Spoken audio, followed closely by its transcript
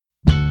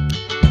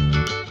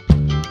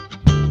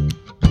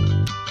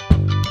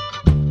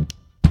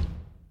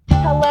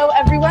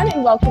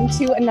and welcome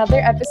to another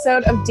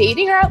episode of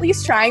Dating or At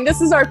Least Trying.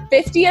 This is our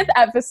 50th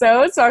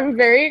episode, so I'm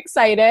very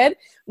excited.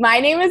 My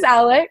name is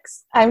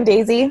Alex. I'm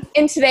Daisy.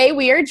 And today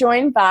we are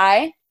joined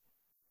by...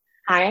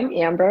 Hi, I'm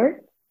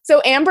Amber.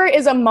 So Amber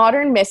is a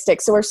modern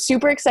mystic, so we're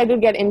super excited to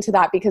get into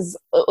that because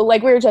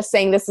like we were just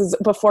saying, this is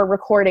before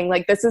recording,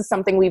 like this is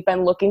something we've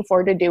been looking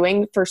forward to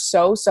doing for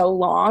so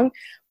long.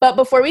 But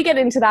before we get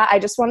into that, I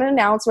just want to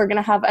announce we're going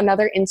to have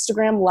another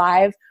Instagram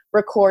live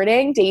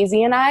recording.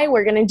 Daisy and I,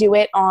 we're going to do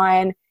it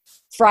on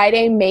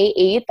Friday, May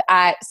 8th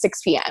at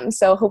 6 p.m.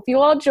 So hope you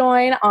all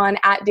join on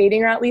at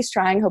Dating or At Least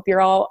Trying. Hope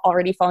you're all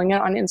already following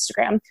it on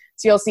Instagram.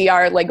 So you'll see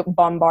our like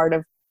bombard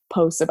of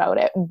posts about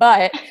it.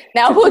 But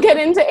now we'll get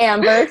into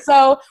Amber.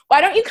 So why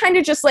don't you kind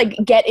of just like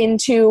get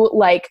into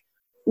like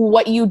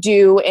what you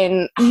do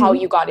and how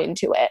you got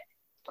into it?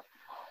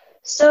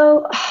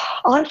 So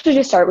I'll actually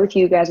just start with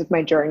you guys with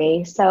my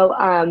journey. So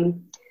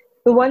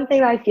the one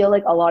thing I feel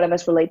like a lot of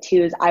us relate to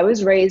is I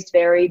was raised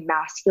very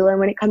masculine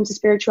when it comes to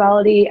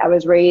spirituality. I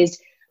was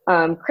raised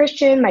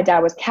Christian. My dad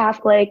was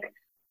Catholic.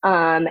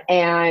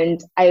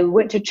 And I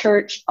went to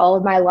church all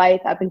of my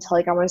life up until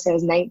like I want to say I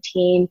was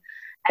 19.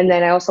 And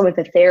then I also went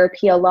to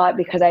therapy a lot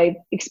because I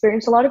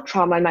experienced a lot of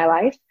trauma in my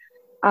life,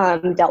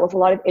 dealt with a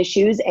lot of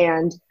issues.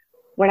 And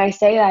when I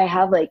say I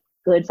have like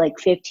good like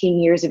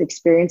 15 years of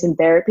experience in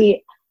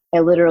therapy, I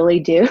literally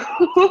do.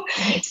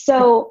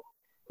 So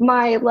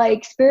my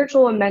like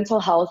spiritual and mental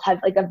health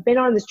I've been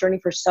on this journey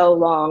for so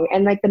long,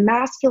 and like the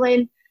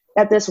masculine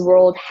that this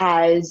world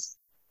has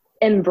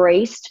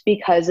embraced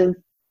because of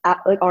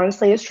like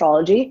honestly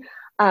astrology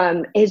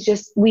is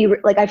just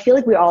I feel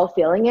like we're all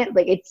feeling it.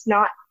 Like it's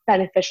not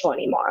beneficial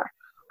anymore.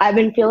 I've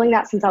been feeling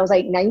that since I was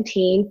like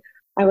 19.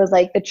 I was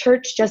like, the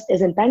church just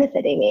isn't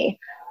benefiting me.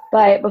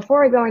 But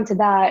before I go into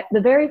that,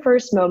 the very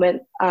first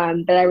moment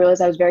that I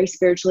realized I was very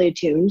spiritually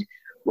attuned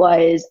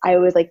was I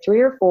was like 3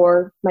 or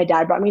 4. My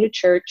dad brought me to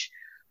church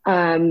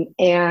and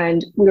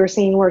we were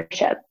singing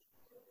worship.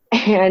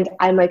 And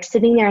I'm like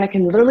sitting there and I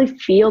can literally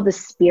feel the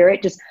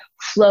spirit just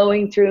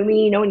flowing through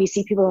me. You know, when you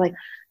see people like,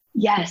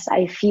 yes,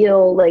 I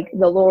feel like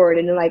the Lord.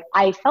 And like,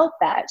 I felt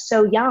that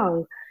so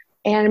young.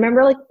 And I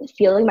remember like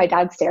feeling my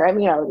dad stare at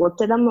me. I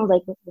looked at him. I was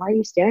like, why are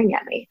you staring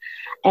at me?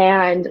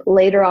 And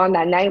later on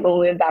that night when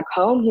we went back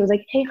home, he was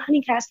like, hey,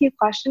 honey, can I ask you a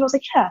question? I was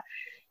like, yeah.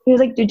 He was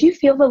like, did you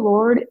feel the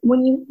Lord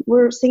when you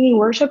were singing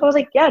worship? I was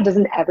like, yeah,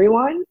 doesn't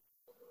everyone?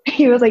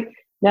 He was like,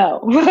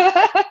 no.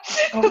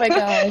 Oh my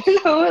gosh. And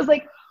I was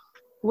like,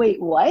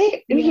 wait,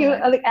 what? And he was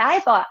like, I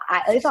thought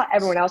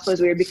everyone else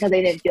was weird because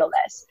they didn't feel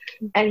this.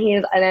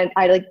 And then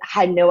I like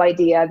had no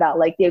idea that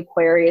like the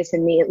Aquarius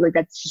in me, like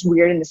that's just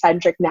weird and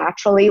eccentric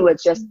naturally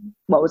was just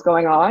what was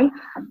going on.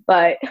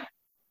 But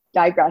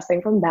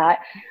digressing from that.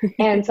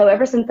 And so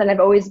ever since then, I've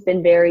always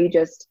been very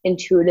just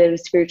intuitive,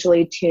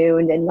 spiritually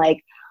tuned, and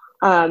like,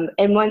 and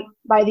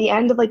by the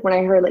end of like when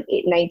I heard like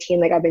 8, 19,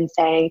 like I've been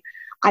saying,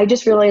 I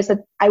just realized that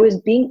I was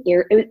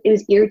it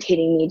was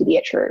irritating me to be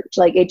at church.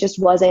 Like it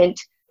just wasn't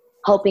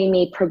helping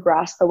me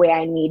progress the way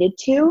I needed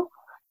to.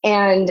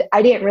 And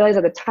I didn't realize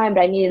at the time,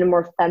 but I needed a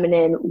more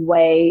feminine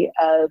way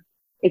of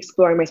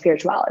exploring my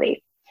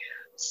spirituality.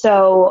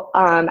 So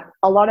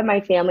a lot of my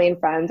family and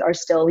friends are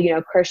still, you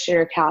know, Christian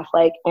or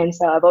Catholic. And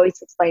so I've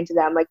always explained to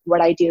them, like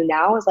what I do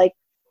now is like,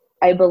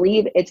 I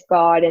believe it's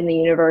God and the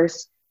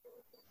universe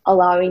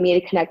allowing me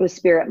to connect with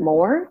spirit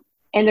more.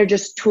 And they're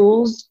just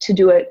tools to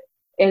do it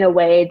in a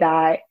way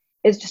that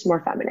is just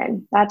more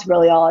feminine. That's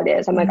really all it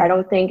is. I'm like, I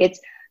don't think it's,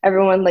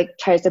 everyone like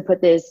tries to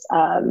put this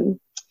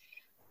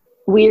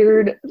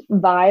weird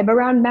vibe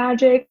around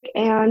magic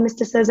and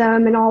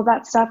mysticism and all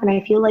that stuff. And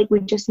I feel like we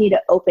just need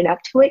to open up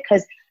to it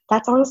because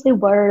that's honestly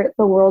where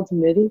the world's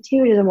moving to,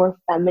 is a more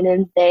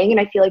feminine thing. And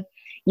I feel like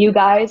you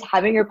guys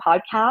having your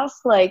podcast,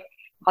 like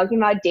talking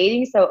about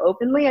dating so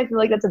openly, I feel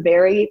like that's a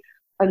very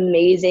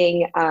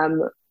amazing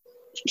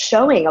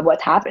showing of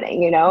what's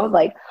happening, you know,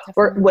 like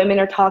where women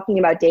are talking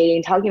about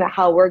dating, talking about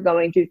how we're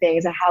going through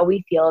things and how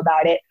we feel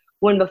about it.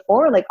 When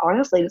before, like,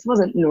 honestly, this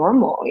wasn't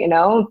normal, you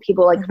know?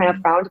 People, like, kind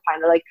of frowned upon.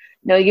 They're like,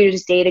 no, you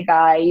just date a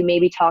guy. You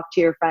maybe talk to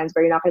your friends,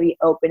 but you're not going to be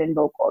open and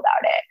vocal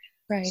about it.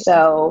 Right.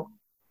 So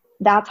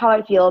that's how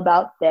I feel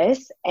about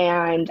this.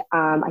 And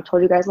I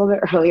told you guys a little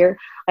bit earlier,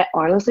 I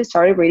honestly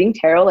started reading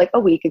tarot, like, a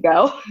week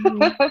ago.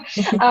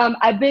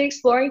 I've been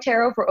exploring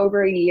tarot for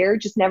over a year,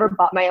 just never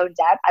bought my own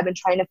deck. I've been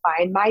trying to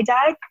find my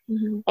deck.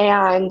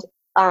 And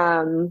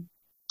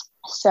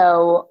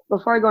so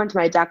before I go into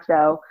my deck,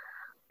 though,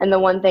 and the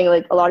one thing,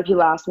 like, a lot of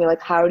people ask me,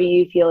 like, how do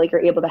you feel like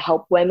you're able to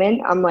help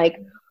women? I'm like,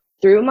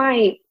 through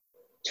my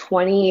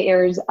 20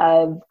 years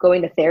of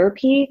going to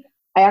therapy,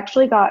 I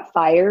actually got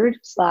fired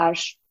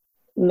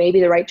 / maybe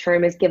the right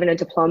term is given a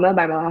diploma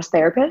by my last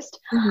therapist.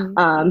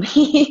 I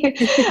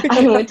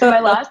went to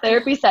my last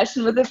therapy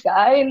session with this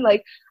guy, and,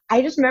 like,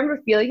 I just remember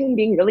feeling him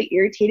being really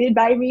irritated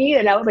by me.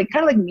 And I was like,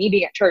 kind of like me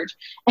being at church.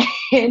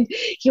 And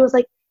he was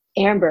like,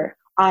 Amber,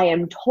 I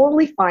am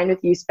totally fine with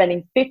you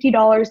spending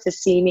 $50 to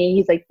see me.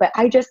 He's like, but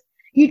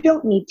you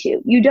don't need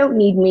to. You don't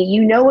need me.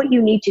 You know what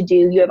you need to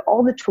do. You have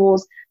all the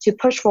tools to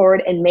push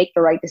forward and make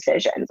the right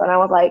decisions. And I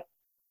was like,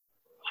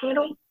 I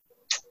don't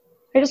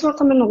I just want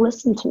someone to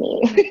listen to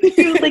me.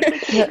 He was like,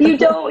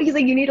 he's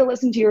like, you need to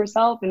listen to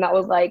yourself. And that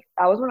was when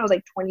I was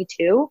like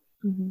 22.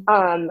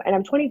 And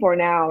I'm 24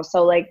 now.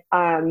 So like,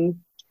 the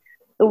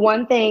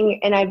one thing,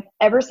 and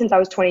ever since I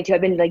was 22,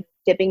 I've been like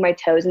dipping my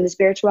toes into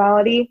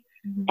spirituality.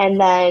 And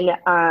then,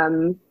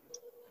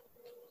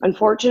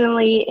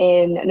 unfortunately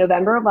in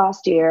November of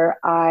last year,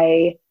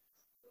 I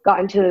got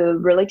into a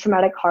really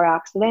traumatic car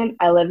accident.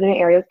 I lived in an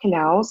area with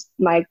canals.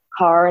 My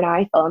car and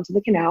I fell into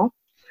the canal.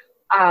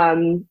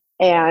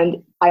 And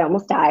I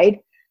almost died.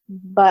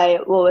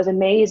 But what was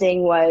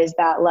amazing was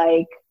that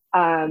like,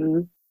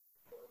 I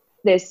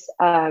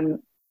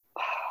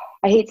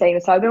hate saying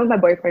this. So I've been with my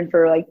boyfriend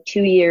for like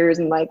 2 years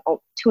and like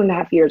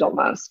 2.5 years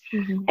almost.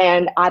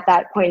 And at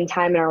that point in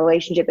time in our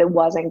relationship, it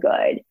wasn't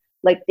good.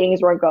 Like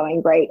things weren't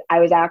going great. I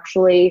was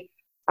actually,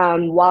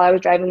 while I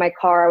was driving my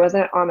car, I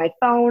wasn't on my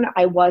phone.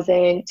 I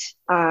wasn't,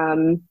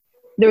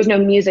 there was no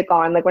music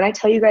on. Like when I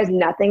tell you guys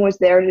nothing was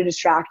there to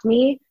distract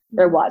me,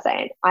 there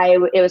wasn't.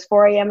 It was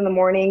 4 a.m. in the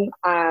morning,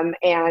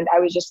 and I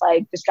was just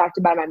like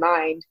distracted by my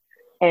mind.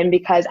 And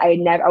because I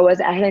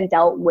hadn't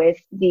dealt with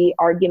the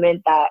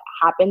argument that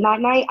happened that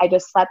night, I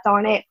just slept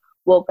on it,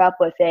 woke up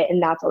with it,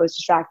 and that's what was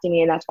distracting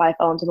me, and that's why I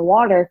fell into the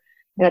water.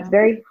 And that's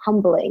very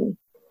humbling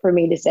for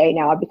me to say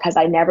now, because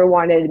I never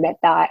wanted to admit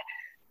that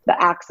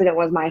the accident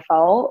was my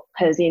fault,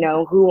 because, you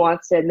know, who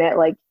wants to admit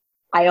like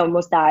I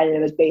almost died and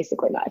it was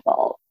basically my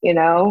fault, you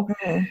know?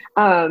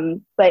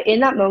 But in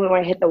that moment when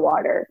I hit the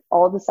water,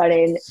 all of a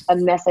sudden a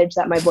message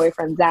that my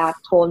boyfriend, Zach,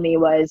 told me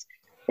was,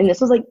 and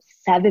this was like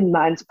 7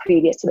 months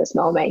previous to this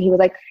moment. He was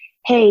like,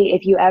 hey,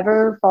 if you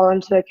ever fall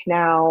into a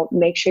canal,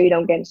 make sure you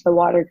don't get into the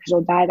water because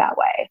you'll die that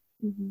way.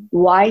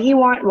 Why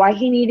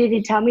he needed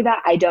to tell me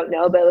that, I don't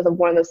know, but it was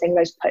one of those things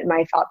I just put in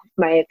my thought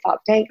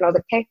tank, and I was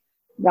like, okay,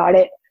 got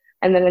it.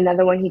 And then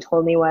another one he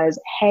told me was,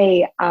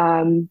 hey,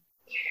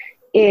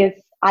 if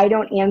I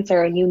don't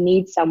answer and you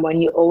need someone,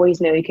 you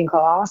always know you can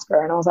call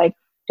Oscar. And I was like,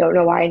 don't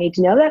know why I need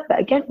to know that, but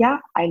again, yeah,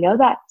 I know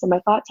that. It's in my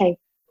thought tank.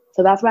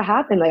 So that's what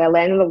happened. Like I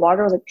landed in the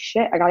water. I was like,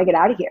 shit, I gotta get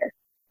out of here.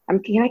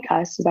 Can I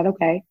cuss? Is that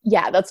okay?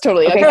 Yeah, that's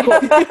totally okay. Cool.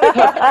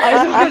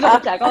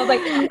 I was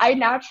like, I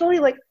naturally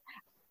like,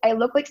 I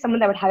look like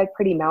someone that would have a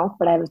pretty mouth,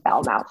 but I have a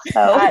foul mouth.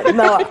 So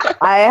no,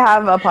 I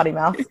have a potty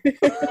mouth.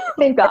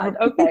 Thank God.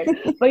 Okay.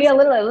 But yeah, I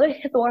literally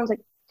hit the water. I was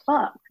like,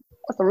 fuck.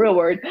 That's a real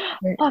word.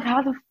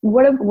 Fuck,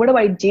 what do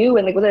I do?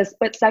 And like with a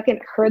split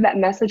second, heard that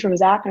message from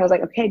Zach, and I was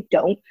like, okay,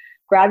 don't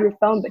grab your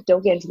phone, but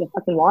don't get into the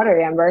fucking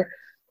water, Amber.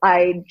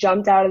 I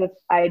jumped out of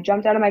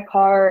my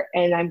car,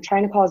 and I'm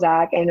trying to call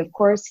Zach, and of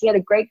course he had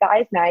a great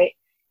guys night,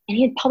 and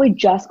he had probably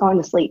just gone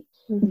to sleep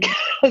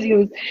because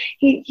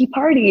he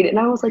partied, and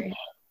I was like,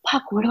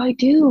 fuck, what do I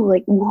do?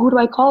 Like, who do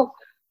I call?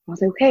 I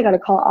was like, okay, I gotta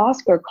call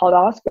Oscar. Called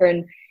Oscar,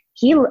 and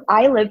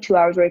I live 2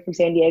 hours away from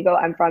San Diego.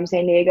 I'm from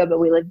San Diego, but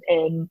we live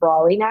in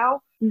Brawley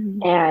now.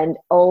 And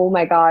oh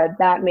my God,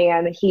 that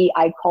man,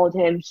 I called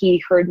him,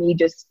 he heard me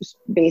just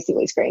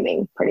basically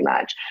screaming pretty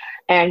much.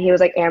 And he was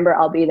like, Amber,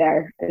 I'll be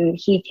there. And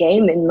he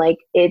came, and like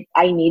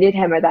I needed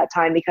him at that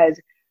time because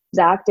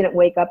Zach didn't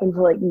wake up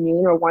until like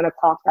noon or 1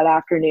 o'clock that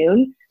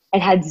afternoon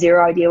and had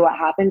zero idea what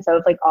happened. So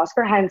if like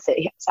Oscar hadn't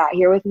sat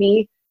here with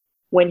me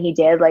when he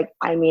did, like,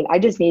 I mean, I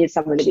just needed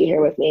someone to be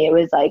here with me. It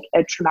was like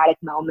a traumatic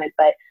moment,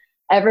 but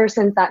ever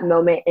since that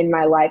moment in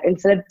my life,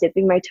 instead of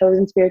dipping my toes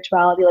in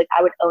spirituality, like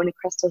I would own a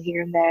crystal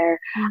here and there.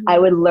 I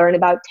would learn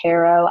about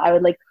tarot. I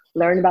would like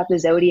learn about the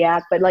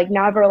zodiac, but like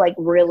never like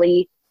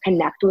really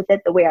connect with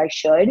it the way I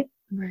should.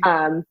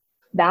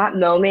 That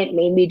moment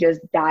made me just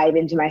dive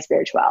into my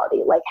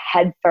spirituality, like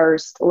head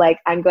first. Like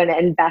I'm going to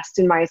invest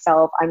in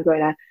myself. I'm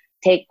going to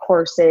take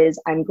courses.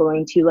 I'm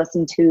going to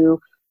listen to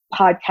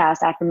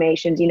podcast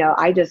affirmations. You know,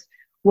 I just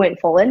went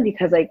full in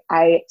because like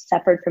I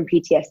suffered from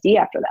PTSD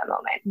after that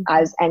moment,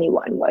 as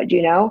anyone would,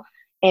 you know.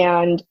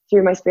 And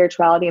through my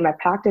spirituality and my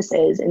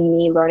practices and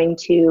me learning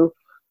to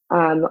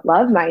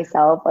love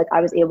myself, like I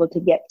was able to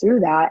get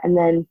through that. And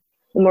then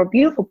the more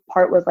beautiful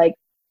part was like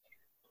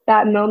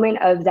that moment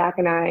of Zach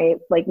and I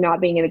like not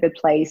being in a good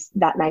place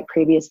that night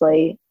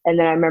previously. And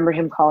then I remember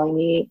him calling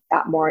me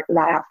that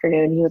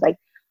afternoon. He was like,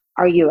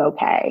 are you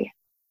okay?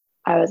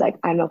 I was like,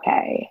 I'm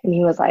okay. And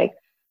he was like,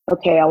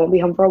 okay, I won't be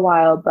home for a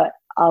while, but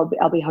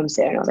I'll be home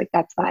soon. I was like,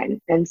 that's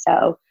fine. And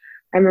so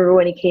I remember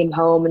when he came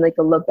home and like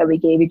the look that we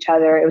gave each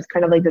other, it was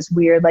kind of like this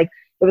weird, like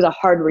it was a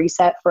hard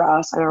reset for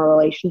us in our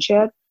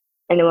relationship.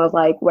 And it was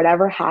like,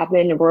 whatever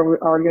happened and what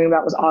we're arguing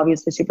about was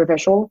obviously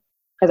superficial.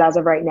 Because as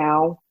of right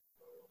now,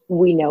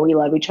 we know we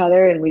love each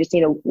other and we just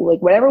need to,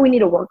 like, whatever we need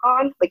to work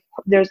on, like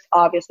there's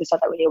obviously stuff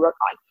that we need to work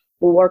on.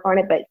 We'll work on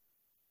it, but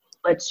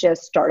let's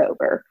just start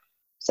over.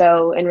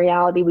 So in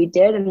reality, we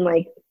did. And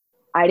like,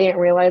 I didn't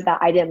realize that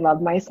I didn't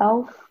love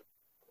myself.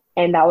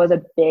 And that was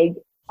a big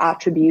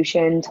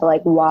attribution to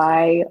like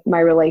why my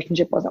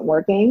relationship wasn't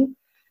working.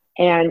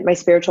 And my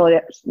spiritual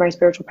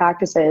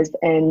practices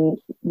and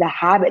the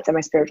habits of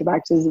my spiritual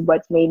practices is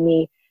what's made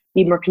me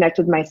be more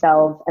connected with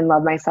myself and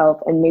love myself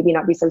and maybe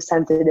not be so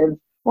sensitive.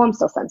 Well, I'm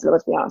still sensitive,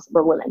 let's be honest,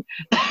 we're women.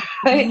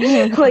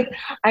 Like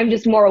I'm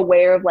just more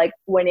aware of like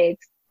when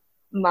it's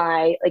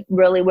my, like,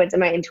 really went to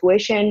my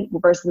intuition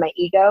versus my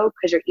ego,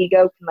 because your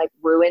ego can like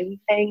ruin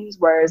things,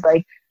 whereas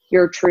like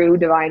your true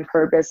divine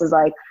purpose is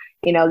like,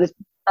 this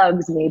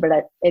bugs me,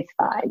 but it's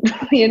fine.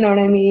 You know what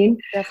I mean?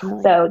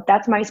 Definitely. So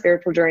that's my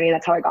spiritual journey. And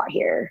that's how I got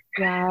here.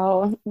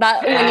 Wow.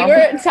 When you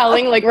were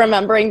telling, like,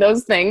 remembering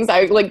those things,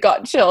 I like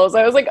got chills.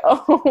 I was like,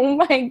 oh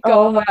my God.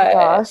 Oh my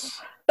gosh.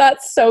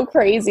 That's so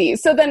crazy.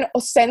 So then,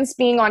 since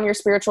being on your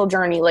spiritual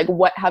journey, like,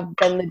 what have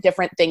been the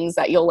different things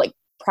that you'll like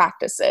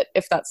practice it,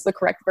 if that's the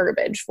correct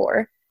verbiage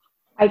for?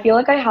 I feel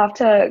like I have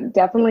to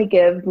definitely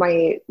give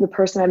the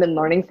person I've been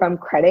learning from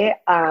credit.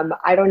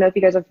 I don't know if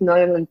you guys are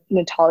familiar with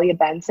Natalia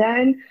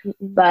Benson,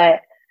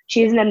 but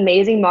she's an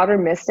amazing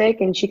modern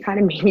mystic, and she kind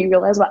of made me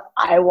realize what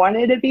I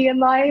wanted to be in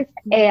life.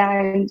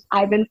 And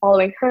I've been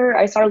following her.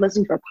 I started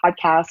listening to her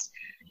podcast,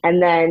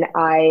 and then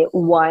I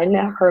won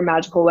her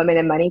Magical Women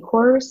and Money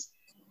course.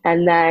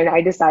 And then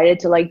I decided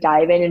to like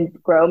dive in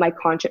and grow my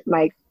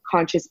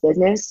conscious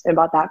business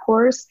about that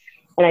course.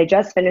 And I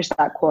just finished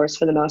that course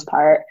for the most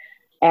part.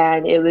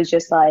 And it was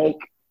just like,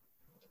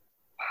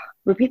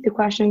 repeat the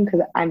question,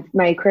 because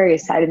my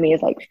Aquarius side of me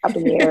is like up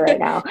in the air right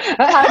now.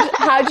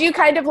 How do you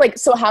kind of like,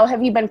 so how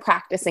have you been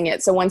practicing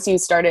it? So once you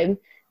started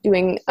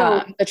doing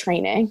the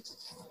training?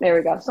 There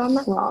we go. So I'm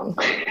not wrong.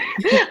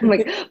 I'm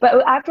like,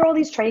 but after all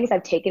these trainings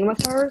I've taken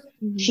with her,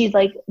 she's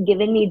like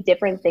given me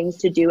different things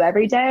to do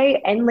every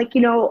day. And like,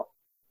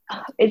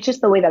 it's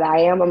just the way that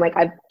I am. I'm like,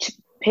 I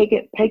pick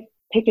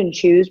and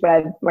choose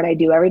what I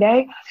do every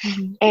day.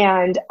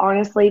 And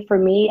honestly, for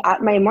me,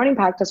 at my morning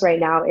practice right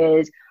now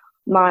is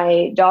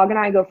my dog and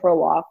I go for a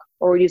walk,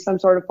 or we do some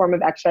sort of form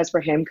of exercise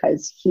for him,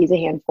 because he's a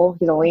handful.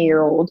 He's only a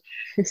year old.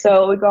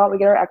 So we go out, we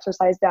get our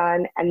exercise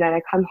done, and then I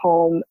come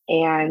home,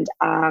 and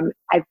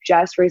I've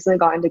just recently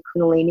gotten to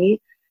Kundalini.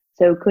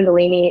 So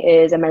Kundalini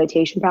is a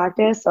meditation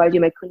practice. So I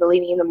do my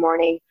Kundalini in the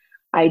morning.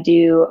 I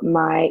do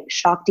my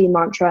Shakti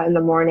mantra in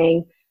the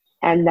morning,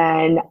 and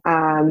then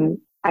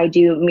I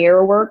do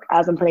mirror work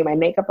as I'm putting my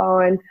makeup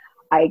on.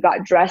 I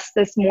got dressed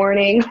this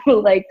morning,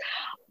 like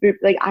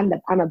I'm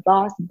a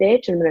boss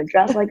bitch. I'm gonna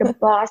dress like a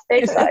boss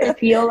bitch, so I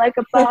feel like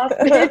a boss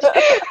bitch.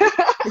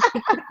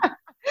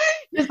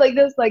 Just like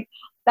this, like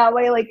that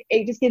way, like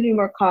it just gives me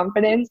more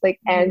confidence. Like,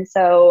 and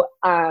so,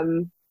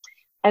 and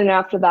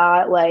after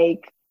that,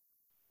 like,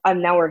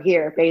 now we're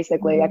here.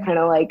 Basically, I kind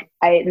of like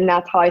and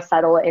that's how I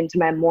settle it into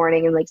my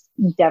morning, and like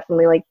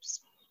definitely like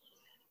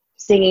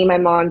singing my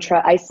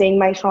mantra. I sing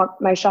my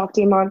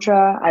Shakti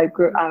mantra.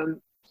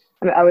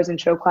 I was in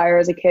show choir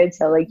as a kid,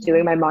 so like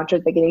doing my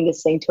mantras, like getting to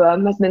sing to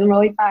them has been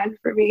really fun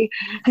for me.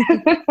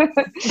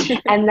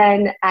 And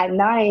then at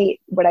night,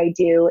 what I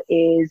do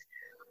is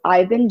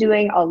I've been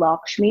doing a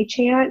Lakshmi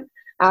chant.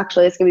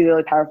 Actually, it's gonna be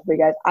really powerful for you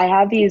guys. I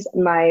have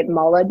my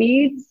mala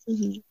beads.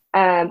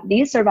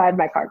 These survived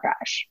my car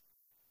crash.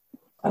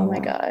 Oh my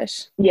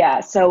gosh. Yeah.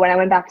 So when I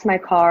went back to my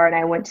car and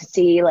I went to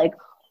see like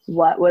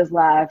what was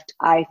left,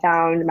 I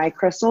found my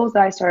crystals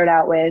that I started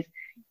out with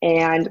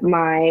and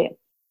my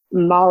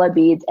mala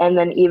beads, and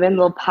then even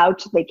the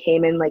pouch they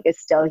came in like is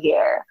still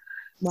here.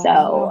 Wow.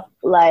 So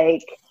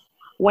like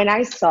when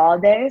I saw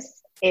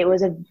this, it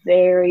was a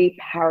very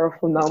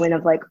powerful moment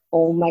of like,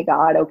 oh my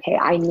God, okay,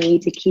 I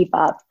need to keep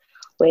up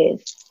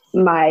with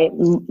my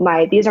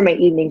these are my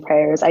evening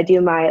prayers. I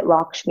do my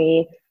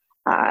Lakshmi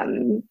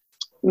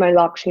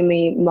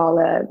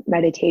Mala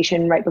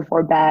meditation right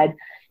before bed.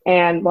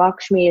 And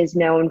Lakshmi is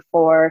known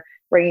for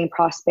bringing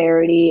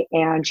prosperity,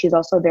 and she's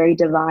also very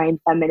divine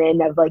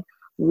feminine of like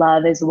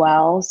love as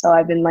well. So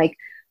I've been like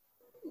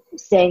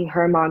saying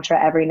her mantra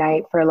every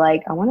night for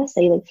like, I want to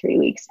say like 3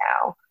 weeks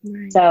now.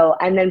 Nice. So,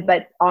 and then,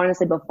 but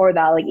honestly, before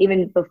that, like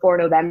even before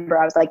November,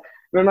 I was like,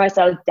 remember I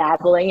started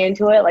dabbling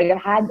into it. Like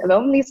I've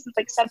only since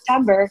like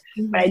September,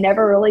 but I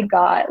never really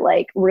got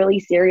like really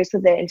serious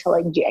with it until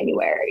like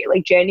January.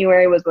 Like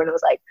January was when it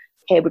was like,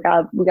 hey, we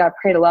gotta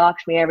pray to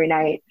Lakshmi every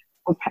night.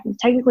 Well,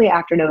 technically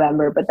after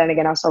November, but then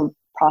again, I was still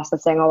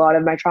processing a lot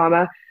of my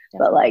trauma. Yeah.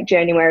 But like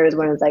January was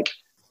when it was like,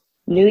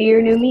 new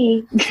year, new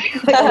me.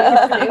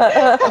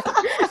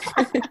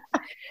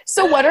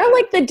 So what are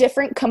like the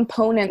different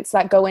components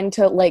that go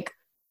into like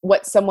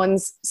what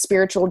someone's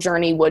spiritual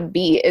journey would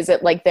be? Is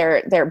it like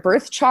their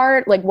birth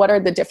chart? Like what are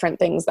the different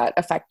things that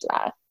affect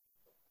that?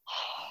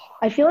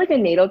 I feel like a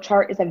natal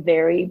chart is a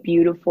very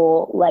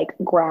beautiful like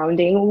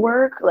grounding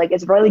work. Like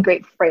it's a really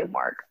great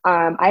framework.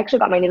 I actually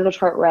got my natal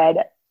chart read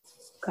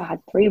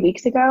 3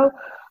 weeks ago.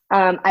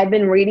 I've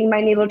been reading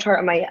my natal chart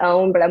on my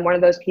own, but I'm one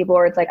of those people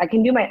where it's like I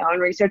can do my own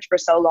research for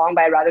so long,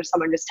 but I'd rather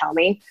someone just tell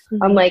me.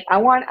 I'm like, I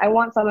want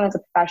someone that's a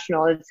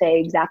professional to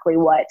say exactly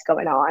what's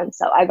going on.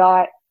 So I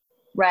got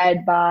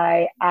read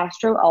by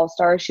Astro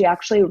All-Star. She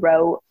actually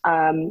wrote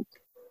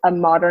a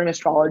modern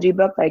astrology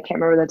book that I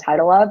can't remember the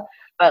title of,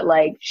 but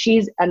like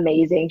she's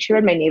amazing. She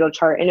read my natal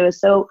chart, and it was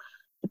so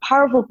the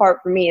powerful part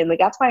for me, and like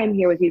that's why I'm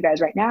here with you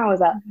guys right now, is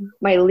that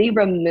my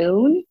Libra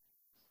moon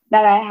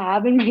that I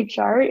have in my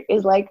chart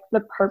is like the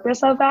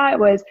purpose of that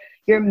was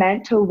you're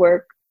meant to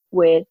work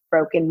with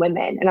broken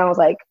women. And I was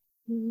like,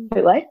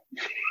 wait, what?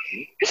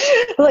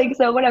 Like,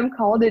 so what I'm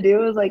called to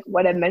do is like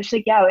what I mentioned,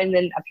 like, yeah, and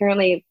then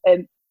apparently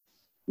it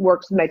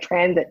works with my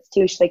transits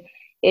too. She's like,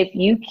 if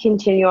you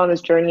continue on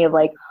this journey of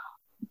like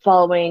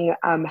following,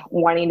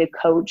 wanting to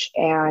coach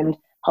and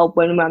help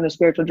women on their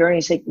spiritual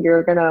journey, she's like,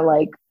 you're gonna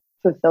like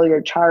fulfill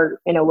your chart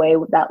in a way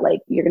that like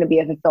you're gonna be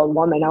a fulfilled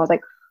woman. I was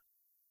like,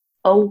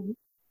 oh,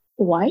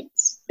 what?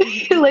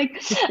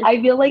 Like,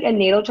 I feel like a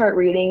natal chart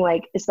reading,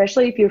 like,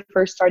 especially if you're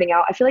first starting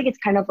out, I feel like it's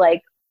kind of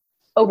like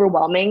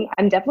overwhelming.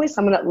 I'm definitely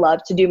someone that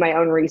loves to do my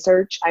own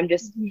research. I'm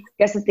just, I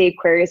guess it's the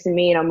Aquarius in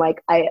me, and I'm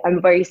like,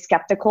 I'm very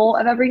skeptical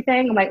of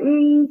everything. I'm like,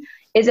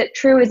 is it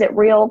true? Is it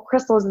real?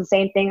 Crystal is the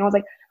same thing. I was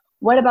like,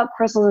 what about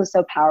crystals is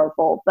so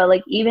powerful? But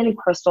like, even in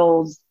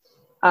crystals,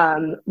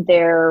 the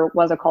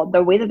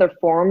way that they're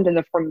formed and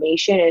the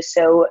formation is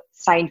so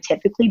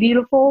scientifically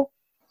beautiful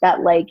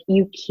that like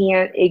you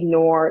can't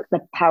ignore the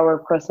power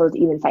of crystals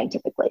even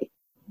scientifically.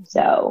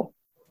 So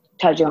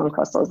touching on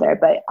crystals there.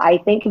 But I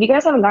think if you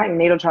guys haven't gotten your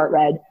natal chart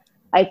read,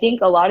 I think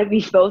a lot of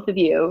you, both of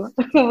you,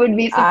 would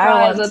be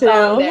surprised what's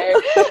on there.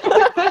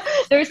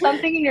 There's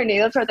something in your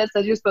natal chart that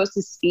says you're supposed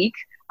to speak.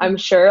 I'm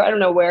sure. I don't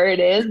know where it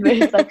is, but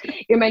it's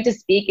like you're meant to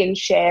speak and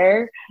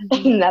share.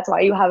 And that's why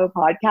you have a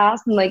podcast.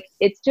 And like,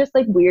 it's just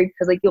like weird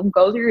because like you'll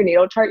go through your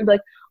natal chart and be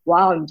like,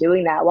 wow, I'm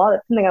doing that. Wow,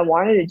 that's something I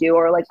wanted to do.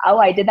 Or like, oh,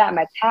 I did that in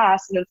my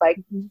past. And it's like,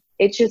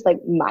 it's just like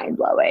mind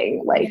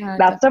blowing. Like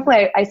that's stuff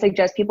why I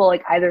suggest people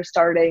like either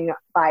starting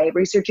by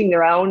researching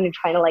their own and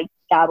trying to like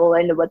dabble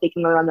into what they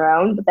can learn on their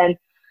own, but then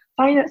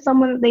find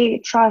someone that they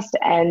trust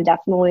and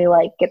definitely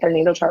like get their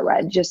natal chart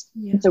read. Just,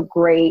 it's a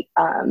great,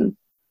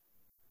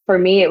 for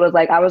me, it was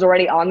like, I was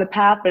already on the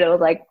path, but it was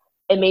like,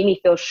 it made me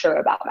feel sure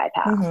about my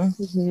path.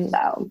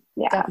 So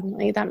yeah,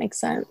 definitely. That makes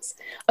sense.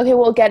 Okay.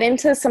 We'll get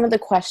into some of the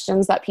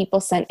questions that people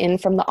sent in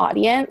from the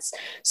audience.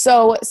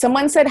 So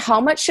someone said,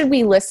 how much should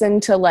we listen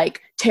to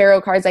like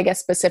tarot cards, I guess,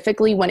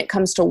 specifically when it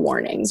comes to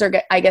warnings or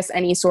I guess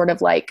any sort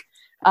of like,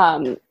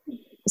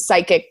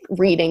 psychic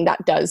reading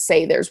that does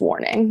say there's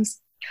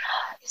warnings?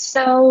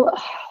 So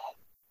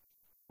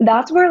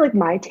that's where like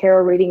my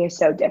tarot reading is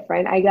so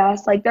different, I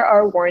guess. Like there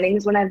are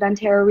warnings when I've done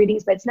tarot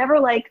readings, but it's never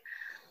like,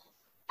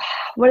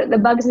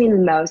 what bugs me the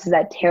most is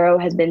that tarot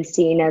has been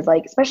seen as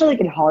like, especially like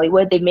in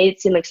Hollywood, they've made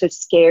it seem like so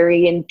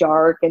scary and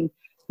dark and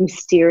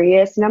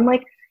mysterious. And I'm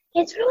like,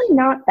 it's really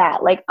not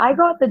that. Like I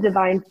got the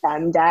Divine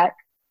Femme deck.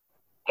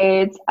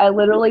 I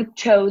literally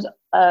chose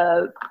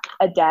a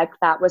deck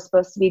that was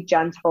supposed to be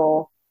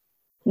gentle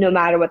no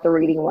matter what the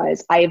reading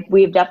was.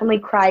 We've definitely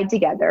cried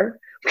together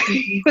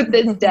with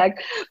this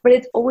deck, but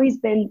it's always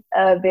been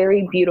a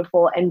very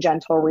beautiful and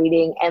gentle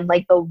reading. And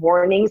like the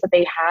warnings that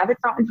they have,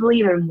 it's not really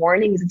even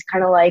warnings. It's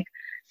kind of like,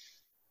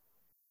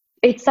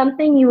 it's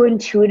something you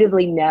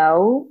intuitively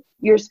know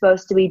you're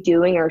supposed to be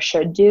doing or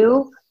should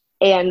do.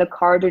 And the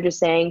cards are just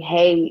saying,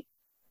 hey,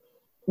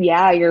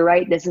 yeah, you're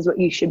right. This is what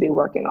you should be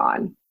working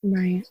on.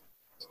 Right.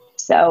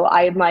 So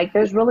I'm like,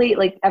 there's really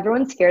like,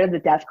 everyone's scared of the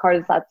death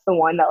card. That's the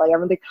one that like,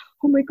 everyone's like,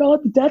 oh my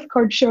God, the death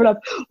card showed up.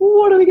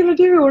 What are we going to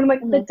do? And I'm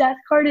like, the death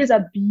card is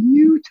a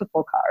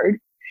beautiful card.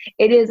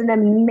 It is an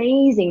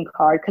amazing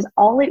card because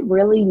all it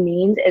really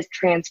means is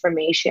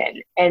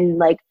transformation and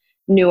like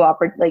new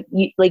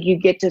you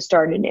get to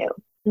start anew.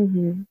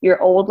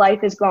 Your old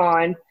life is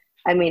gone.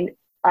 I mean,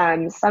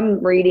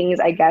 some readings,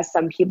 I guess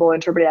some people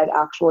interpret it as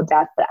actual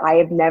death, but I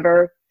have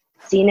never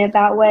seen it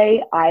that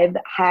way. I've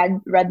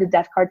read the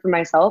death card for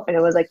myself, and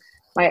it was like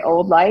my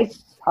old life,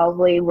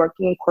 probably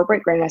working in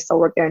corporate. Granted, I still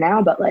work there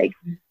now, but like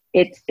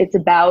it's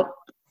about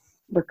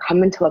we're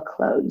coming to a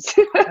close.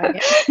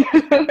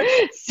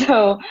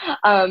 So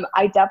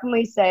I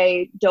definitely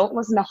say don't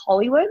listen to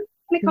Hollywood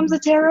when it comes to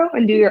tarot,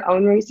 and do your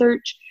own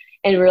research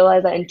and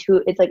realize that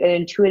it's like an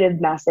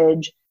intuitive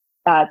message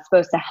that's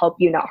supposed to help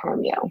you, not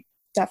harm you.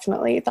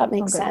 Definitely. That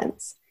makes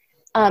sense.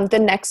 The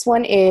next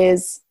one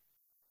is,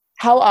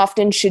 how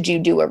often should you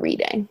do a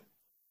reading?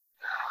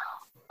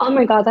 Oh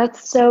my God,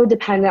 that's so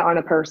dependent on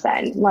a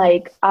person.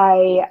 Like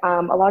a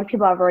lot of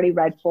people I've already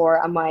read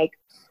for, I'm like,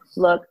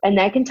 look, and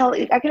I can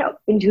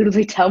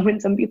intuitively tell when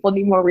some people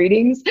need more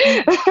readings.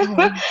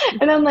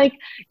 And I'm like,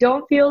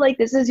 don't feel like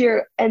this is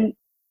your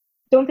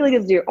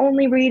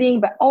only reading,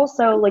 but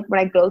also like when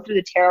I go through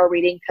the tarot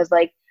reading, because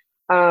like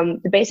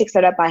the basic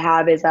setup I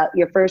have is that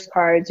your first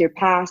card's your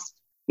past,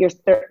 your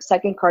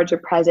second card's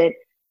your present,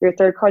 your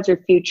third card's your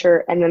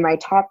future, and then my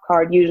top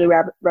card usually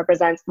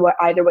represents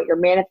either what you're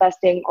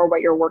manifesting or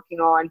what you're working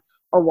on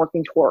or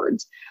working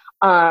towards.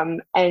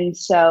 And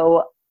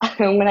so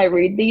when I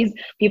read these,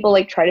 people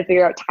like try to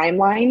figure out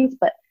timelines,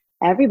 but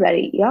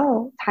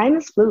time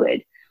is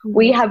fluid.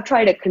 We have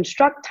tried to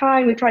construct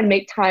time. We try to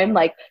make time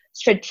like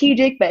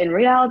strategic, but in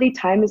reality,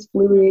 time is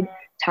fluid.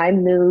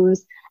 Time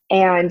moves.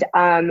 And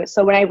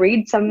so when I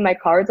read some of my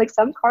cards, like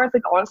some cards,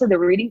 like honestly, the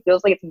reading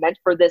feels like it's meant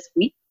for this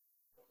week.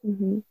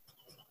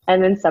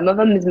 And then some of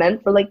them is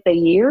meant for like the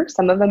year.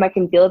 Some of them I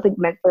can feel it's like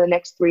meant for the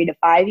next 3 to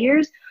 5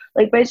 years.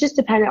 Like, but it's just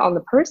dependent on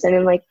the person.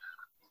 And like,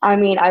 I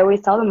mean, I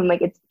always tell them, I'm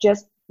like, it's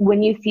just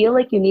when you feel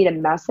like you need a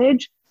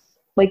message,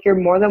 like you're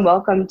more than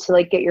welcome to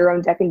like get your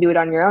own deck and do it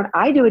on your own.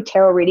 I do a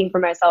tarot reading for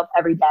myself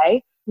every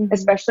day.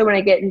 especially when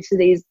I get into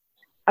these.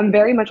 I'm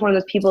very much one of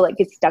those people that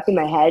gets stuck in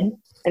my head,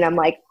 and I'm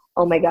like,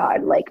 oh my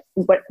God, like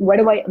what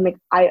do I'm like,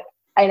 I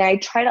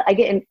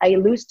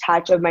lose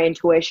touch of my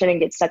intuition and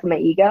get stuck in my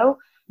ego.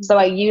 So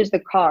I use the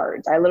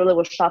cards. I literally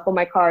will shuffle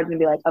my cards and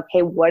be like,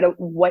 okay,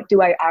 what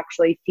do I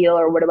actually feel,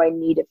 or what do I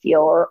need to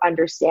feel or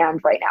understand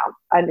right now?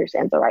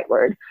 Understand the right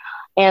word.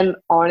 And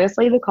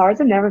honestly, the cards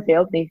have never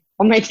failed me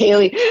on my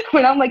daily.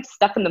 When I'm like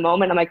stuck in the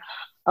moment, I'm like,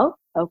 oh,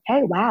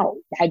 okay, wow,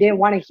 I didn't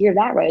want to hear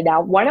that right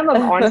now. One of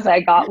them, honestly,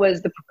 I got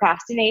was the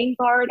procrastinating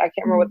card. I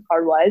can't remember what the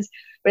card was,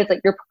 but it's like,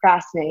 you're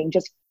procrastinating,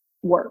 just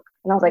work.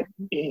 And I was like,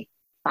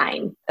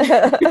 fine.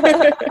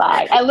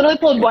 Fine. I literally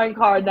pulled one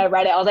card and I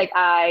read it. I was like,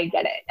 I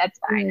get it. That's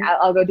fine.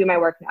 I'll go do my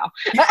work now.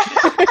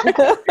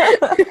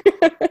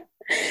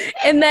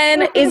 And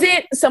then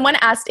someone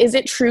asked, is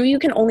it true you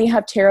can only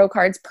have tarot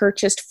cards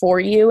purchased for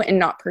you and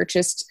not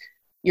purchased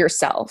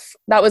yourself?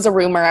 That was a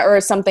rumor or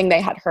something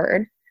they had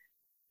heard.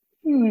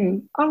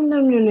 Oh,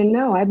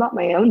 no. I bought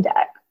my own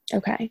deck.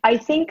 Okay. I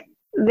think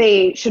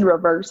they should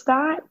reverse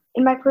that,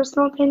 in my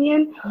personal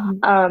opinion.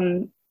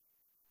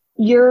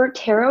 Your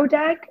tarot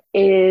deck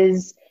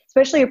is,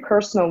 especially a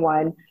personal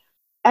one,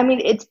 I mean,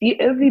 it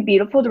would be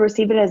beautiful to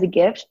receive it as a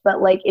gift,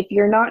 but like if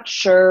you're not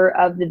sure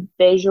of the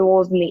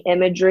visuals and the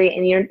imagery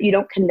and you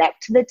don't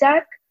connect to the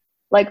deck,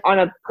 like on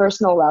a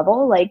personal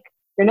level, like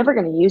you're never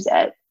going to use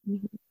it.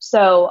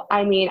 So,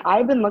 I mean,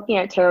 I've been looking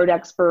at tarot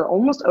decks for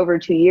almost over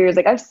 2 years.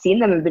 Like I've seen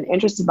them and been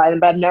interested by them,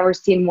 but I've never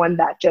seen one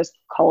that just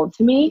called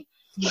to me.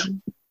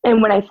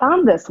 And when I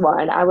found this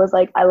one, I was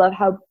like, I love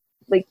how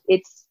like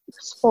it's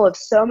full of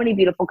so many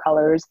beautiful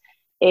colors.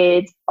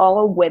 It's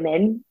all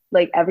women,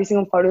 like every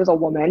single photo is a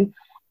woman,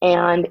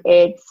 and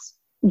it's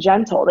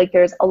gentle. Like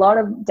there's a lot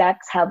of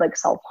decks have like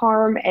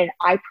self-harm, and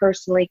I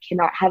personally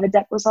cannot have a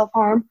deck with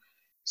self-harm.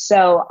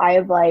 So I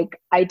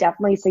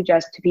definitely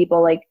suggest to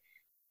people, like,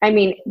 I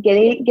mean,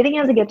 getting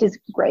as a gift is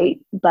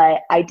great,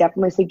 but I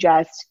definitely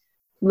suggest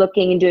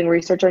looking and doing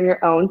research on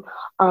your own.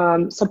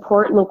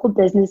 Support local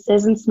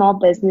businesses and small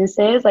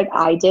businesses like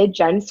I did.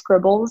 Jen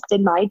Scribbles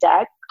did my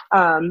deck.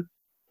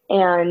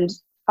 And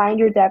find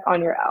your deck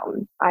on your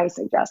own. I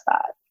suggest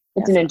that.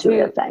 It's an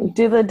intuitive thing.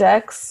 Do the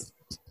decks,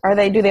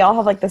 do they all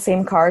have like the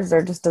same cards?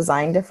 They're just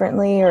designed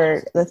differently,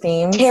 or the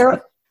themes? Tarot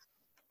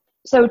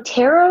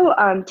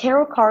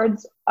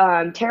cards,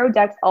 tarot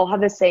decks all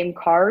have the same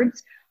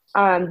cards.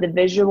 The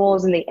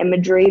visuals and the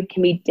imagery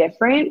can be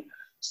different.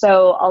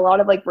 So a lot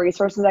of like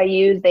resources I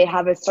use, they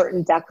have a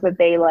certain deck that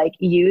they like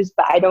use,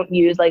 but I don't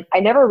use, like,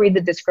 I never read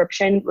the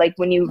description. Like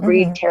when you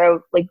read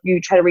tarot, like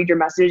you try to read your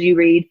messages, you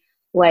read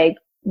like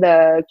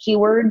the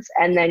keywords,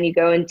 and then you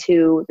go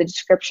into the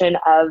description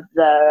of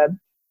the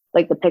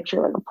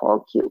picture. Like I'll pull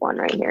a cute one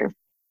right here.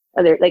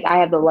 Like I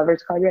have the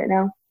Lovers card right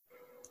now.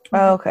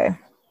 Oh, okay.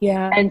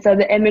 Yeah. And so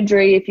the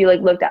imagery, if you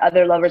like looked at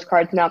other Lovers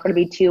cards, not going to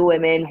be two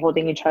women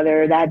holding each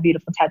other that have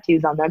beautiful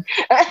tattoos on them.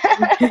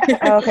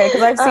 Okay,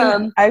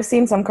 because I've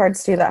seen some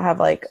cards too that have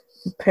like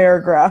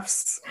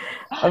paragraphs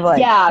of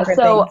like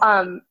so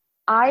things.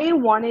 I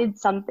wanted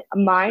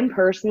mine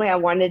personally, I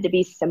wanted to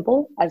be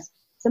simple as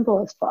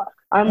fuck.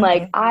 I'm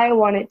like, I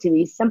want it to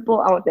be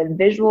simple. I want the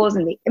visuals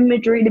and the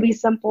imagery to be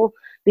simple,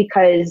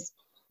 because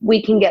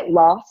we can get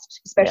lost,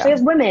 especially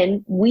as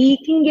women.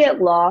 We can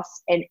get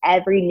lost in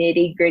every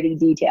nitty gritty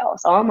detail.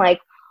 So I'm like,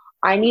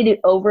 I need to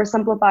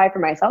oversimplify for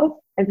myself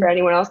and for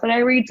anyone else that I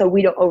read, so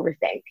we don't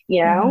overthink,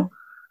 you know?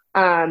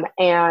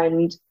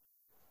 And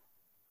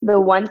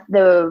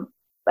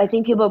I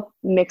think people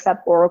mix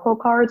up oracle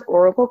cards.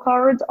 Oracle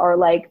cards are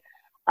like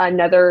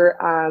another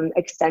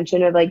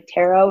extension of like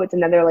tarot. It's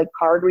another like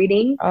card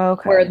reading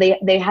where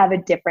they have a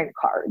different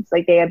cards.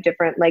 Like they have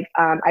different, like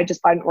I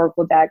just bought an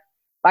oracle deck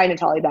by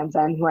Natalie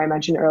Benson, who I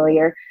mentioned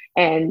earlier,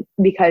 and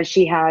because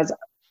she has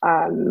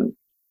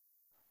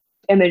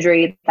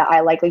imagery that I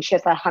like she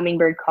has a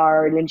hummingbird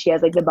card, and she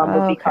has like the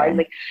bumblebee card,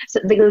 like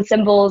so the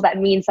symbols that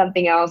mean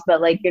something else,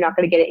 but like you're not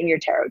going to get it in your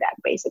tarot deck,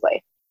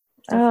 basically.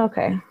 Oh,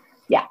 okay.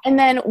 Yeah. And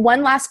then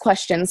one last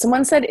question.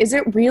 Someone said, is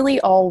it really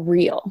all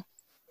real?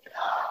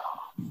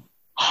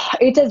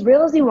 It's as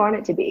real as you want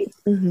it to be.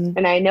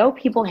 And I know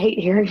people hate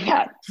hearing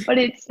that, but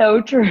it's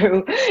so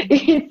true.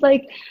 It's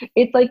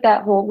like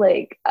that whole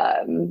like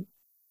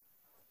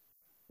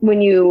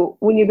when you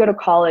go to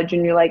college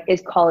and you're like,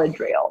 is college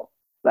real?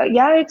 But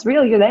yeah, it's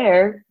real, you're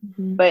there.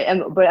 But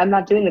I'm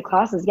not doing the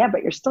classes yet,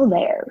 but you're still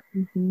there.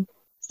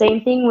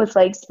 Same thing with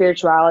like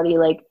spirituality.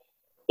 Like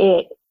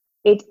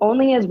it's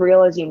only as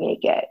real as you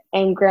make it.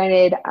 And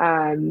granted,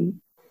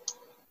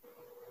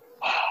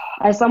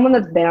 as someone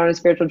that's been on a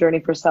spiritual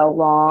journey for so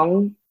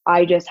long,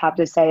 I just have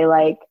to say,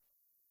 like,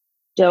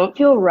 don't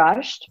feel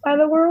rushed by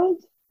the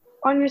world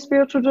on your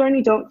spiritual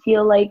journey. Don't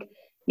feel like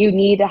you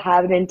need to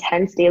have an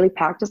intense daily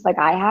practice like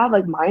I have.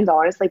 Like mine's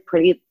honestly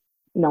pretty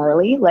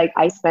gnarly. Like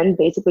I spend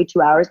basically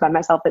 2 hours by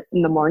myself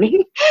in the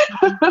morning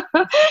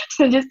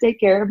to just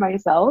take care of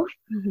myself.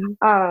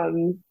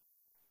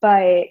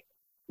 But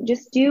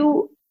just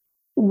do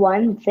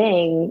one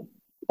thing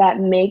that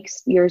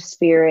makes your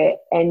spirit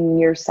and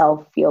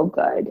yourself feel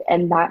good,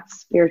 and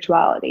that's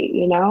spirituality,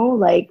 you know?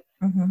 Like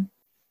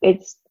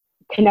it's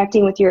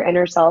connecting with your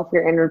inner self,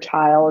 your inner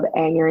child,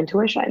 and your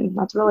intuition.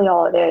 That's really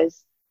all it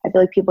is. I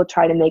feel like people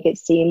try to make it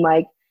seem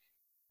like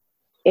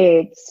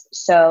it's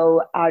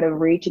so out of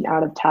reach and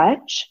out of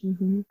touch.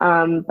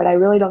 But I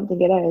really don't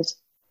think it is.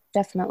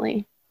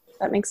 Definitely.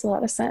 That makes a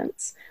lot of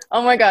sense.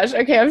 Oh my gosh.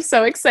 Okay. I'm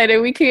so excited.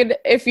 We could,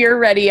 if you're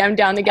ready, I'm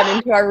down to get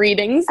into our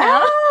readings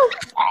now.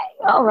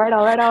 All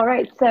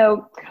right.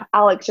 So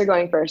Alex, you're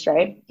going first,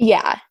 right?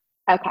 Yeah.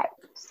 Okay.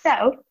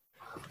 So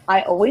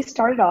I always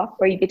start it off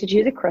where you get to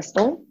choose a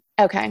crystal.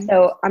 Okay.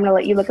 So I'm going to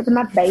let you look up at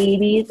my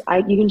babies.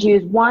 You can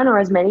choose one or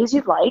as many as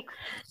you'd like.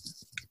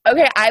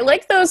 Okay. I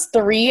like those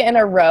 3 in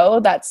a row.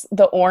 That's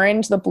the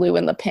orange, the blue,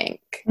 and the pink.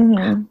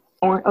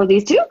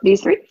 These 2?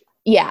 These 3?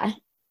 Yeah.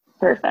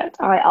 Perfect.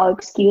 All right. I'll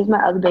excuse my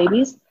other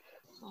babies.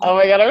 Oh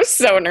my God. I'm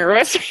so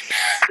nervous.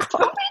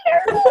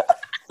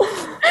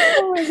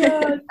 Oh my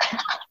God.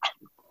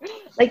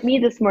 Like me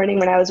this morning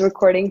when I was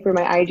recording for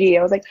my IG,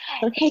 I was like,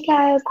 hey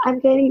guys, I'm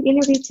getting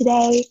interviewed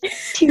today.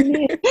 Tune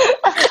in.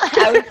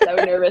 I was so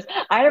nervous.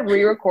 I had to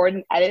re-record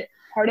and edit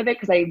part of it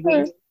because I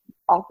winked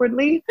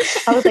awkwardly.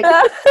 I was like,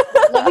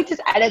 let me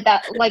just edit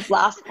that like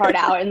last part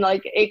out, and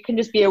like it can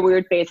just be a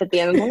weird face at the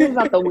end as long as it's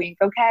not the wink,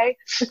 okay?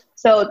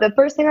 So the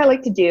first thing I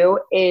like to do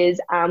is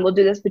we'll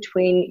do this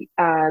between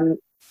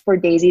for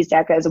Daisy's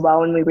deck as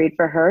well when we read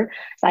for her.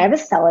 So I have a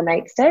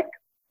selenite stick.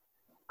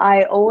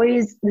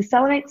 The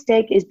selenite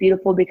stick is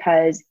beautiful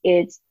because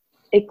it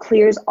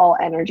clears all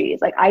energies.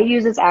 Like I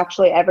use this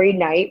actually every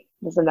night.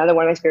 This is another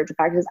one of my spiritual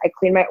practices. I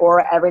clean my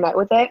aura every night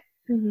with it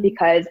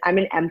because I'm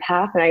an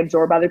empath and I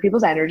absorb other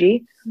people's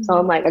energy. So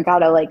I'm like, I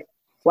gotta like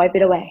wipe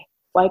it away.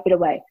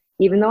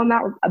 Even though I'm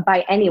not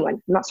by anyone,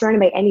 I'm not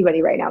surrounded by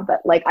anybody right now, but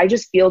like I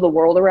just feel the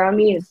world around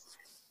me is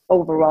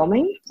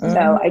overwhelming.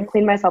 So I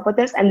clean myself with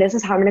this, and this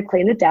is how I'm gonna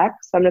clean the deck.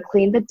 So I'm gonna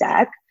clean the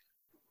deck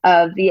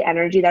of the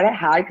energy that it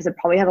had, because it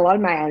probably had a lot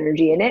of my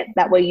energy in it.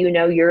 That way you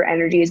know your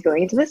energy is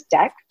going into this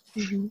deck.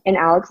 And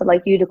Alex, I'd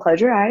like you to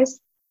close your eyes,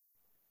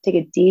 take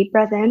a deep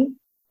breath in,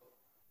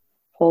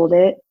 hold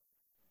it,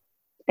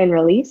 and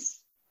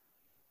release.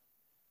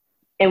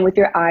 And with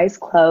your eyes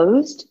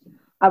closed,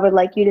 I would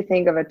like you to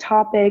think of a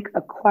topic,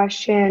 a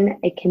question.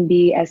 It can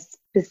be as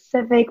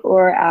specific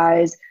or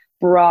as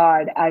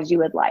broad as you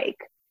would like.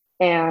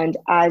 And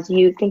as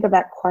you think of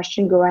that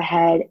question, go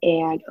ahead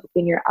and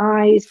open your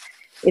eyes.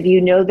 If you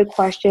know the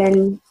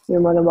question, you're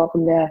more than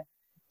welcome to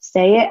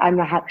say it. I'm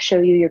going to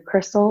show you your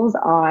crystals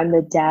on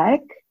the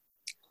deck.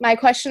 My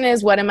question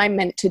is, what am I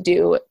meant to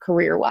do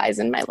career-wise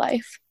in my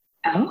life?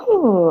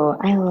 Oh,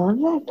 I love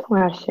that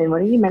question.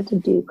 What are you meant to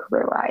do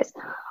career-wise?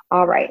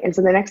 All right. And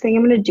so the next thing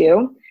I'm going to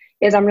do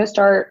is I'm going to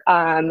start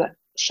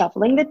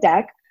shuffling the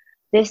deck.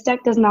 This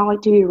deck does not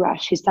like to be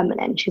rushed. She's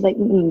feminine. She's like,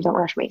 don't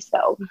rush me.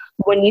 So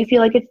when you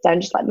feel like it's done,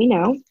 just let me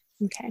know.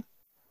 Okay.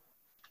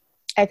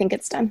 I think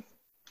it's done.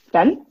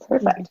 Done?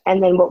 Perfect.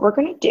 And then what we're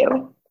going to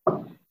do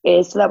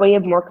is, so that way you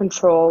have more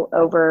control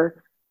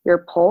over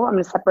your pull, I'm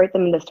going to separate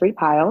them into 3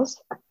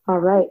 piles. All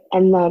right.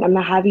 And then I'm going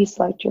to have you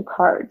select your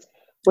cards.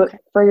 Okay.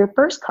 For your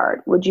first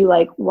card, would you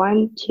like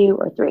 1, 2,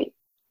 or 3?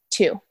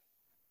 2.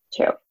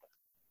 2.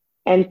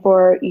 And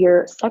for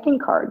your second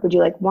card, would you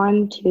like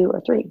 1, 2,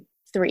 or 3?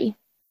 3.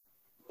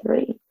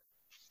 3.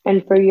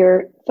 And for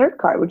your third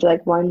card, would you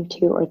like 1,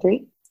 2, or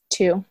 3?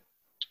 2.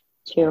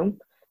 2.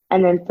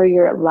 And then for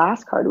your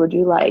last card, would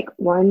you like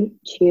 1,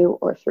 2,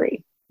 or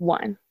 3?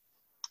 1.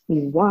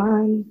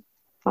 1.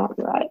 All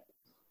right.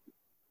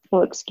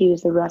 We'll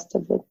excuse the rest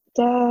of the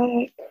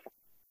deck.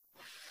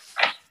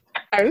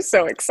 I'm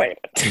so excited.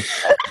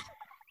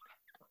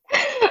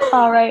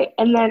 All right.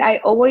 And then I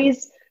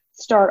always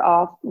start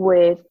off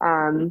with,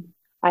 I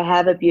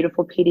have a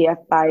beautiful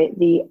PDF by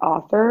the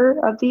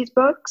author of these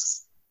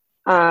books,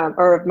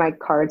 or of my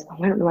cards.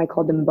 I don't know why I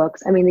called them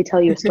books. I mean, they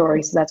tell you a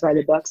story, so that's why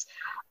they're books.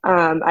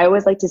 I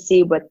always like to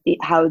see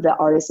how the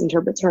artist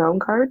interprets her own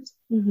cards.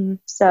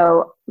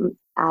 So,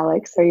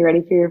 Alex, are you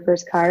ready for your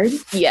first card?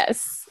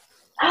 Yes.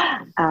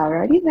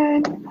 Alrighty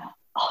then.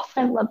 Oh,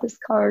 I love this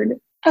card.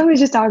 I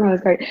was just talking about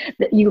this card.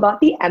 You got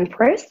the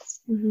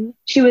Empress.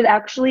 She was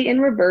actually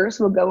in reverse.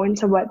 We'll go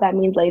into what that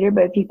means later,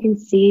 but if you can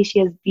see, she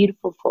has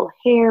beautiful full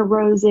hair,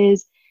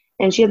 roses,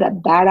 and she has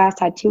that badass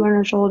tattoo on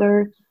her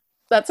shoulder.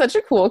 That's such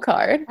a cool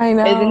card. I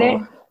know. Isn't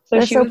it? So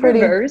They're she so was pretty.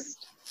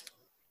 reversed.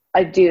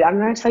 Dude, I'm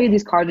going to tell you,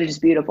 these cards are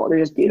just beautiful. They're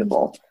just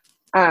beautiful.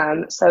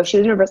 So she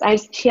was in reverse.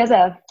 She has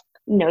a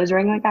nose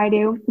ring like I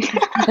do.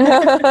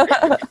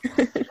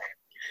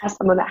 As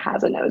someone that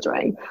has a nose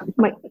ring. I'm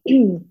like,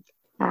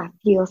 I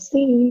feel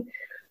seen.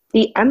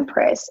 The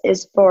Empress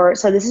is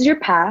so this is your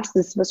past.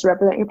 This is supposed to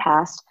represent your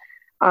past.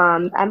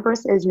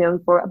 Empress is known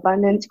for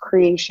abundance,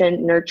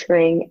 creation,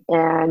 nurturing,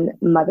 and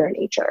Mother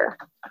Nature.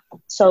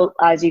 So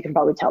as you can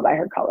probably tell by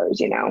her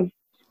colors,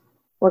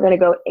 we're going to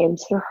go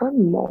into her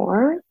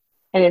more.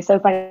 And it's so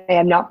funny, I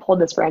have not pulled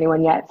this for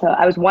anyone yet. So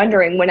I was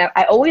wondering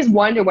I always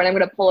wonder when I'm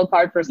going to pull a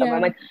card for someone. Yeah.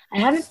 I'm like, I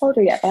haven't pulled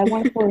her yet, but I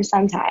want to pull her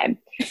sometime.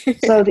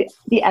 So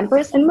the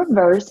Empress in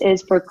reverse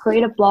is for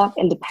creative block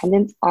and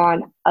dependence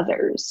on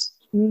others.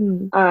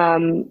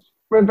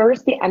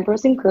 Reverse, the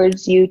Empress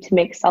encourages you to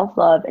make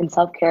self-love and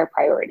self-care a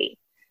priority.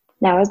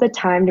 Now is the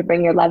time to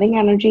bring your loving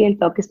energy and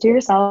focus to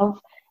yourself,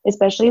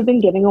 especially if you've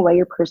been giving away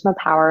your personal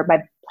power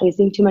by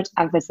placing too much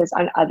emphasis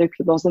on other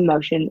people's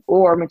emotions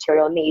or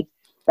material needs,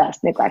 thus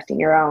neglecting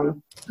your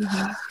own.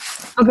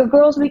 A good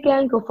girls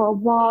weekend, go for a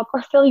walk,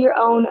 or start your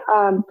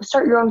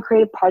own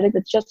creative project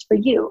that's just for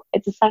you.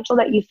 It's essential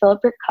that you fill up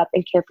your cup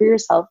and care for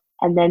yourself,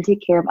 and then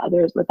take care of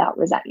others without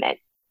resentment.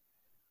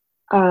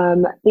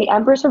 The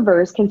Empress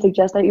reverse can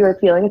suggest that you are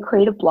feeling a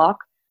creative block,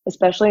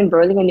 especially in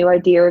birthing a new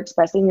idea or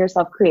expressing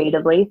yourself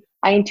creatively.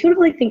 I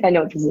intuitively think I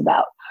know what this is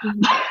about.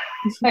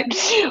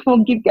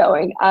 We'll keep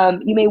going.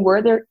 You may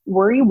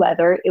worry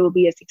whether it will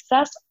be a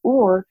success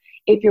or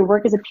if your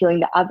work is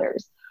appealing to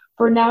others.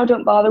 For now,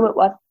 don't bother with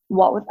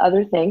what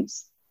other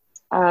thinks.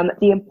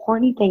 The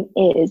important thing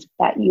is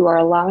that you are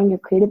allowing your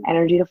creative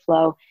energy to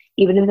flow,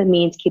 even if it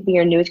means keeping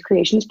your newest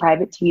creations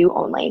private to you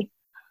only.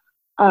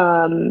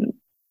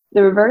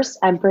 The reverse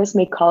Empress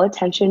may call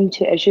attention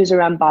to issues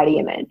around body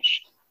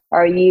image.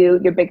 Are you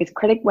your biggest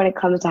critic when it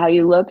comes to how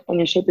you look and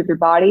the shape of your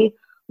body?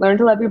 Learn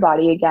to love your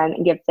body again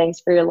and give thanks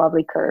for your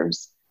lovely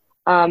curves.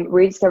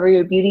 Rediscover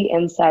your beauty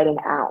inside and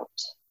out.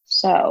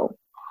 So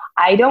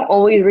I don't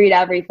always read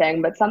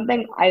everything, but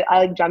something I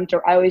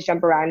always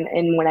jump around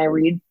in when I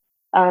read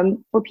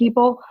for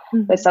people.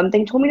 But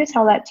something told me to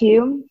tell that to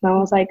you. And I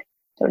was like,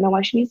 don't know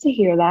why she needs to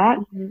hear that.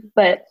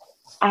 But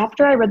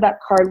after I read that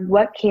card,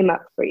 what came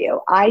up for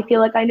you? I feel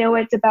like I know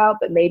what it's about,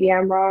 but maybe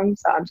I'm wrong.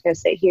 So I'm just going to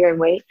sit here and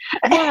wait.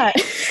 Yeah.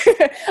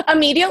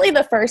 Immediately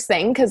the first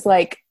thing, because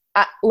like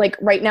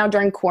right now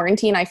during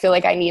quarantine, I feel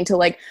like I need to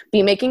like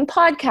be making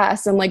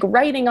podcasts and like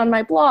writing on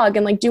my blog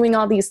and like doing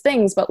all these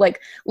things. But like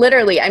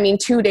literally, I mean,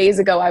 2 days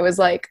ago, I was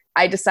like,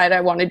 I decided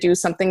I want to do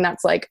something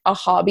that's like a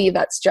hobby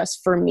that's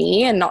just for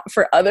me and not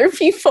for other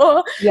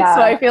people. Yeah.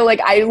 So I feel like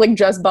I like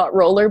just bought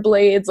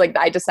rollerblades. Like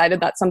I decided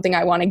that's something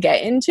I want to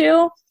get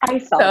into. I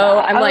saw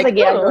that. I was like,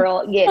 yeah,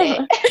 girl,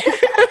 get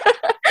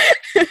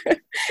it.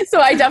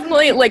 So I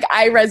definitely like,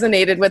 I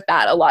resonated with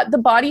that a lot. The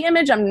body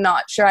image, I'm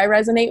not sure I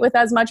resonate with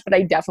as much, but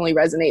I definitely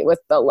resonate with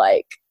the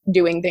like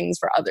doing things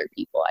for other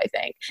people, I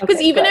think. Because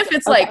even if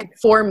it's like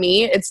for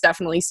me, it's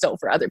definitely still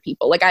for other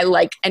people. Like I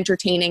like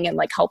entertaining and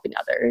like helping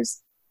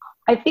others.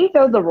 I think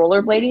though the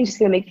rollerblading is just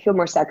gonna make you feel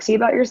more sexy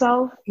about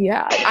yourself.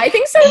 Yeah, I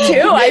think so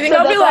too. I think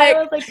I'll be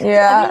like,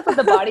 yeah. That's what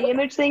the body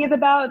image thing is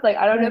about. It's like,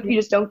 I don't know if you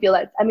just don't feel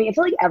that. I mean, I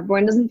feel like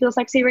everyone doesn't feel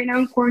sexy right now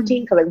in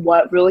quarantine because like,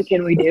 what really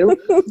can we do?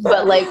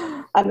 But like,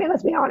 I mean,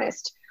 let's be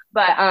honest.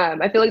 But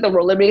I feel like the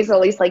rollerblading is at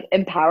least like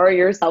empower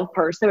yourself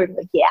personally.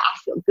 Like, yeah, I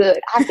feel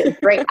good. I feel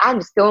great. I'm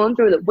just going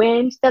through the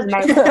wind. Doesn't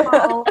matter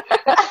what.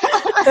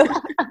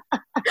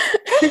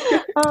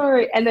 All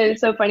right, and then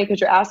it's so funny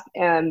because you're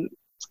asking.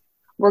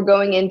 We're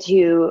going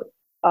into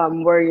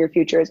where your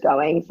future is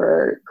going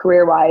for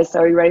career-wise.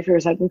 So are you ready for your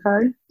second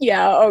card?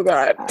 Yeah. Oh,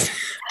 God.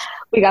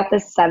 We got the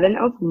 7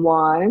 of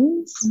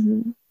Wands.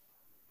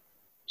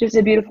 Just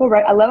a beautiful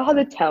red. I love how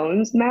the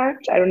tones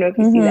match. I don't know if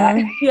you see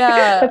that.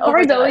 Yeah. The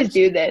cards always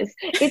do this.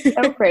 It's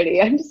so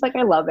pretty. I'm just like,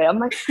 I love it. I'm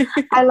like,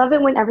 I love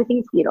it when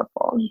everything's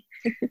beautiful.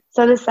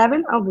 So the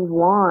 7 of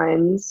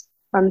Wands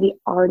from the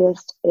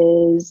artist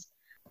is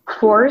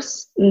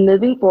force,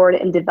 moving forward,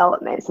 and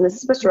development. So this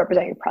is supposed to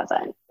represent your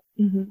present.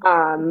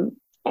 And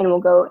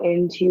we'll go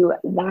into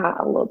that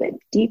a little bit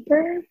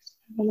deeper.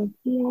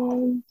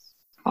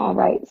 All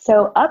right.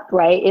 So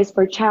upright is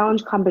for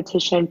challenge,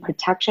 competition,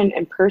 protection,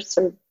 and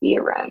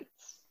perseverance.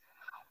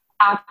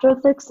 After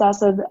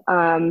success,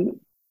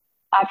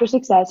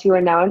 you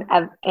are now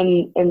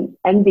an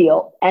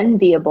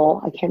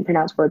enviable. I can't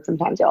pronounce words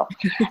sometimes, y'all.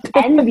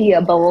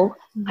 Enviable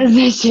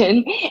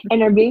position,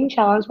 and are being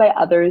challenged by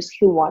others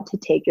who want to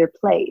take your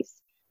place.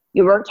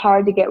 You worked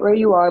hard to get where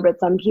you are, but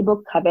some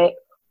people covet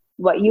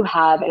what you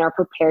have and are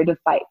prepared to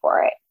fight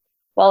for it.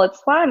 While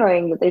it's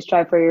flattering that they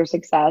strive for your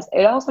success,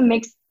 it also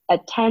makes a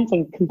tense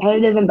and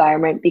competitive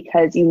environment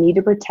because you need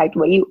to protect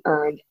what you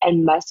earned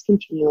and must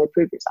continually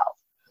prove yourself.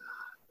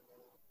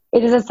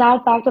 It is a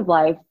sad fact of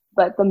life,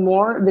 but the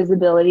more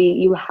visibility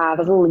you have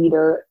as a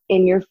leader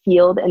in your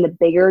field and the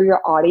bigger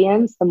your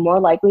audience, the more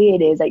likely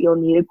it is that you'll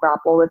need to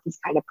grapple with this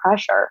kind of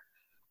pressure.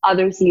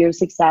 Others see your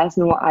success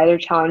and will either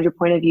challenge your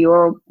point of view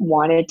or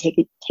want to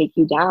take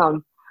you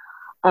down.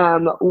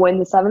 When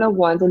the 7 of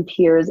Wands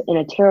appears in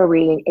a tarot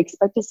reading,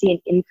 expect to see an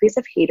increase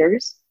of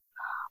haters,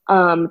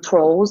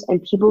 trolls,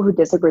 and people who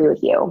disagree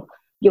with you.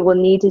 You will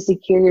need to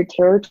secure your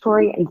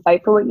territory and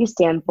fight for what you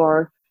stand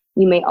for.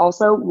 You may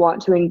also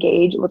want to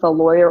engage with a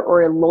lawyer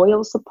or a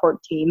loyal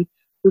support team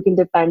who can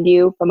defend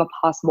you from a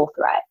possible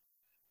threat.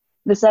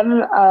 The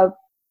 7 of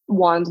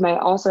Wands may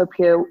also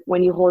appear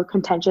when you hold a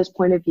contentious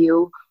point of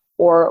view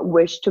or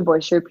wish to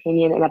voice your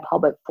opinion in a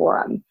public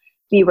forum.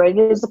 Be ready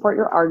to support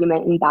your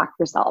argument and back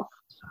yourself.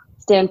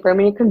 Stand firm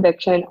in your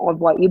conviction of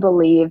what you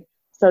believe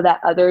so that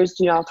others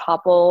do not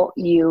topple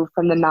you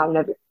from the mountain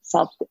of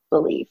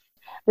self-belief.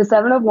 The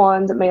 7 of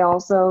Wands may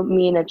also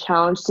mean a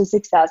challenge to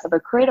success of a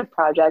creative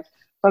project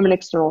from an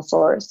external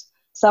source.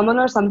 Someone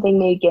or something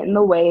may get in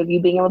the way of you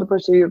being able to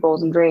pursue your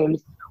goals and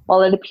dreams.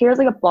 While it appears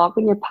like a block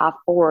in your path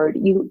forward,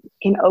 you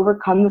can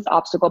overcome this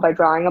obstacle by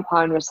drawing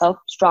upon your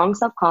strong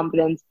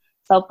self-confidence,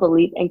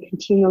 self-belief, and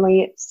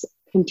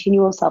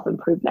continual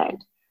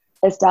self-improvement.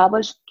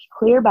 Establish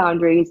clear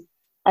boundaries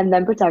and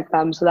then protect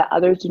them so that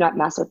others do not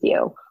mess with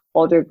you.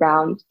 Hold your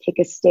ground, take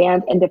a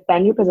stand, and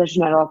defend your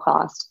position at all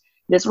costs.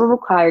 This will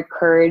require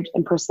courage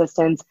and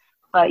persistence,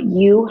 but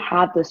you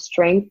have the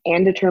strength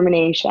and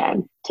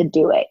determination to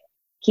do it.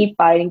 Keep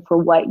fighting for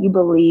what you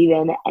believe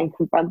in and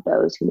confront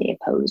those who may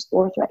oppose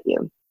or threat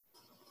you.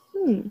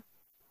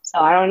 So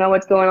I don't know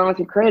what's going on with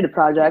your creative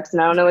projects,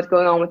 and I don't know what's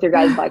going on with your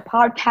guys' like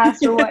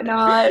podcast or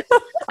whatnot.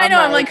 I know.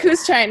 I'm like,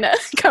 who's trying to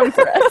come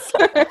for us?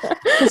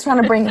 Who's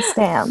trying to bring us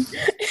down?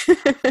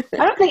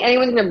 I don't think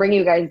anyone's gonna bring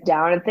you guys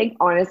down. I think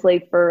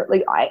honestly, for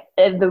like,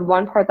 the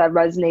one part that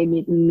resonated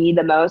with me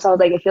the most, I was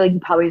like, I feel like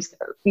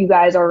you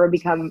guys are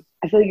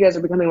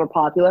becoming more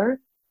popular,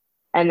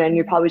 and then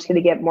you're probably just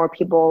gonna get more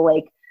people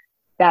like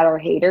that are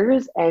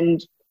haters.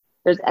 And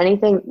the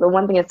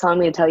one thing it's telling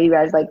me to tell you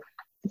guys, like,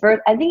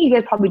 first, I think you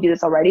guys probably do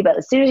this already, but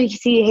as soon as you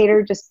see a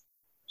hater, just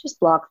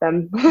block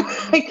them.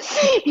 Like,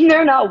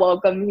 they're not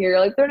welcome here.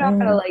 Like, they're not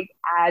gonna like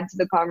add to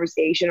the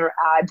conversation or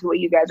add to what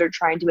you guys are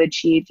trying to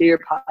achieve through your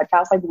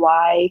podcast. Like,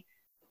 why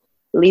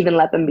leave and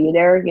let them be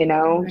there? You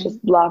know,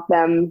 just block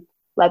them.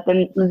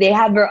 They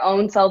have their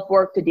own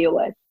self-work to deal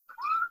with.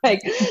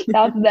 Like,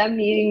 that's them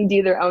needing to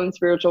do their own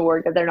spiritual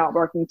work that they're not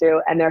working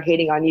through, and they're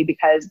hating on you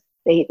because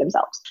they hate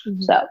themselves.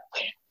 So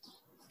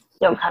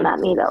don't come at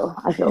me though.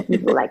 I feel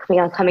people like coming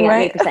at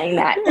me for saying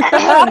that.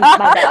 My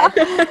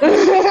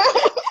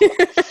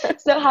bad.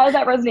 So how does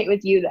that resonate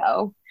with you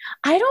though?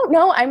 I don't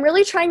know. I'm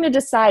really trying to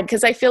decide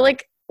because I feel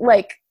like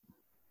right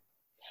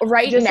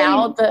just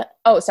now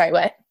sorry,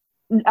 what?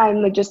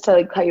 I'm like, just to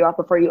like cut you off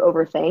before you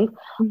overthink.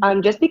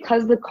 Just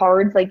because the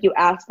cards, like you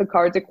ask the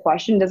cards a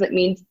question doesn't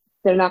mean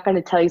they're not going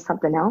to tell you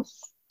something else.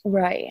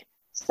 Right.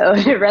 So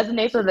it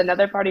resonates with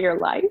another part of your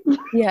life.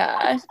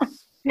 Yeah.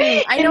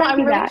 I know.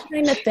 I'm really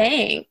trying to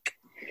think.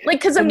 Like,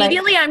 because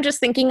immediately I'm just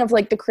thinking of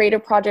like the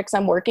creative projects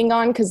I'm working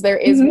on, because there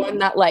is one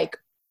that like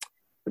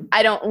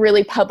I don't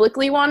really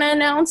publicly want to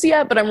announce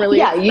yet, but I'm really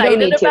excited you don't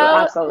need to,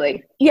 about.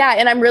 absolutely. Yeah,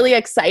 and I'm really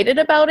excited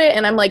about it,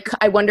 and I'm like,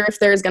 I wonder if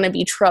there's going to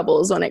be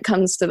troubles when it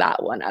comes to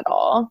that one at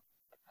all.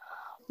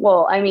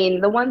 Well, I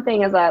mean, the one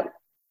thing is that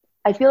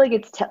I feel like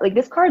it's like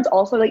this card's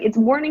also like it's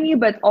warning you,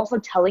 but it's also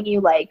telling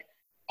you like,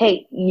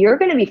 hey, you're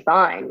going to be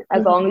fine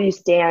as long as you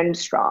stand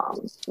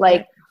strong.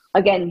 Like,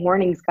 again,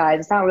 warnings, guys.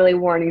 It's not really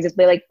warnings. It's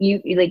like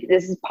you like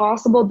this is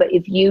possible, but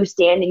if you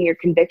stand in your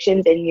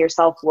convictions and your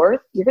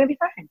self-worth, you're going to be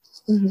fine.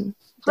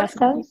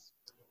 Definitely.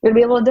 You're going to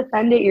be able to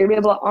defend it. You're going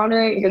to be able to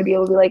honor it. You're going to be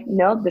able to be like,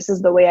 no, this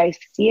is the way I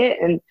see it.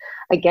 And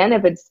again,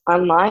 if it's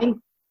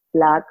online,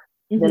 block,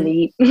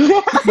 delete,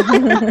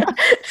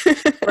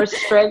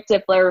 restrict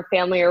if they're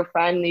family or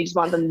friend and you just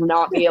want them to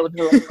not be able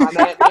to like,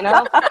 comment, you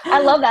know? I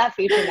love that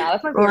feature now.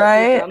 That's my favorite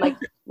feature. I'm like,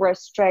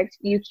 restrict,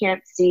 you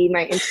can't see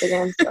my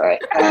Instagram story.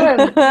 I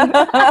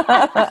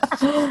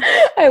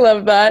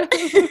love that.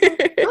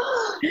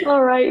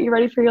 All right, you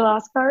ready for your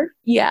last card?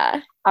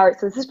 Yeah. All right,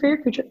 so this is for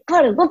your future.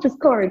 God, I love this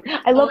card.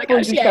 I love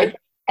this card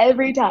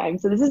every time.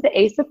 So this is the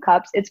Ace of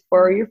Cups. It's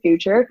for your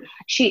future.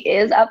 She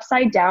is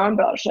upside down,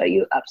 but I'll show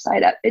you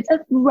upside up. It's a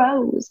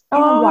rose.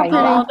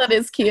 Oh, that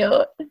is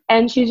cute.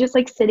 And she's just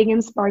like sitting in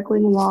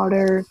sparkling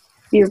water.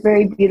 Your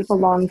very beautiful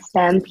long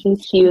stem,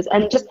 pink hues,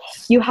 and just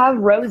you have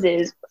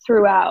roses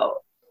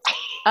throughout.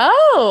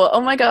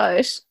 Oh my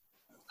gosh.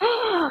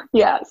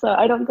 Yeah, so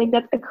I don't think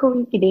that's a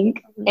coincidence.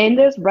 And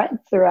there's red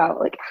throughout.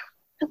 Like,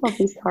 I love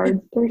these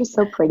cards. They're just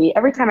so pretty.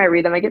 Every time I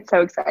read them, I get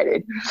so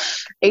excited.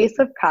 Ace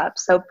of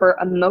Cups. So for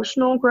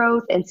emotional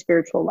growth and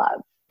spiritual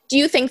love. Do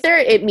you think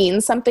it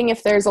means something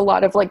if there's a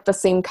lot of like the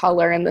same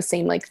color and the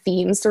same like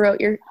themes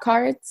throughout your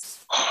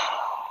cards?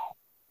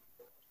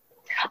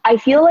 I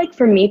feel like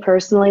for me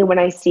personally, when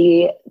I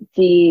see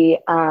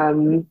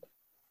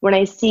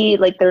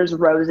like there's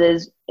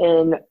roses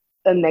in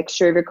a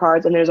mixture of your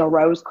cards and there's a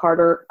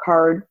rose-colored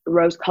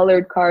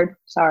card.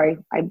 Sorry,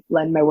 I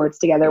blend my words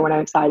together when I'm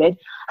excited.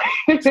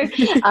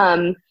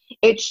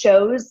 It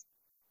shows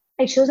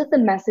that the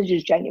message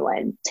is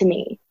genuine to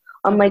me.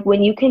 Like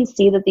when you can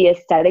see that the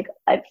aesthetic,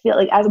 I feel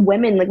like as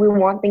women, like we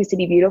want things to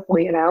be beautiful,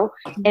 you know?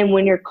 And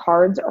when your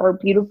cards are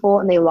beautiful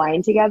and they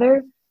line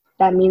together,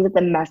 that means that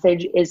the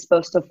message is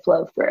supposed to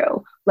flow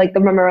through. Like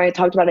remember I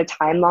talked about a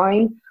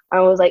timeline? I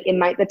was like,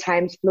 the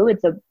time's fluid.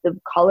 So the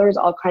colors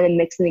all kind of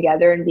mixing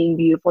together and being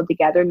beautiful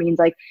together means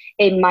like,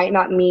 it might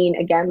not mean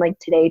again, like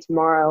today,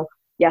 tomorrow,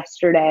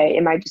 yesterday.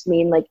 It might just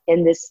mean like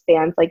in this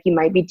span, like you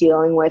might be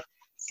dealing with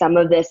some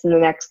of this in the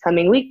next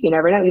coming week. You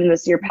never know, even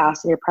this is your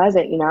past and your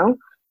present, you know?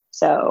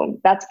 So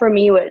that's for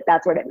me,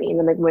 that's what it means.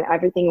 And like when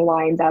everything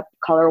lines up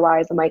color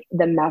wise, I'm like,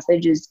 the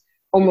message is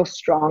almost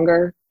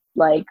stronger.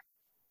 Like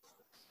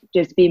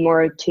just be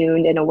more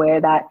attuned and aware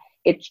that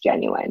it's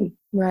genuine.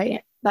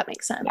 Right. That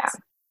makes sense. Yeah.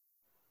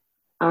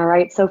 All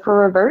right. So for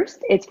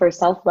reversed, it's for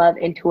self-love,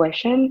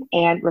 intuition,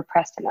 and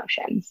repressed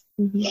emotions.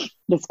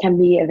 This can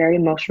be a very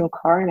emotional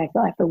card, and I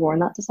feel like I have to warn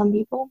that to some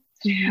people.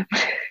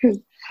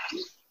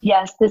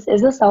 Yes, this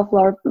is the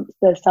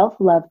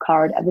self-love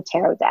card of the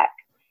tarot deck.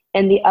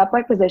 In the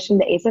upright position,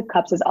 the Ace of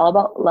Cups is all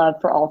about love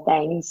for all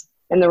things.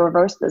 In the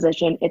reverse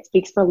position, it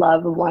speaks for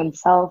love of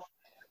oneself.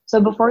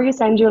 So before you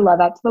send your love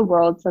out to the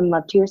world, send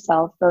love to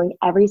yourself, filling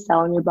every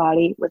cell in your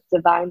body with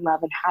divine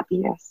love and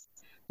happiness.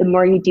 The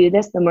more you do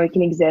this, the more you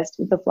can exist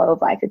with the flow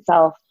of life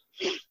itself.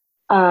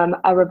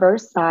 A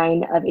reverse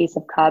sign of Ace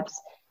of Cups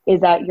is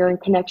that you're in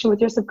connection with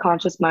your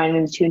subconscious mind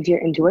and attuned to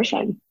your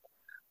intuition.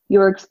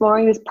 You're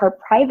exploring this part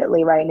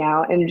privately right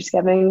now and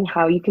discovering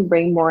how you can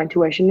bring more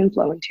intuition and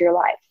flow into your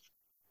life.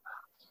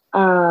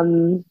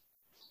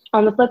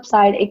 On the flip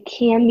side, it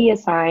can be a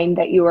sign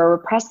that you are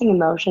repressing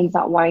emotions,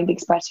 not wanting to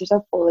express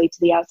yourself fully to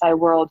the outside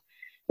world.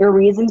 Your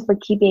reasons for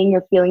keeping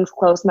your feelings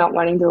close, not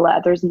wanting to let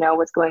others know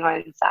what's going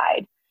on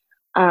inside.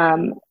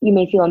 You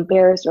may feel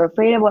embarrassed or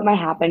afraid of what might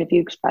happen if you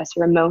express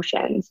your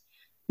emotions.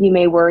 You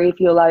may worry if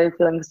you allow your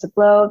feelings to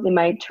flow, they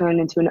might turn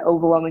into an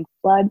overwhelming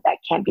flood that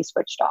can't be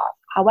switched off.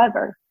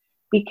 However,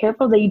 be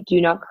careful that you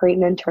do not create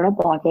an internal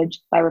blockage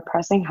by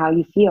repressing how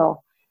you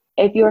feel.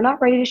 If you're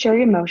not ready to share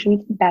your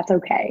emotions, that's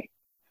okay.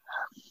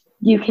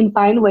 You can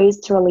find ways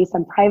to release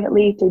them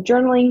privately through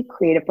journaling,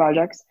 creative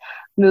projects,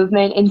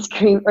 movement, and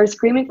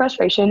screaming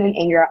frustration and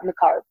anger out in the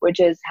car,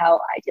 which is how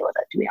I deal with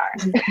it, to be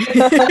honest.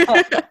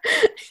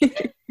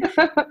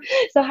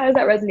 So how does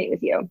that resonate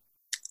with you?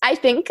 I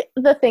think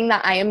the thing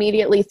that I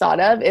immediately thought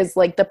of is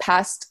like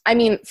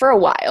for a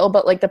while,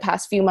 but like the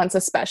past few months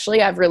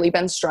especially, I've really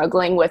been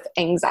struggling with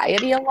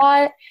anxiety a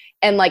lot.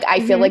 And like, I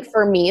feel like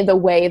for me, the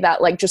way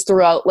that like just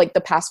throughout like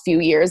the past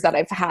few years that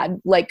I've had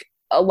like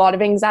a lot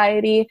of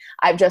anxiety,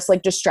 I've just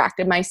like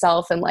distracted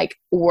myself and like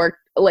worked,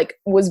 like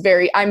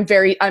I'm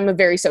a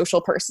very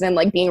social person, and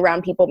like being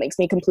around people makes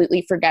me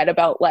completely forget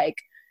about like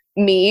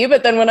me.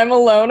 But then when I'm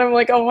alone, I'm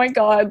like, oh my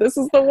God, this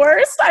is the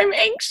worst. I'm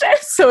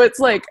anxious. So it's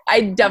like,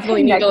 I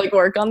definitely need to like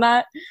work on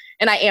that.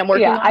 And I am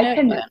working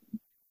on it.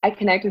 I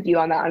connect with you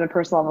on that on a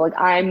personal level.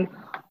 Like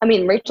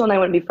Rachel and I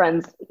wouldn't be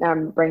friends.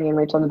 I'm bringing in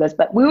Rachel into this,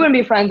 but we wouldn't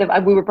be friends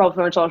if we were both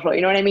social.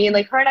 You know what I mean?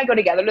 Like her and I go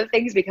together to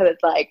things because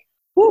it's like,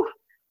 whew,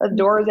 the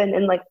doors in.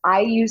 And like,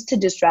 I used to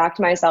distract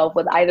myself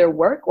with either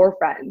work or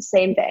friends.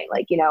 Same thing.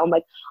 Like, you know, I'm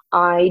like,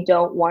 I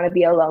don't want to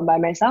be alone by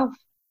myself.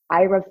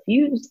 I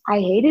refused. I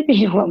hated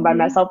being alone by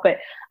myself, but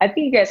I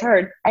think you guys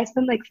heard, I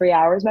spend like 3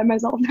 hours by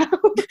myself now.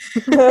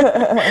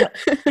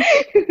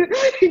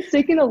 It's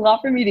taken a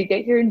lot for me to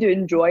get here and to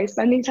enjoy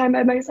spending time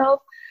by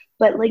myself.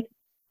 But like,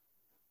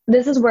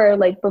 this is where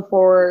like,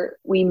 before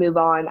we move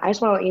on, I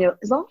just want to let you know,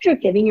 as long as you're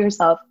giving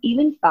yourself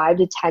even 5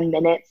 to 10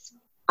 minutes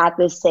at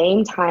the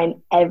same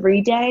time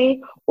every day,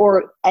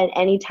 or at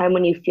any time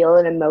when you feel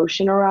an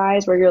emotion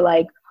arise where you're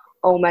like,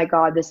 oh my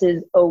God, this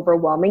is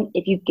overwhelming.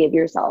 If you give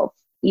yourself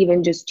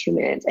even just 2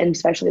 minutes, and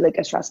especially like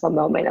a stressful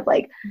moment of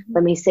like,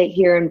 let me sit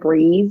here and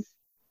breathe,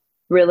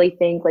 really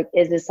think like,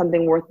 is this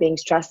something worth being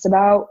stressed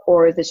about?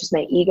 Or is this just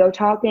my ego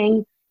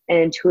talking? And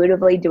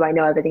intuitively, do I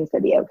know everything's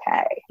gonna be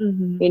okay?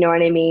 You know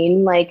what I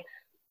mean? Like,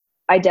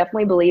 I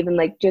definitely believe in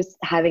like just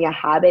having a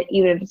habit,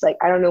 even if it's like,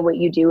 I don't know what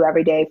you do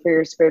every day for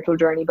your spiritual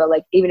journey, but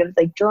like, even if it's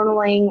like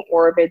journaling,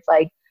 or if it's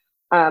like,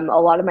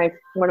 one of my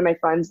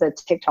friends, a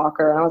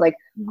TikToker, and I was like,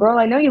 girl,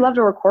 I know you love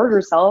to record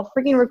yourself,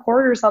 freaking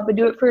record yourself, but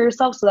do it for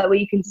yourself so that way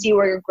you can see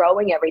where you're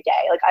growing every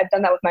day. Like, I've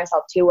done that with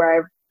myself too,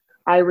 where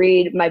I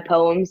read my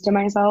poems to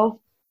myself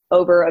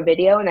over a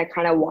video and I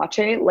kind of watch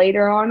it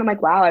later on. I'm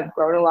like, wow, I've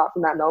grown a lot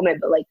from that moment,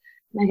 but like,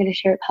 am I going to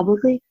share it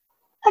publicly?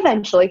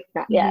 Eventually,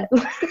 not yet.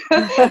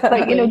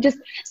 But you know, just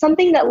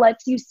something that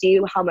lets you see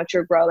how much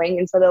you're growing.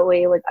 And so that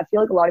way, like, I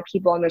feel like a lot of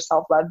people on their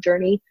self-love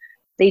journey,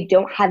 they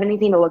don't have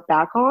anything to look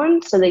back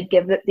on. So they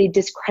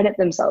discredit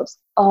themselves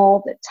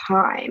all the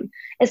time,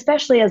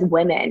 especially as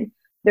women.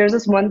 There's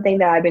this one thing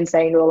that I've been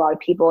saying to a lot of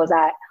people is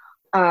that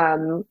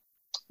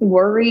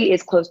worry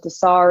is close to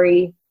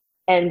sorry.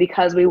 And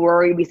because we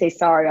worry, we say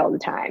sorry all the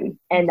time.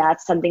 And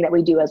that's something that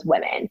we do as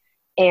women.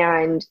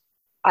 And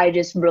I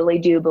just really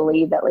do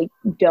believe that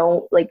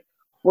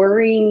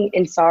worrying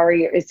and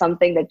sorry is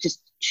something that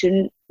just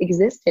shouldn't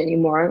exist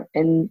anymore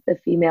in the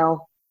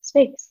female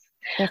space.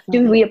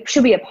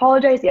 Should we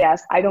apologize?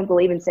 Yes. I don't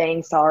believe in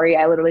saying sorry.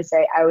 I always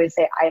say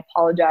I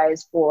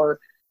apologize for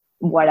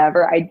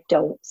whatever. I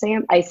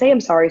say I'm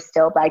sorry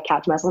still, but I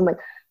catch myself. I'm like,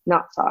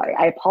 not sorry.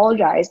 I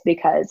apologize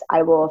because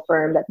I will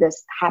affirm that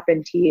this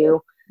happened to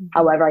you.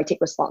 However, I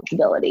take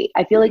responsibility.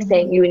 I feel like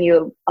saying when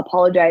you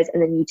apologize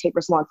and then you take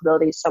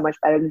responsibility is so much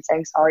better than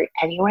saying sorry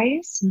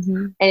anyways.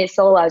 And it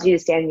still allows you to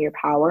stand in your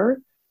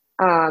power.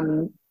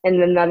 And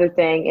another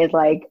thing is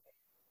like,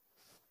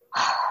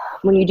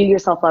 when you do your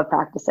self-love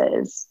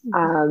practices,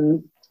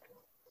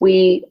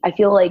 I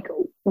feel like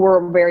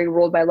we're very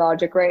ruled by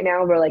logic right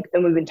now.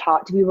 And we've been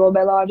taught to be ruled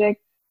by logic,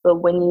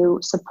 but when you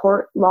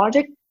support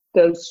logic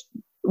goes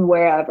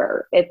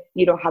wherever, if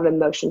you don't have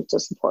emotions to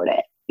support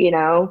it, you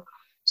know?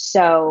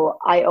 So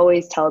I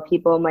always tell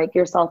people, I'm like,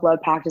 your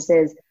self-love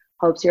practices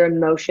helps your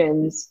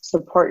emotions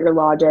support your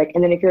logic.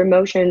 And then if your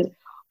emotions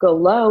go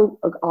low,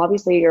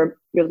 obviously your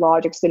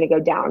logic's going to go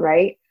down,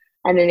 right?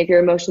 And then if your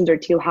emotions are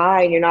too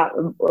high and you're not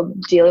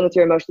dealing with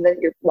your emotions, then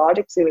your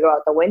logic's going to go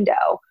out the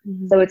window.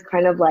 Mm-hmm. So it's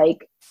kind of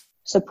like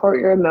support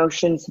your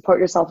emotions, support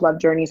your self-love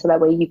journey, so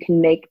that way you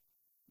can make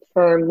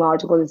firm,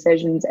 logical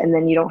decisions, and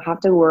then you don't have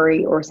to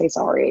worry or say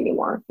sorry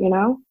anymore, you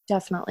know?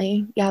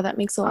 Definitely. Yeah, that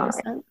makes a lot of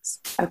sense.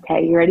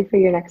 Okay, you ready for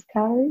your next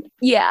card?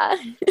 Yeah.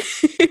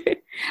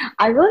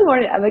 I really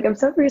wanted, I'm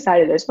so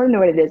excited. I just want to know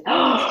what it is.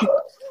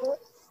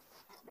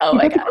 Oh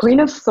my gosh. The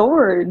Queen of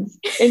Swords,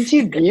 and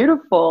she's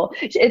beautiful.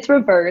 It's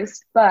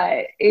reversed,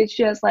 but it's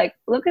just like,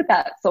 look at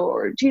that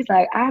sword. She's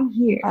like, I'm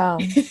here. Oh.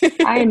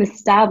 I am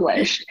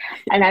established.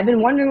 And I've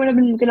been wondering when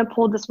I'm going to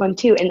pull this one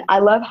too. And I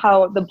love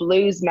how the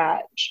blues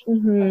match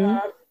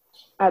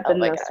at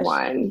this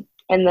one.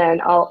 And then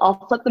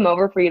I'll flip them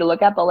over for you to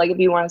look at. But like, if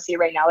you want to see it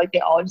right now, like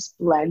they all just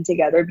blend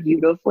together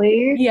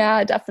beautifully.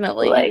 Yeah,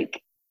 definitely. Like,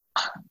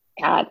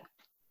 God.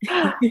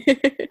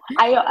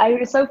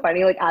 It's so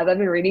funny, like as I've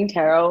been reading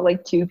tarot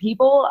like to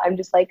people, I'm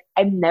just like,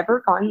 I've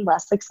never gotten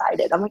less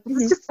excited. I'm like,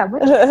 this is just so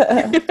much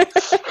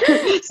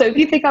so if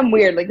you think I'm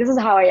weird, like this is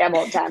how I am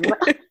all the time.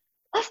 Like,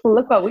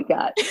 look what we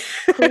got.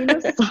 Queen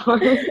of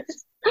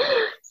Swords.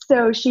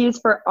 So she's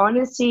for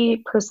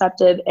honesty,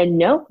 perceptive, and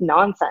no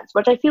nonsense,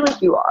 which I feel like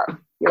you are.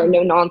 You're a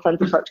no nonsense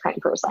approach kind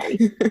of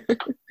person.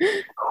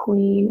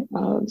 Queen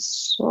of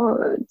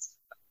Swords.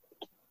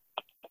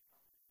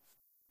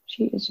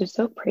 She is just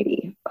so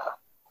pretty.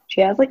 She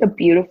has like a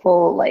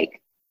beautiful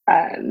like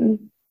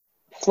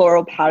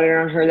floral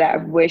pattern on her that I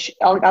wish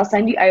I'll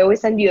send you. I always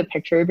send you a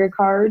picture of your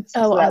cards,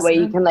 so that way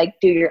you can like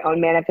do your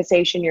own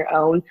manifestation, your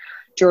own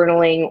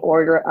journaling,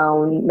 or your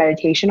own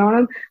meditation on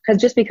them.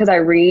 Because just because I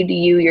read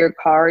you your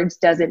cards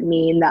doesn't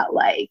mean that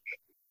like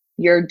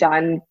you're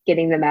done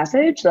getting the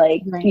message.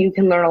 Like you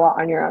can learn a lot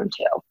on your own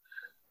too.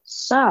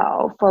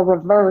 So for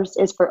reverse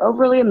is for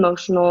overly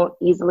emotional,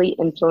 easily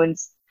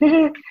influenced.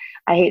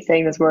 I hate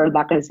saying this word, I'm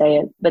not going to say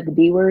it, but the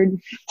B word.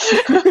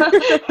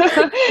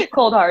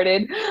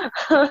 Cold-hearted.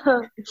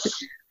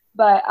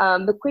 But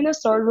the Queen of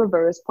Swords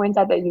reverse points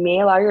out that you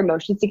may allow your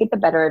emotions to get the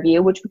better of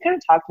you, which we kind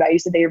of talked about. You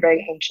said that you're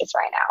very anxious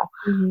right now.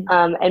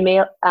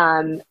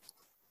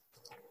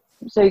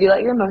 So you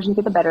let your emotions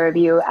get the better of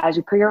you as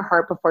you put your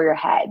heart before your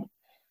head.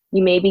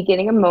 You may be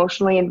getting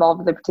emotionally involved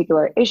with a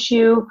particular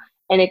issue,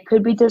 and it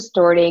could be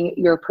distorting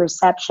your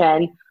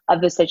perception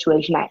of the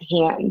situation at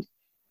hand.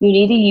 You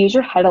need to use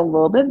your head a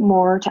little bit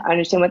more to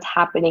understand what's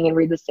happening and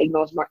read the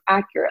signals more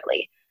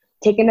accurately.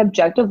 Take an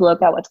objective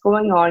look at what's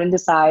going on and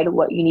decide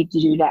what you need to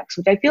do next,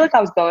 which I feel like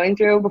I was going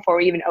through before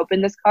we even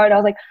opened this card. I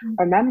was like,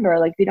 remember,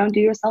 like, if you don't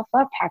do your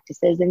self-love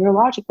practices, then your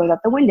logic goes out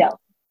the window.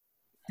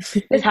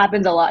 This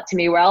happens a lot to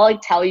me where I'll like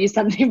tell you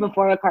something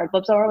before a card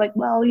flips over, like,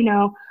 well, you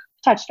know,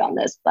 touched on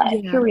this, but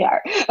here we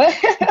are.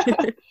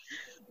 The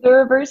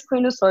reverse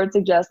Queen of Swords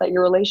suggests that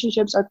your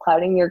relationships are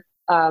clouding your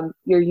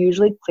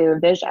usually clear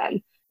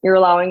vision. You're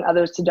allowing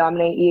others to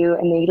dominate you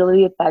and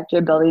negatively affect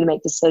your ability to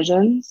make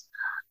decisions.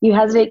 You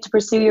hesitate to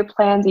pursue your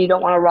plans and you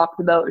don't want to rock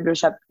the boat or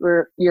disrupt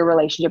your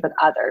relationship with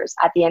others.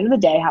 At the end of the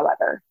day,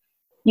 however,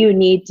 you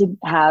need to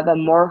have a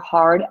more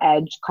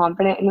hard-edged,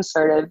 confident, and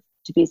assertive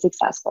to be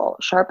successful.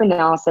 Sharp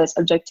analysis,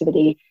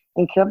 objectivity,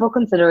 and careful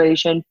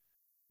consideration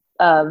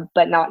of,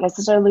 but not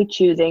necessarily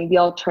choosing, the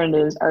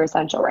alternatives are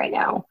essential right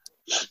now.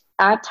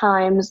 At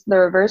times, the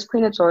reverse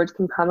Queen of Swords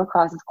can come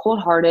across as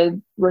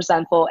cold-hearted,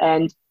 resentful,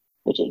 and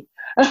bitchy.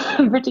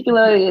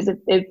 Particularly as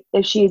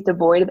if she is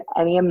devoid of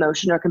any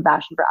emotion or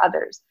compassion for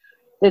others.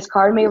 This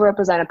card may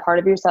represent a part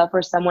of yourself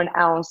or someone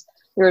else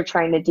you're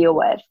trying to deal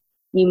with.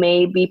 You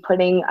may be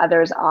putting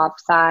others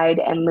offside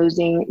and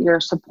losing your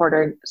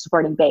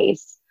supporting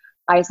base,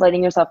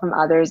 isolating yourself from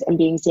others and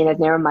being seen as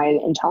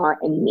narrow-minded,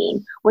 intolerant, and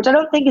mean, which I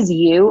don't think is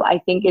you. I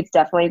think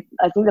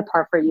the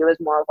part for you is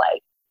more of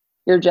like,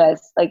 you're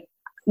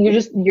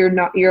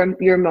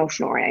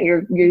emotional right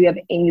now. You have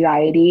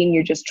anxiety and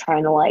you're just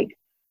trying to like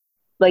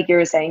you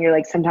were saying, you're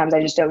like, sometimes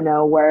I just don't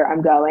know where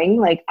I'm going.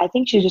 Like, I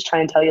think she's just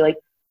trying to tell you, like,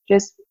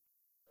 just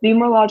be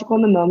more logical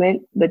in the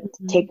moment, but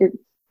give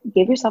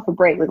yourself a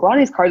break. Like, a lot of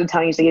these cards are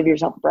telling you to give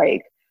yourself a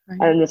break. Right.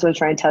 And this one's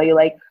trying to tell you,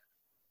 like,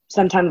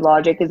 sometimes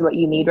logic is what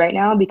you need right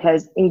now,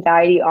 because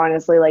anxiety,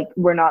 honestly, like,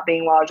 we're not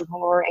being logical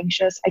or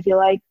anxious. I feel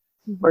like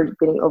we're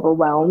getting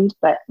overwhelmed.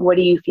 But what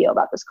do you feel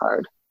about this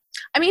card?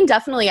 I mean,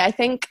 definitely. I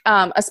think,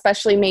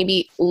 especially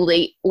maybe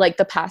late, like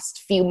the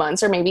past few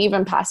months or maybe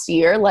even past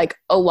year, like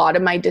a lot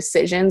of my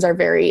decisions are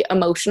very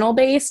emotional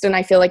based. And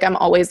I feel like I'm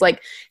always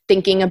like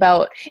thinking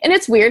about, and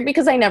it's weird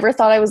because I never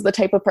thought I was the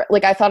type of,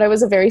 like, I thought I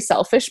was a very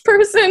selfish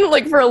person,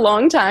 like for a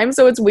long time.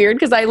 So it's weird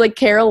because I like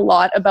care a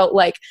lot about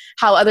like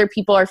how other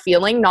people are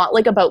feeling, not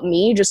like about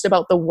me, just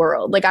about the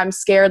world. Like I'm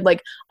scared,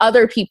 like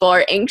other people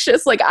are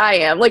anxious, like I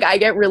am. Like I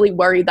get really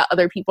worried that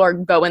other people are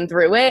going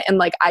through it. And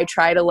like, I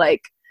try to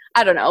like,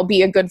 I don't know,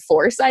 be a good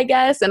force, I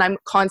guess. And I'm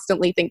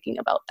constantly thinking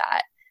about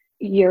that.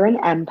 You're an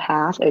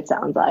empath, it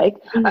sounds like.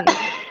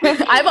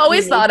 I've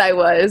always thought I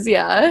was,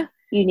 yeah.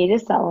 You need a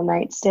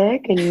selenite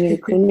stick and you need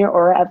to clean your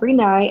aura every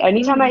night.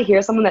 Anytime I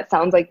hear someone that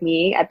sounds like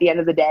me at the end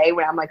of the day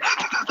when I'm like,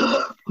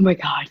 oh my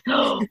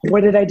God,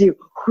 what did I do?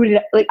 who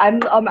did I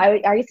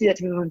used to do that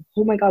to me, like,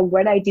 oh my God,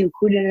 what did I do?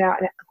 Who did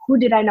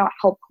I not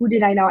help? Who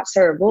did I not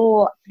serve?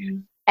 Well,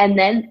 and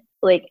then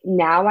like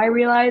now I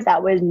realize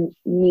that was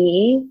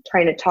me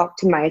trying to talk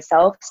to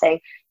myself, saying,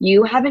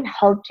 you haven't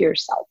helped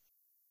yourself.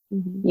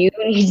 Mm-hmm. You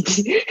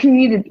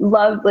need to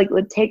love, like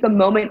take a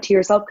moment to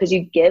yourself, because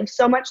you give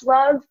so much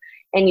love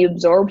and you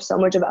absorb so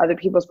much of other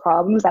people's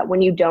problems that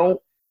when you don't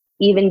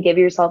even give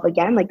yourself,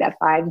 again, like that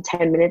 5 to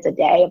 10 minutes a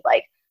day of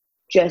like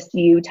just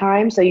you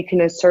time, so you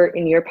can assert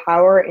in your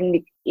power,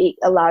 and it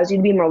allows you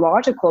to be more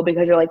logical,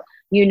 because you're like,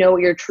 you know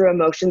what your true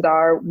emotions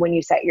are when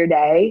you set your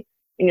day,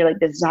 and you're like,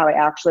 this is how I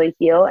actually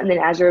feel. And then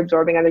as you're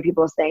absorbing other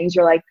people's things,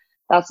 you're like,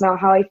 that's not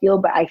how I feel,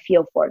 but I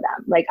feel for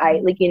them. Like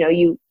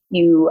you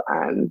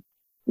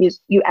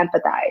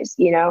empathize,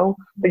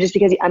 but just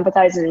because you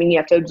empathize doesn't mean you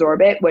have to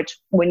absorb it, which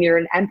when you're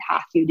an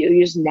empath,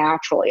 you just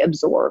naturally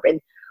absorb.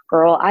 And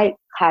girl, I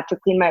have to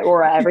clean my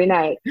aura every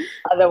night.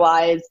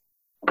 Otherwise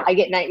I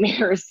get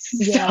nightmares.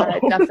 Yeah,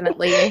 so.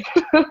 Definitely.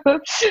 I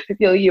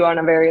feel you on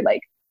a very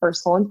like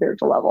personal and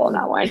spiritual level on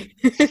that one.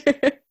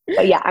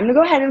 But yeah, I'm gonna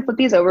go ahead and flip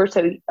these over.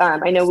 So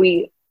I know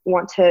we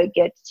want to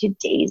get to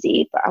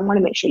Daisy, but I want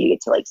to make sure you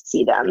get to like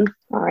see them.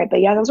 All right,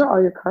 but yeah, those are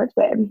all your cards,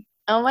 babe.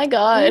 Oh my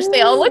gosh,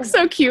 they all look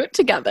so cute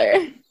together.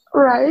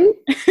 Right?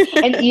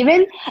 And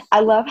even, I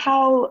love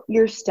how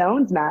your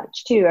stones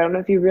match too. I don't know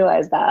if you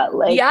realize that.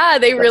 Like, yeah,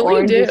 they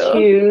really do.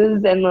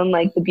 Hues, and then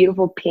like the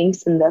beautiful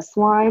pinks in this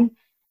one.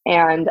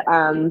 And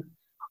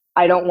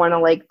I don't want to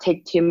like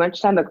take too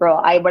much time, but girl,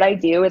 what I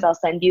do is I'll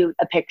send you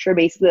a picture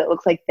basically that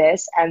looks like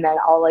this, and then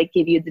I'll like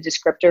give you the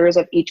descriptors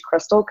of each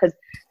crystal, because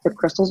the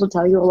crystals will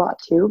tell you a lot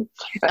too.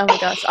 Oh my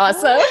gosh,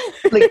 awesome.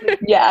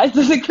 Yeah,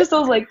 so the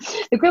crystals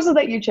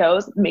that you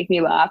chose make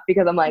me laugh,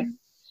 because I'm like,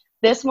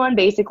 this one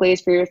basically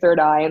is for your third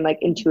eye and like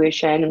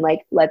intuition and like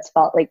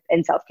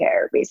and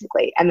self-care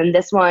basically. And then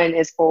this one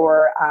is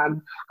for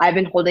I've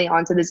been holding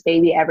on to this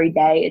baby every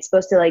day. It's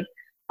supposed to like,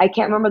 I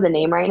can't remember the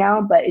name right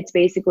now, but it's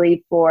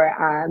basically for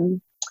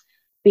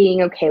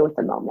being okay with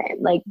the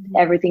moment. Like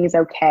everything is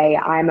okay.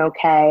 I'm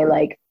okay.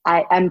 Like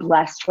I'm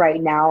blessed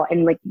right now,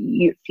 and like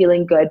you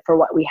feeling good for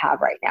what we have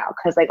right now.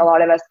 Cause like a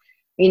lot of us,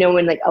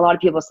 when like a lot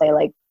of people say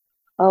like,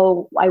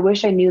 oh, I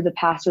wish I knew the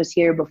past was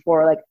here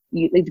before like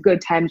the good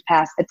times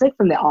past. It's like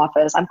from The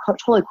Office. I'm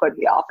totally quoting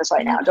The Office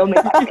right now. Don't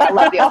make that. I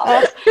love The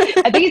Office.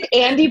 I think it's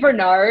Andy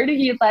Bernard.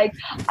 He's like,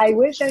 I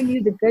wish I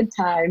knew the good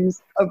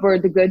times over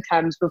the good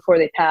times before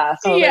they pass.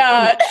 So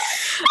yeah. Like,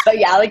 but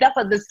yeah, like that's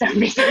what this stuff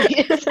basically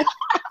is.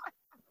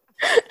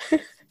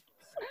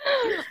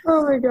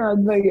 Oh my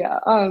God. But yeah.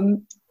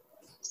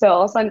 So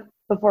I'll send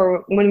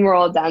when we're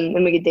all done,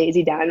 when we get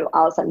Daisy done,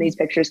 I'll send these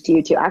pictures to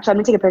you too. Actually, I'm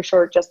gonna take a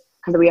picture just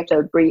because we have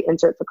to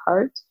reinsert the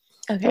cards.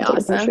 Okay, I'll awesome.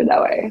 Take a picture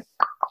that way.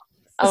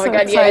 Oh my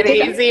God, yeah,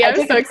 Daisy,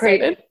 I'm so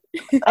excited.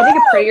 I take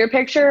a prettier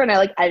picture and I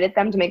like edit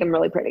them to make them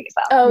really pretty.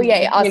 So. Oh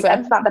yeah, awesome.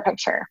 That's not the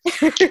picture.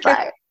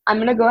 But I'm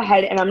gonna go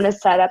ahead and I'm gonna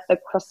set up the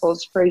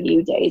crystals for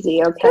you,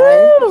 Daisy.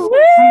 Okay. Woo!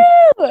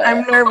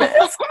 I'm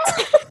nervous.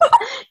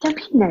 Don't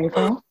be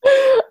nervous.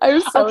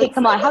 I'm so okay.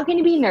 Come on. How can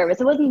you be nervous?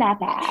 It wasn't that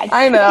bad.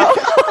 I know.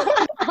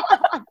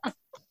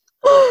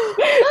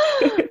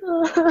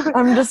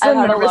 I'm just a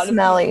nervous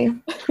Nelly.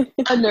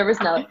 A nervous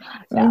Nelly.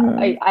 Yeah,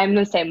 mm-hmm. I'm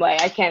the same way.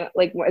 I can't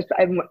like.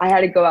 I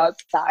had to go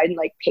outside and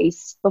like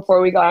pace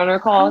before we got on our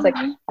call. I was like,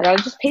 I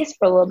gotta just pace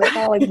for a little bit.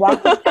 I'll like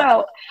walk this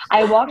out.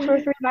 I walked for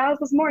 3 miles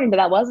this morning, but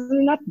that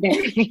wasn't enough.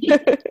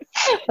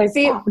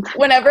 See,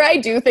 whenever I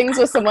do things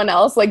with someone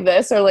else like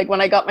this, or like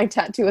when I got my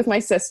tattoo with my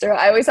sister,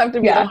 I always have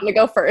to be the one to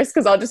go first,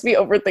 because I'll just be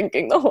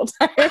overthinking the whole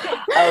time.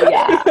 Oh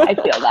yeah, I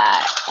feel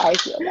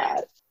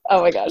that.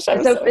 Oh my gosh.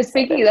 So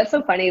speaking, that's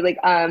so funny. Like,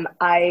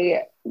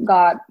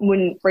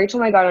 when Rachel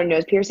and I got our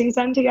nose piercings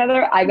done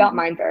together, I got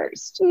mine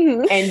first.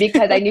 Mm-hmm. And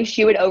because I knew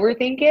she would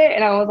overthink it,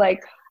 and I was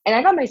like, and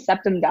I got my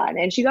septum done,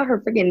 and she got her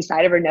freaking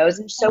side of her nose.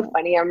 And it's so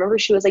funny. I remember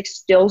she was like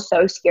still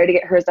so scared to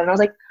get hers done. I was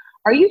like,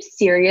 are you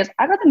serious?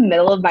 I got the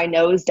middle of my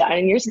nose done,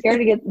 and you're scared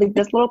to get like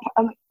this little part.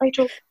 I'm like,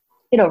 Rachel,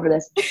 get over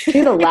this. She's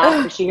gonna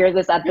laugh if she hears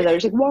this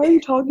episode. She's like, why are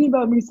you talking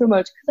about me so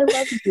much? Because I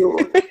love you.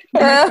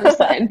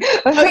 Oh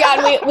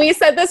God, we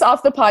said this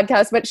off the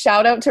podcast, but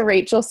shout out to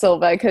Rachel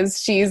Silva,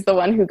 because she's the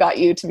one who got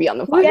you to be on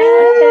the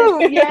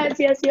podcast.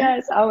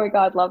 Yes. Oh my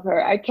God, love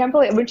her. I can't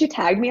believe when she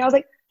tagged me, I was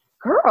like,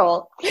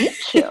 girl,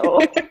 thank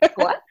you.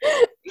 What?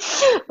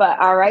 But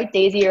all right,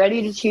 Daisy, you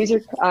ready to choose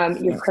your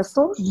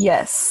crystals?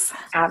 Yes.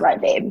 All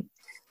right, babe.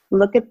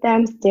 Look at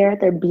them, stare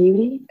at their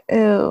beauty.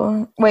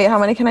 Ew. Wait, how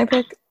many can I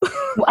pick?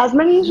 As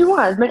many as you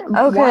want.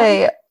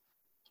 Okay.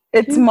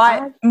 It's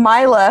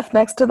my left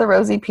next to the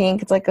rosy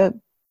pink. It's like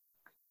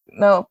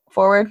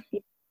forward.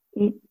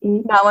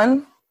 Mm-hmm. That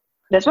one?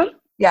 This one?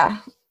 Yeah.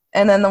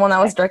 And then the one that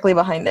was directly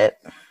behind it.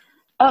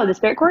 Oh, the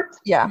spirit quartz?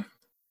 Yeah.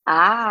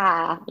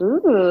 Ah.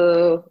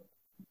 Ooh.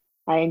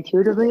 I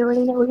intuitively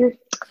already know what you're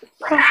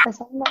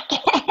processing.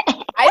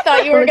 I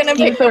thought you were going to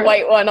pick the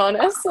white one,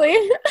 honestly.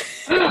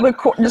 Just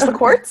the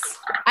quartz?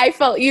 I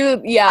felt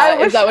you,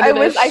 is that what it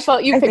is? I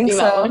felt you picking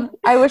that one.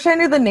 I wish I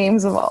knew the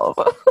names of all of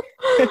them.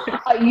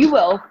 You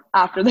will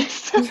after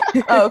this.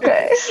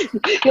 Okay.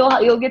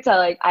 You'll get to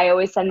like, I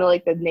always send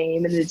the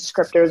name and the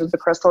descriptors of the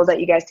crystals that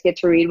you guys get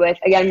to read with.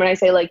 Again, when I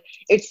say like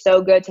it's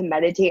so good to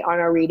meditate on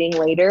a reading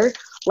later,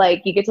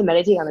 like you get to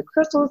meditate on the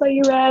crystals that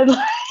you read,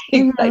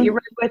 that you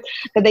read with,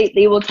 because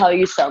they will tell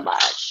you so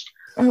much.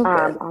 Okay.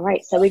 All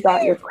right, so we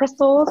got your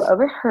crystals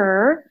over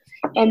here,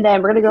 and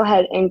then we're gonna go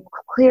ahead and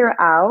clear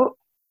out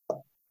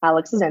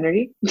Alex's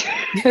energy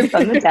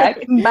from the deck.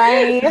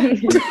 Bye.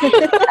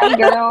 Bye,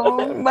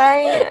 girl.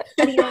 Bye.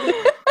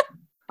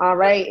 All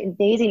right, and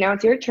Daisy, now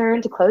it's your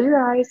turn to close your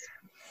eyes.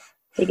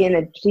 Take in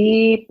a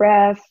deep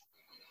breath,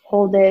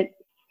 hold it,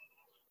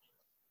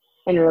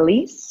 and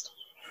release.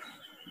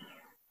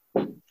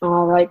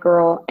 All right,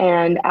 girl.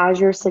 And as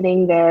you're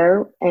sitting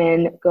there,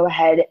 and go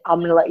ahead, I'm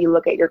going to let you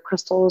look at your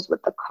crystals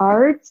with the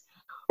cards.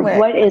 Wait.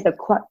 What is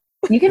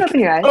you can open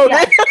your eyes.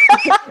 Okay.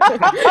 Yeah.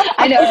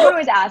 I know, everyone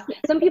always asks.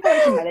 Some people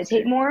like to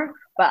meditate more,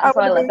 but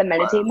so I let them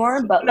meditate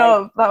more. But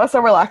no, that was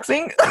so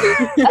relaxing.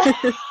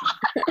 I'm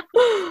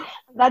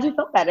glad you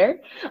felt better.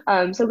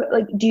 So,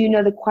 like, do you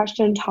know the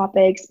question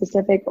topic,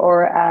 specific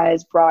or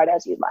as broad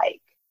as you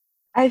like?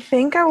 I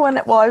think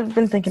I've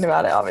been thinking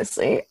about it,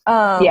 obviously.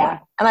 Yeah.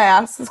 And I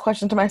asked this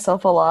question to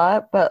myself a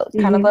lot, but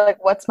kind of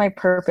like, what's my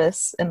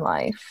purpose in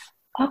life?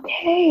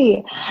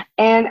 Okay.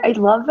 And I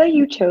love that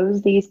you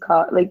chose these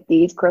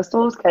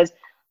crystals, because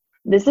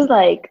this is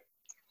a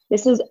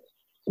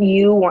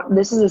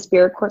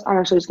spirit quartz. I'm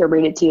actually just going to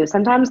read it to you.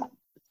 Sometimes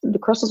the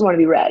crystals want to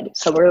be read,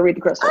 so we're going to read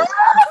the crystals.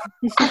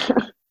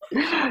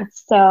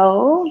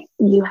 So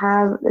you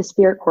have the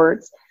spirit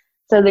quartz.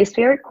 So the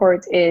spirit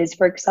quartz is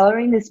for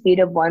accelerating the speed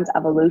of one's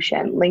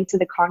evolution, linked to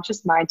the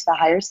conscious mind to the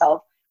higher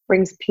self,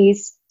 brings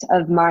peace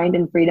of mind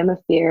and freedom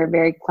of fear,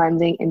 very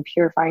cleansing and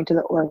purifying to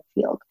the auric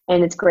field.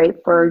 And it's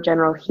great for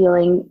general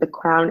healing, the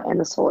crown and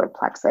the solar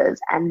plexus.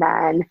 And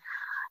then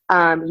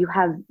you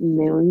have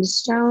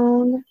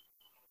moonstone,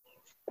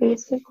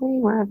 basically.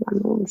 Where is my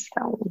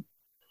moonstone?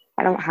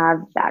 I don't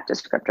have that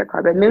descriptor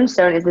card, but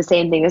moonstone is the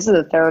same thing. This is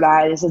the third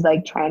eye. This is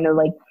like trying to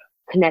like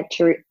connect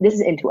this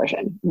is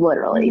intuition,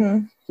 literally.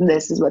 Mm-hmm.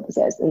 This is what this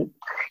is. And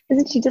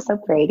isn't she just so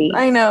pretty?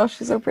 I know,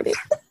 she's so pretty.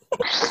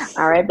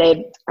 All right,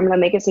 babe. I'm going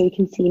to make it so you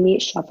can see me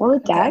shuffle the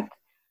deck. Okay.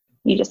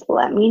 You just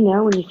let me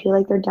know when you feel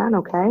like they're done,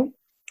 okay?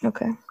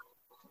 Okay.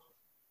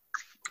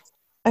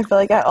 I feel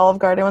like at Olive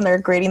Garden when they're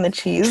grating the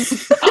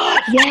cheese.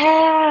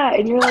 Yeah.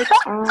 And you're like,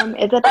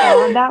 is it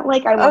on that?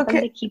 Like, I want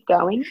them to keep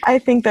going. I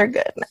think they're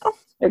good now.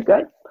 They're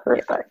good?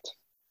 Perfect.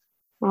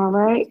 Yeah. All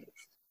right.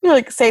 You're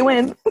like, say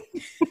when.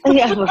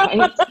 Yeah,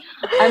 right.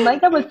 I'm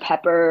like that with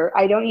pepper.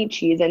 I don't eat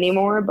cheese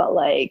anymore, but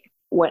like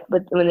when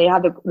they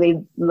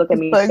look at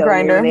me the so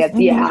grinder. Weird.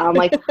 I'm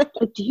like,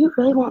 do you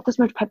really want this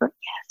much pepper?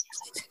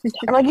 Yes, I do.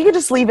 I'm like, you could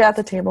just leave it at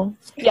the table.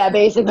 Yeah,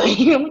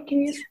 basically. I'm like,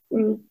 can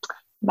you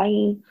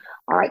bye.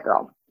 All right,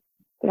 girl.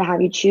 I'm gonna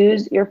have you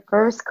choose your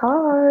first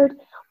card.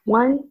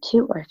 1,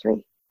 2, or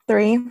 3.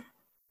 3.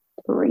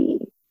 3.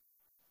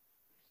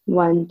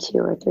 1, 2,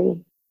 or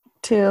 3.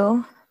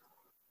 2.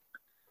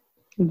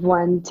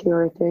 1, 2,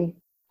 or 3.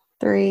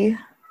 3.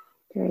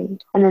 3.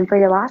 And then for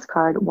your last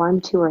card,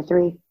 1, 2, or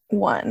 3.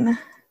 1.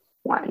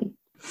 1.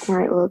 All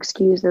right, we'll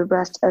excuse the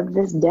rest of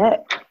this deck.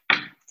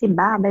 Say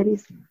bye,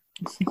 babies.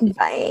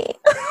 Bye.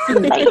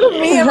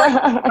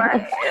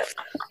 Bye.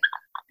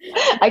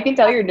 I can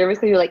tell you're nervous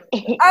because you're like,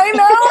 I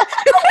know.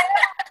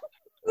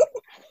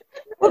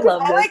 I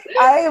love this.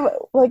 I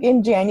like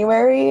in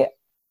January,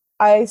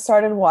 I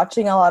started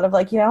watching a lot of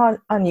like, on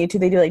YouTube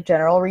they do like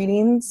general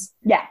readings.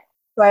 Yeah.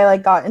 So I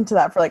like got into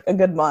that for like a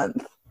good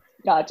month.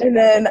 Gotcha. And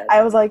then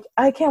I was like,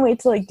 I can't wait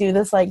to like do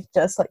this like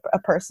just like a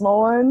personal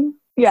one.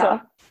 Yeah. So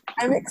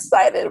I'm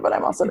excited, but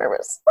I'm also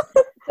nervous.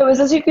 So is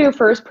this your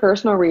first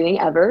personal reading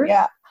ever?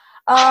 Yeah.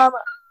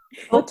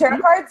 With tarot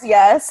cards,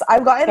 yes.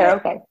 I've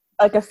gotten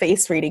like a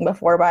face reading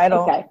before, but I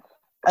don't. Okay.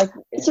 Like,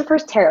 it's your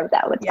first tarot,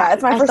 though.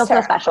 It's my first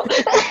tarot. Feel special.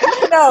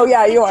 No,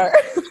 yeah, you are.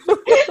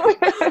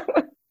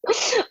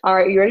 All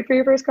right, you ready for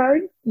your first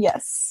card?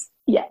 Yes.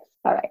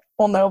 All right.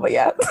 Well, no, but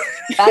yeah.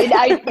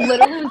 I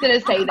literally was going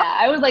to say that.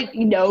 I was like,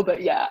 no,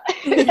 but yeah.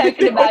 I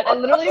can imagine. I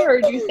literally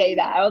heard you say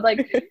that. I was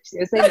like,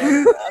 she's going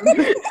to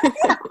say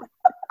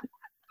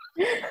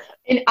no.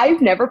 And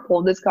I've never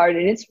pulled this card,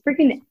 and it's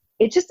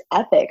just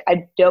epic.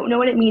 I don't know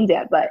what it means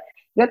yet, but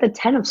you got the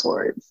 10 of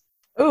Swords.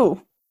 Ooh.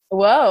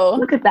 Whoa.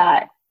 Look at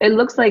that. It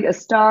looks like a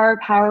star,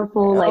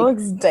 powerful, like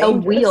a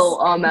wheel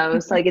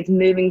almost, like it's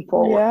moving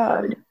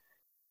forward.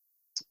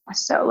 Yeah.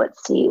 So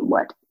let's see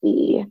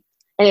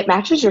and it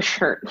matches your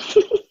shirt.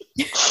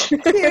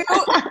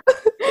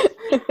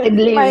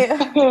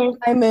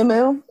 My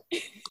moo-moo.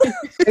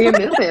 Your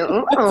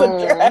moo-moo.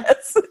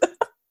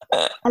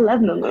 I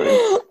love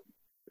moo-moos.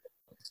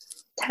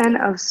 10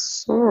 of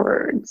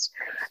Swords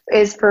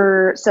is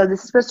so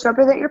this is supposed to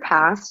represent your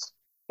past,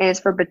 and it's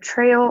for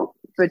betrayal,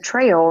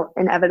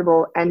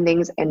 inevitable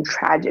endings, and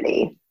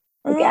tragedy.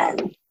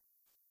 Again.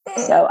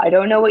 So I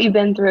don't know what you've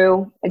been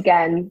through.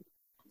 Again,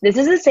 this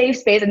is a safe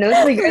space. I know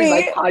this is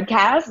my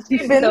podcast.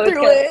 You've been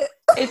through it.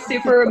 It's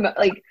super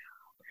like,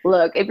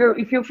 look, if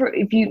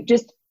you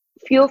just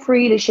feel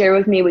free to share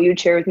with me what you'd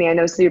share with me. I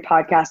know this is your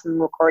podcast and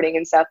recording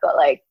and stuff, but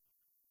like,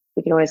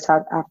 we can always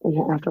talk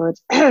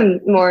afterwards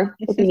more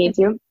if you need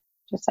to.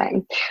 Just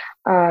saying.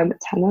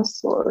 Ten of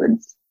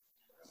Swords.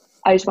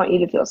 I just want you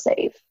to feel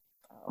safe.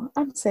 Oh,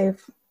 I'm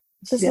safe.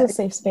 This is a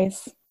safe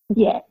space.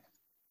 Yeah.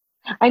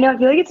 I know. I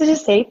feel like it's such a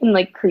safe and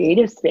like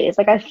creative space.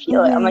 Like I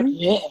feel it. I'm like,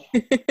 yeah.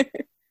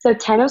 So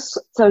Ten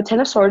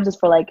of Swords is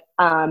for like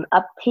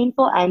up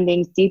painful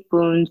endings, deep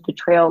wounds,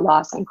 betrayal,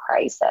 loss, and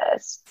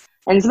crisis.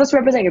 And it's supposed to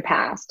represent your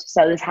past.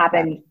 So this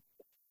happened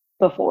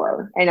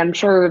before, and I'm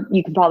sure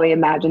you can probably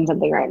imagine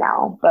something right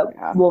now, but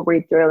we'll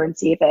read through and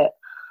see if it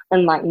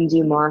enlightens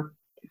you more.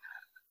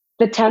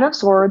 The Ten of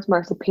Swords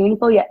marks a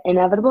painful yet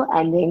inevitable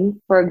ending.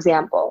 For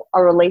example,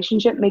 a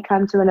relationship may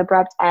come to an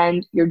abrupt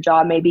end, your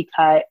jaw may be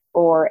cut,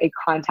 or a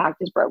contact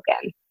is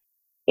broken.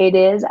 It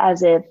is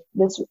as if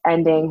this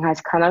ending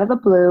has come out of the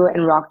blue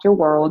and rocked your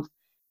world.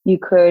 You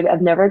could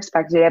have never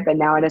expected it, but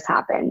now it has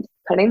happened,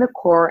 cutting the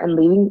core and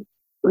leaving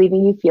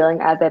you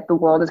feeling as if the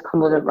world has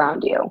crumbled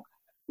around you.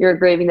 You're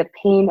grieving the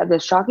pain of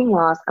this shocking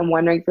loss and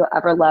wondering if you'll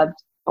ever love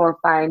or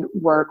find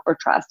work or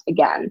trust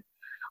again.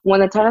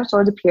 When the Ten of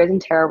Swords appears in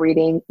tarot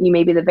reading, you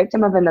may be the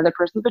victim of another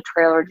person's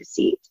betrayal or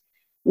deceit.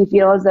 You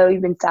feel as though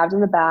you've been stabbed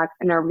in the back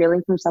and are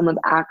reeling from someone's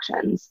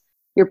actions.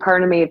 Your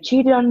partner may have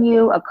cheated on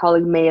you, a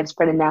colleague may have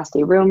spread a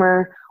nasty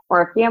rumor,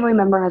 or a family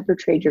member has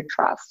betrayed your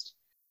trust.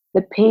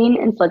 The pain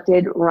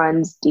inflicted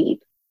runs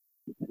deep,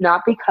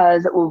 not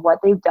because what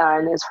they've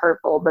done is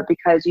hurtful, but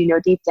because you know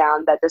deep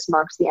down that this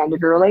marks the end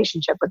of your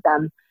relationship with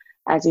them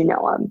as you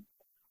know them.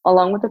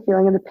 Along with the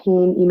feeling of the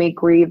pain, you may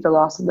grieve the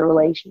loss of the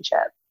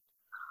relationship.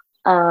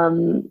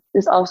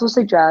 This also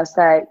suggests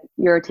that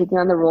you're taking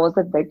on the role as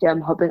the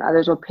victim, hoping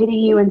others will pity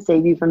you and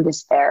save you from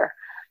despair.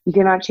 You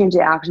cannot change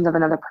the actions of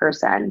another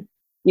person.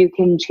 You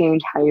can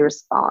change how you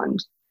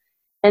respond.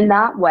 In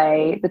that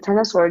way, the Ten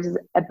of Swords is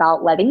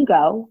about letting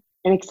go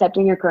and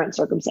accepting your current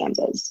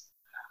circumstances.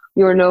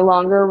 You no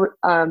longer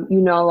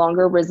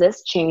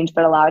resist change,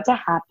 but allow it to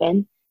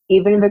happen,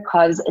 even if it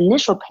causes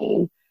initial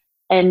pain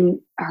and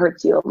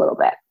hurts you a little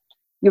bit.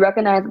 You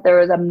recognize that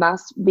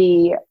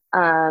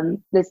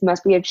this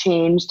must be a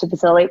change to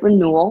facilitate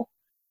renewal,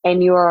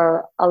 and you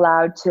are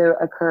allowed to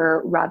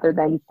occur rather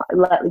than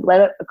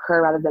let it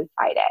occur rather than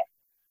fight it.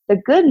 The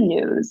good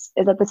news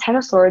is that the Ten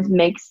of Swords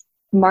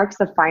marks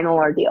the final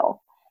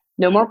ordeal.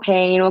 No more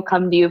pain will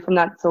come to you from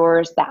that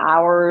source. The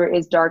hour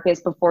is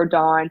darkest before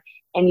dawn,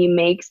 and you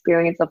may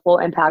experience the full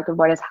impact of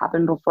what has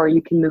happened before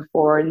you can move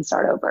forward and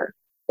start over.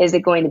 Is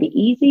it going to be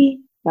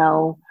easy?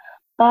 No.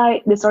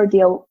 But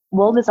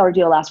will this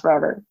ordeal last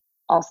forever?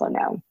 Also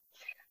no.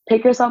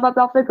 Pick yourself up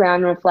off the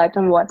ground and reflect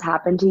on what's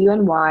happened to you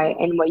and why,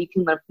 and what you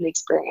can learn from the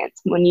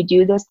experience. When you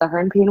do this, the hurt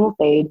and pain will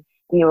fade,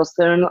 and you will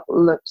soon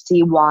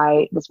see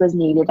why this was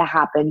needed to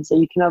happen so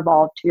you can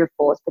evolve to your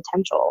fullest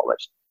potential,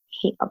 which I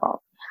hate evolve.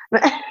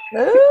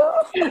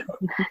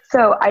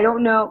 So I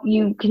don't know,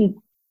 you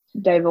can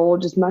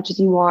divulge as much as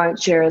you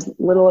want, share as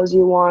little as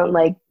you want.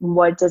 Like,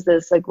 what does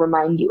this like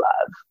remind you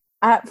of?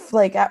 At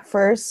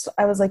first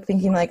I was like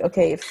thinking like,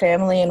 okay,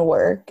 family and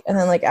work, and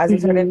then like as you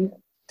started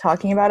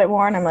talking about it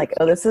more, and I'm like,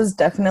 oh, this is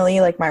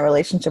definitely like my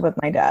relationship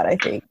with my dad, I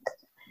think,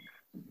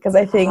 because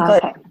I think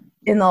like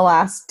in the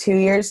last 2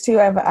 years too,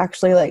 I've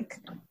actually like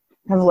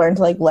have learned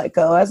to like let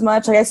go as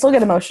much. Like I still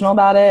get emotional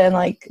about it, and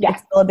like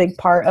it's still a big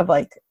part of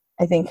like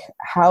I think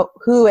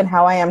who and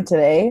how I am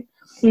today.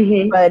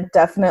 But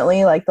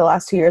definitely like the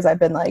last 2 years I've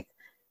been like,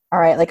 all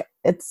right, like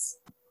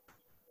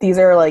these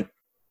are like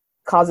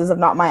causes of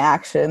not my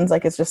actions.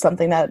 Like it's just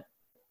something that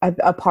I'm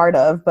a part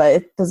of, but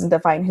it doesn't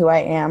define who I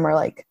am or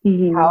like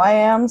how I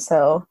am.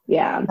 So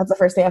yeah, that's the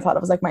first thing I thought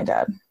of was like my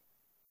dad.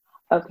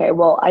 Okay,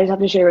 well, I just have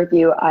to share with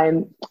you,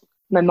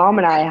 my mom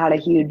and I had a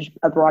huge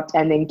abrupt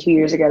ending 2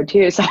 years ago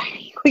too. So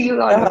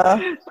on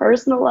a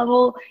personal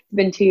level, it's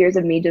been 2 years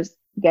of me just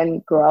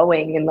again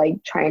growing and like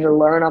trying to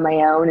learn on my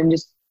own and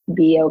just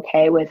be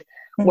okay with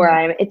where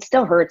I'm. It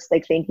still hurts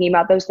like thinking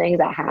about those things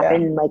that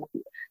happened, and like,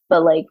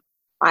 but like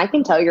I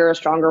can tell you're a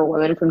stronger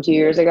woman from 2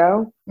 years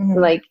ago.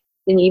 Like,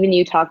 and even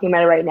you talking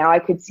about it right now, I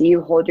could see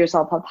you hold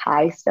yourself up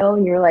high still,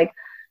 and you're like,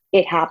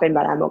 it happened,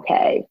 but I'm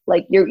okay.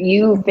 Like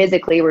you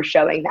physically were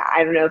showing that.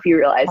 I don't know if you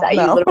realize that.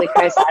 You literally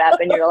kind of sat up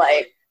and you're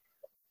like,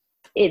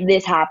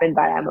 this happened,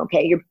 but I'm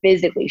okay. You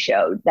physically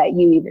showed that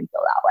you even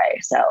feel that way.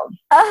 So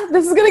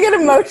this is gonna get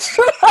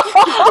emotional.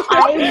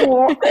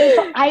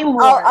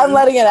 I'm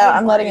letting it out.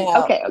 I'm letting it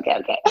out.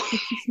 Okay.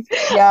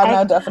 Yeah,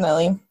 no,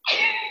 definitely.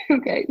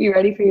 Okay, you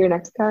ready for your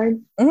next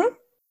card? I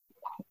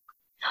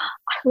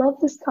love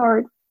this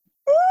card.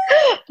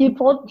 You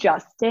pulled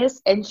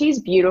Justice, and she's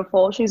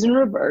beautiful. She's in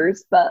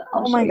reverse, but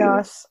oh my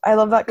gosh, I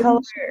love that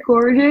color.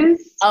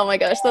 Gorgeous. Oh my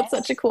gosh, that's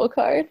such a cool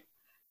card.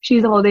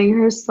 She's holding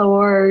her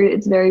sword.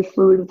 It's very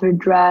fluid with her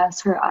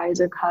dress. Her eyes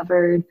are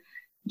covered.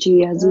 She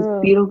has this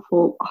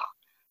beautiful.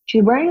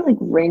 She's wearing like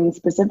rings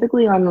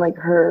specifically on like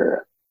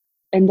her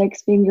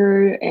index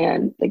finger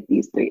and like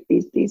these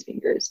fingers.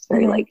 It's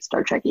very like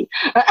Star Trek-y.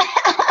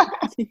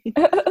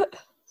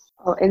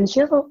 Oh, and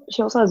she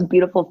also has a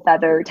beautiful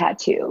feather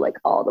tattoo like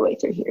all the way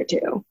through here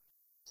too.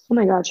 Oh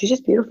my God, she's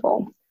just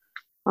beautiful.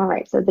 All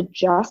right, so the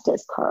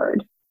Justice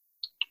card.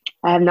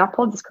 I have not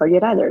pulled this card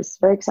yet either. It's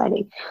very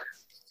exciting.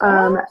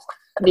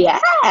 Yeah,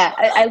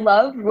 I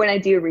love when I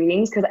do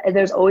readings because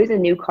there's always a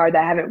new card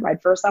that I haven't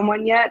read for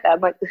someone yet. That I'm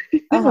like,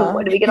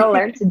 what are we going to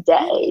learn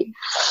today?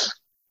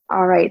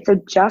 All right, so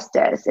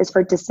Justice is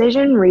for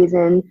decision,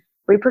 reason,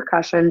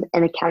 repercussions,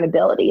 and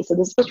accountability. So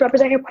this is supposed to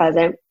represent your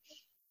present.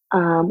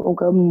 We'll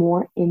go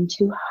more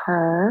into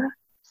her.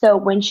 So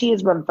when she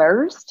is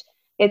reversed,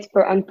 it's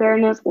for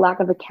unfairness, lack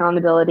of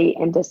accountability,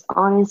 and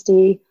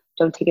dishonesty.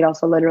 Don't take it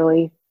also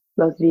literally,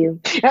 both of you.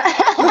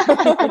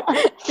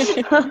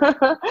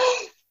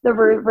 The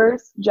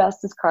reverse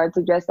Justice card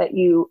suggests that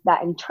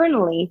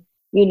internally,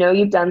 you know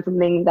you've done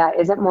something that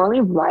isn't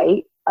morally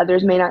right.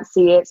 Others may not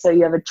see it, so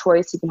you have a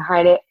choice. You can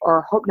hide it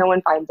or hope no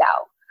one finds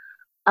out.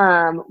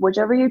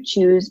 Whichever you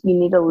choose, you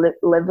need to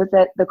live with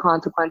it, the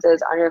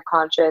consequences on your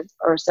conscience,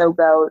 or so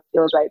go, it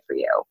feels right for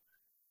you.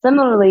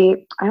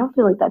 Similarly, I don't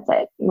feel like that's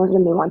it. We're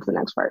going to move on to the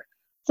next part.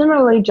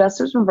 Similarly,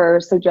 Justice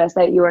reverse suggests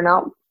that you are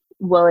not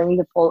willing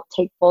to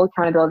take full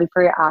accountability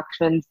for your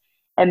actions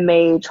and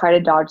may try to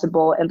dodge the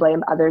bullet and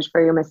blame others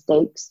for your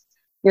mistakes.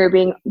 You're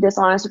being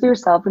dishonest with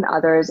yourself and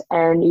others,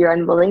 and your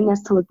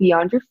unwillingness to look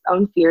beyond your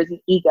own fears and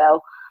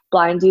ego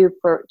blinds you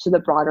to the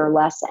broader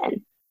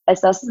lesson.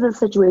 Assess the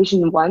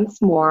situation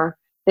once more,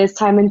 this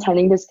time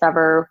intending to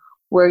discover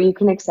where you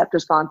can accept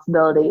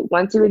responsibility.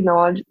 Once you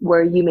acknowledge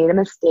where you made a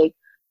mistake,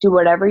 do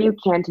whatever you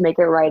can to make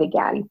it right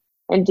again.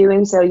 In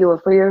doing so, you will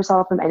free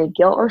yourself from any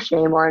guilt or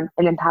shame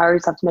and empower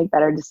yourself to make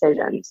better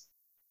decisions.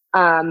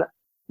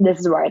 This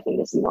is where I think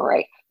this is more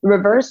right. The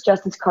reverse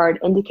Justice card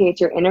indicates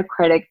your inner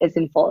critic is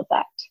in full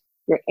effect.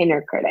 Your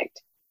inner critic.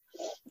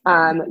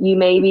 You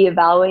may be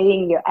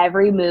evaluating your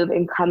every move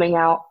and coming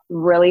out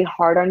really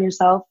hard on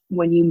yourself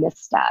when you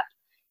misstep.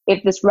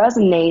 If this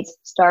resonates,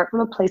 start from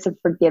a place of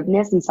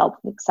forgiveness and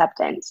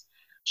self-acceptance.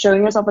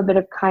 Showing yourself a bit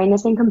of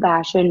kindness and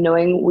compassion,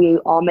 knowing we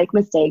all make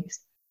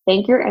mistakes.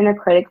 Thank your inner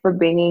critic for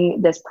bringing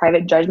this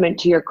private judgment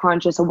to your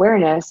conscious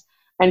awareness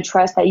and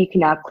trust that you can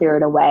now clear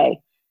it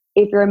away.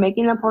 If you're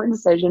making an important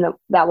decision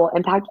that will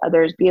impact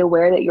others, be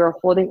aware if you're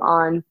holding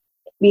on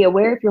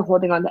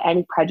to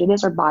any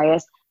prejudice or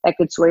bias that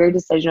could sway your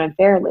decision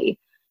unfairly.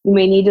 You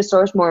may need to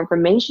source more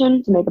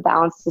information to make a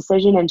balanced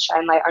decision and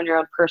shine light on your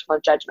own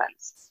personal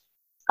judgments.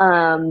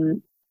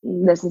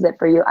 This is it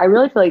for you. I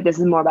really feel like this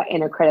is more about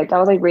inner critic. I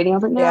was like reading, I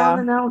was like, no, I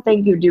don't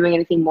think you're doing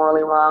anything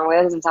morally wrong.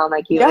 That doesn't sound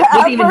like you. Yeah,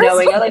 like, even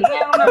knowing, I was like,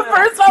 no. At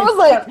first I was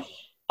like,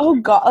 oh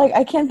God, like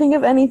I can't think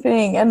of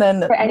anything. And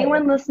then for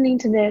anyone listening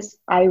to this,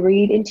 I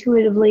read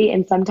intuitively,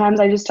 and sometimes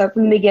I just start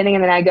from the beginning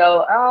and then I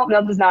go, oh,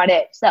 no, that's not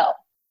it. So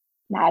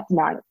that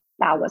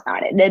was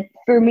not it.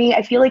 For me,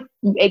 I feel like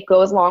it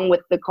goes along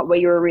with what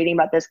you were reading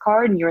about this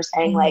card, and you were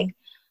saying like,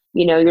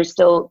 you know, I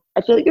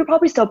feel like you're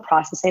probably still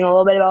processing a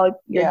little bit about like,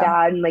 your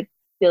dad and like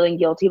feeling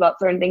guilty about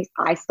certain things.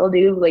 I still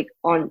do, like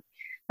on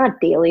not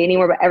daily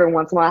anymore, but every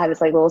once in a while I have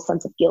this like little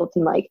sense of guilt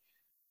and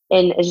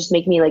it just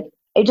makes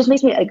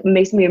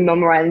me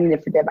memorizing to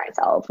forgive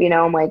myself. You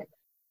know, I'm like,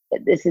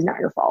 this is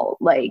not your fault.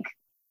 Like,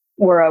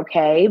 we're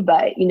okay,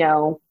 but you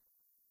know,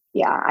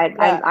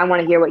 I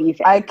want to hear what you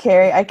think. I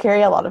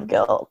carry a lot of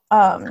guilt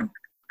for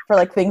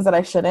like things that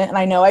I shouldn't, and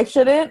I know I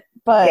shouldn't,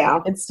 but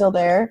it's still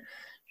there.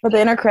 But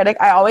the inner critic,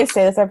 I always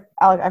say this. I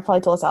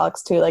probably told this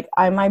Alex too. Like,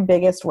 I'm my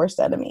biggest worst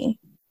enemy.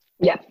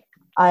 Yeah.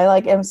 I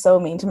like am so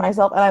mean to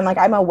myself, and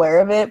I'm aware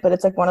of it, but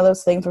it's like one of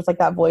those things where it's like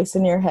that voice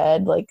in your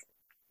head, like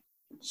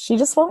she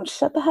just won't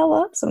shut the hell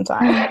up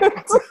sometimes.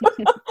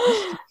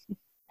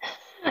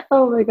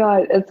 Oh my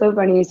God, it's so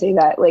funny you say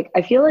that. Like,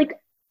 I feel like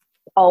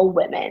all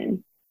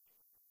women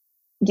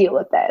deal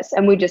with this,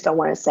 and we just don't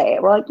want to say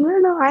it. We're like,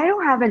 no, I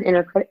don't have an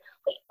inner critic.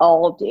 We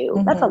all do.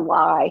 Mm-hmm. That's a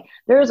lie.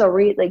 There's a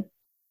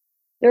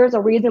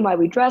reason why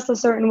we dress a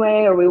certain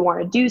way or we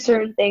want to do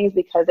certain things,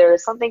 because there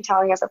is something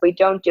telling us if we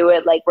don't do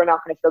it, like we're not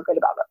going to feel good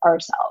about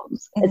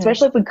ourselves. Mm-hmm.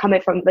 Especially if we come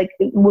it from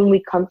when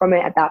we come from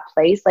it at that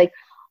place, like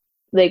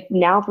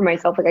now for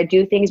myself, like I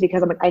do things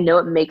because I'm like, I know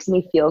it makes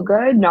me feel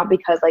good, not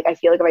because like I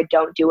feel like if I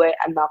don't do it,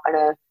 I'm not going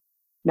to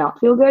not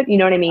feel good. You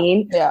know what I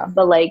mean? Yeah.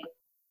 But like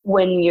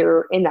when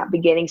you're in that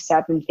beginning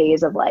step and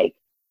phase of like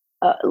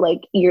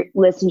you're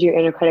listening to your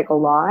inner critic a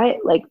lot,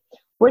 like,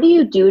 what do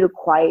you do to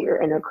quiet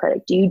your inner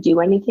critic? Do you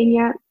do anything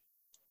yet?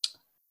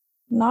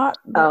 Not.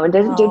 Oh, and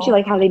don't you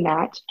like how they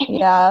match?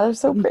 Yeah, they're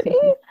so pretty.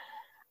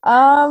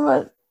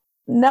 No,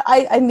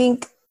 I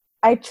think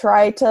I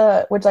try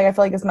to, which like I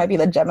feel like this might be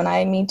the Gemini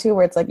in me too,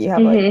 where it's like you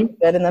have like the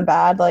good and the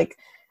bad. Like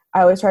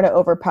I always try to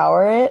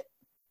overpower it.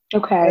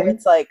 Okay.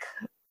 It's like,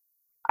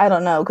 I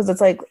don't know, because it's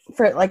like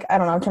for like I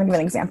don't know. I'm trying to give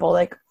an example.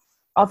 Like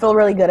I'll feel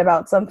really good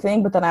about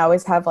something, but then I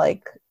always have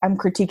like I'm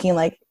critiquing,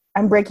 like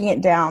I'm breaking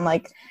it down,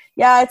 like.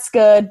 Yeah, it's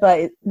good,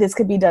 but this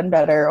could be done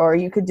better, or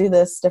you could do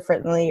this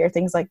differently, or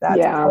things like that.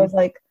 Yeah. So I always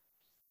like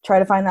try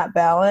to find that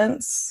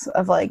balance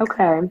of like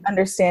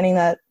understanding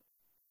that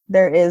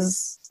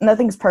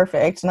nothing's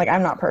perfect, and like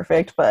I'm not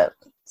perfect, but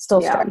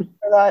still striving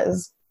for that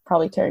is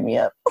probably tearing me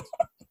up.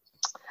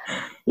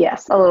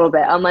 Yes, a little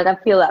bit. I'm like, I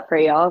feel that for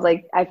you. I was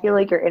like, I feel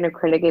like your inner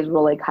critic is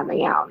really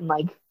coming out. And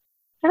like,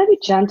 trying to be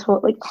gentle.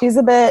 Like, she's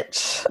a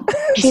bitch.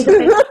 she's a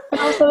bitch. But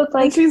also, it's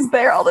like, and she's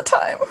there all the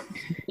time.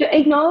 to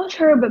acknowledge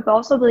her, but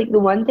also like the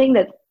one thing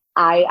that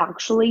I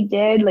actually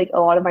did, like a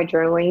lot of my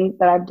journaling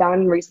that I've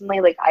done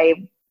recently, like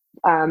I've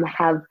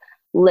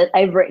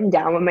written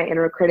down what my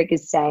inner critic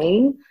is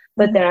saying,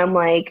 but then I'm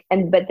like,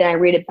 but then I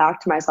read it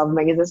back to myself. I'm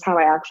like, is this how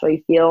I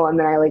actually feel? And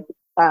then I like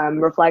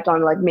reflect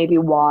on like maybe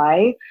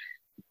why.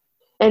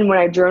 And when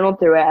I journaled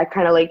through it, I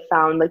kind of like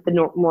found like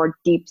the more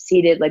deep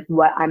seated, like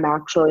what I'm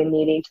actually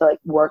needing to like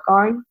work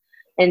on.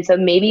 And so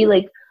maybe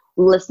like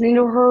listening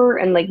to her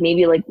and like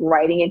maybe like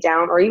writing it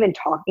down or even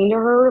talking to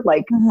her,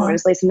 like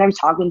honestly, sometimes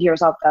talking to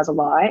yourself does a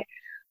lot,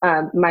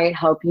 might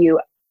help you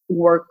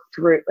work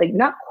through, like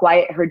not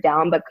quiet her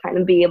down, but kind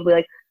of be able to be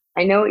like,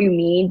 I know what you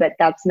mean, but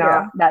that's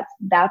not,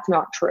 that's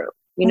not true.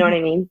 You know what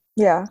I mean?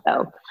 Yeah.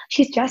 So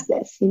she's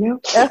justice, you know?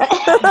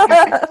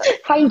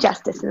 Find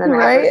justice in the matter.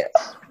 Right.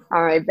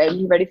 All right, babe,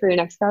 you ready for your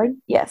next card?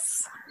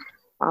 Yes.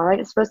 All right,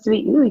 it's supposed to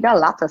be, ooh, you got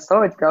lots of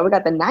swords, girl. We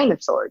got the 9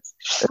 of Swords.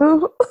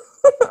 Ooh.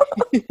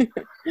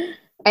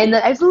 And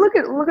then I just look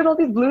at all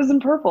these blues and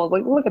purples.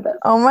 Like, look at this.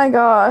 Oh my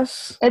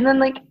gosh. And then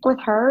like with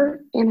her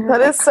in her,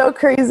 That is so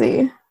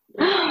crazy.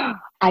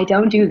 I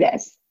don't do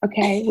this.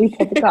 Okay, we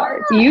put the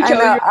cards. You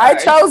chose. I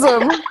chose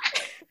them.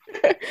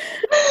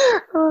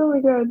 Oh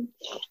my god.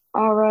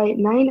 All right,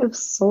 9 of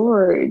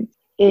Swords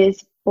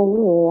is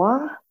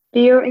for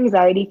fear,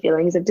 anxiety,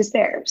 feelings of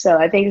despair. So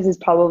I think this is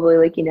probably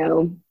like, you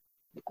know,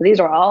 these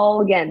are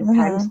all, again,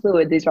 time's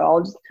fluid. These are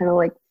all just kind of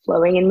like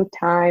flowing in with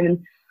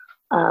time.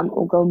 And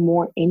we'll go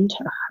more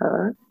into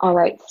her. All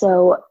right,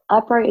 so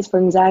upright is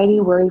for anxiety,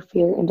 worry,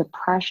 fear, and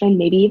depression,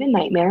 maybe even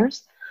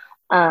nightmares.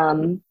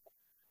 The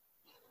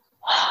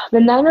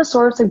 9 of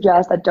Swords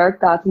suggests that dark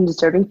thoughts and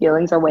disturbing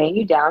feelings are weighing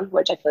you down,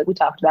 which I feel like we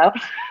talked about,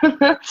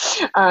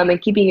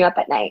 and keeping you up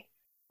at night.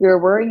 You're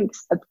worrying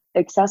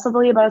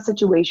excessively about a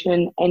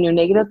situation, and your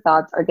negative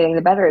thoughts are getting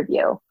the better of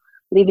you,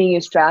 leaving you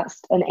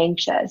stressed and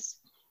anxious.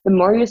 The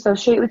more you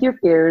associate with your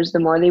fears, the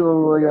more they will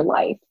rule your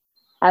life.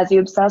 As you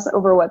obsess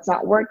over what's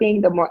not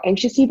working, the more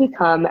anxious you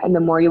become, and the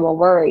more you will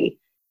worry.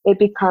 It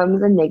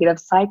becomes a negative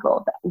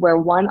cycle where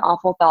one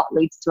awful thought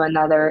leads to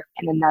another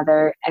and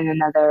another and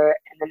another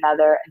and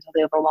another until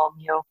they overwhelm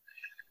you.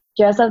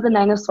 Just as the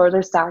 9 of Swords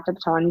are stacked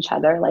upon each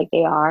other, like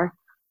they are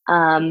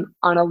on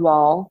a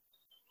wall,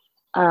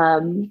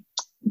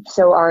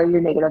 so are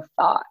your negative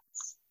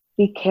thoughts.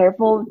 Be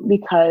careful,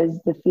 because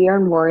the fear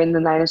and worry in the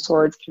 9 of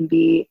Swords can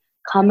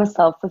become a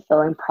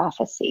self-fulfilling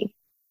prophecy.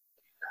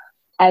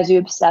 As you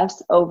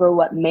obsess over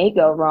what may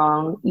go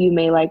wrong, you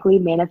may likely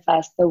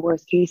manifest the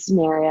worst case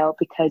scenario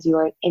because you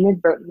are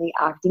inadvertently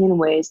acting in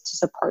ways to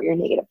support your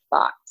negative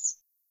thoughts.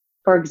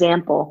 For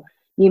example,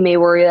 you may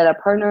worry that a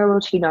partner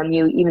will cheat on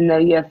you even though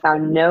you have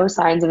found no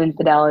signs of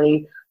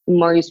infidelity. The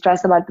more you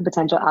stress about the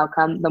potential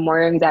outcome, the more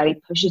your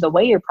anxiety pushes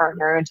away your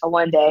partner until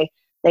one day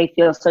they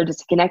feel so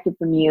disconnected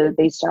from you,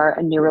 they start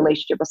a new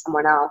relationship with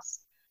someone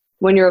else.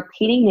 When you're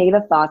repeating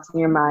negative thoughts in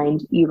your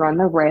mind, you run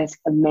the risk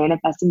of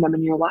manifesting them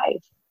in your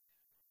life.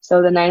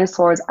 So the 9 of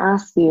Swords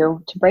asks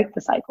you to break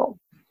the cycle.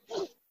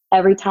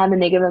 Every time a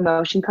negative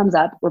emotion comes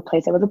up,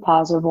 replace it with a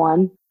positive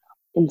one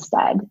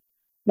instead.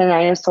 The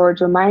 9 of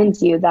Swords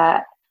reminds you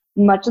that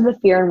much of the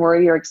fear and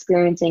worry you're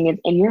experiencing is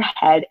in your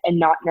head and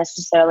not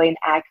necessarily an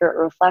accurate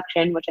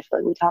reflection, which I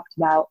feel like we talked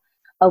about,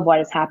 of what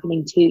is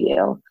happening to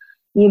you.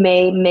 You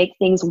may make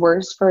things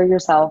worse for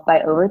yourself by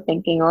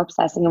overthinking or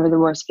obsessing over the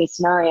worst case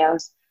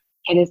scenarios.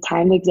 It is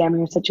time to examine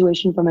your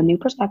situation from a new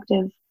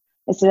perspective.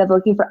 Instead of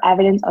looking for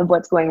evidence of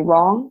what's going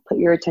wrong, put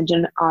your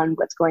attention on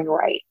what's going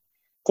right.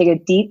 Take a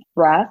deep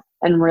breath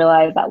and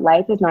realize that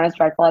life is not as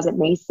dreadful as it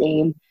may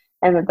seem,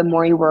 and that the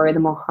more you worry, the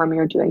more harm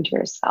you're doing to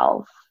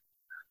yourself.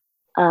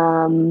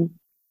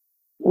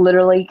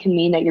 Literally can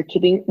mean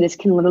that this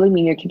can literally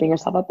mean you're keeping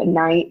yourself up at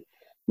night.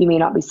 You may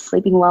not be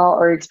sleeping well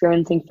or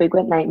experiencing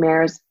frequent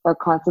nightmares or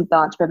constant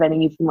thoughts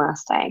preventing you from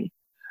resting.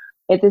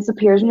 If this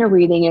appears in your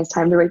reading, it's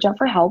time to reach out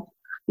for help.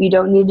 You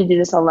don't need to do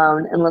this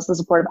alone. Enlist the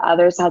support of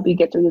others to help you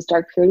get through this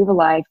dark period of your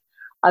life,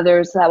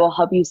 others that will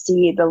help you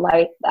see the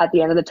light at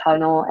the end of the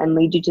tunnel and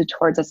lead you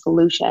towards a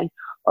solution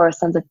or a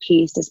sense of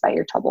peace despite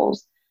your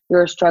troubles.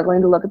 You're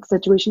struggling to look at the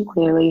situation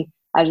clearly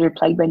as you're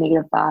plagued by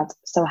negative thoughts,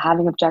 so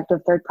having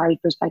objective third-party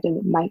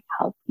perspective might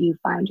help you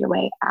find your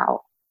way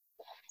out.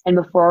 And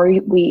before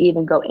we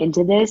even go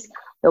into this,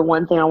 the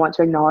one thing I want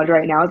to acknowledge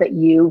right now is that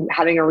you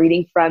having a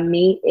reading from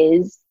me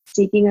is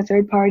seeking a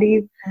third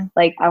party.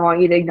 Like, I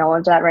want you to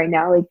acknowledge that right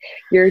now. Like,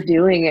 you're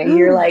doing it.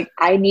 You're like,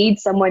 I need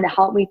someone to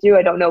help me through.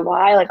 I don't know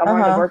why. Like, I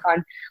want to work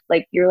on,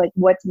 like, you're like,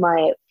 what's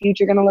my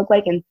future going to look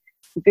like? And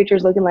the future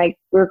is looking like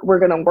we're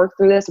going to work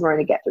through this and we're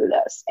going to get through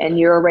this. And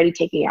you're already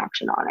taking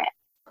action on it.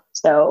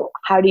 So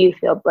how do you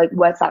feel? Like,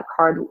 what's that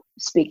card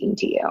speaking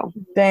to you?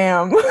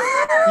 Damn.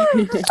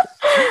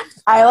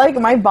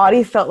 My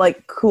body felt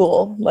like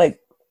cool, like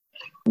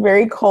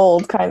very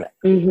cold kind of.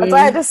 That's why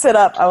I had to sit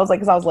up. I was like,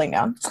 because I was laying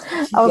down.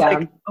 I was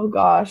like, oh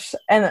gosh.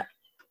 And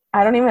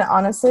I don't even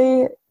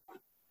honestly,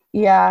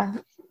 yeah,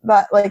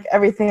 that, like,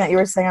 everything that you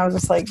were saying, I was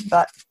just like,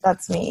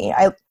 that's me.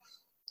 I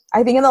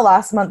think in the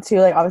last month too,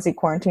 like, obviously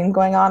quarantine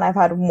going on, I've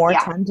had more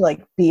time to,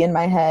 like, be in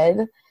my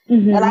head.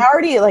 And I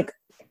already, like,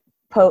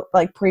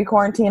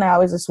 pre-quarantine, I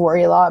always just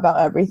worry a lot about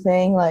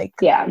everything, like,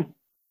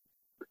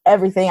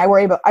 everything. I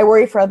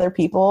worry for other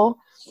people.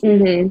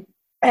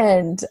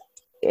 And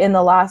in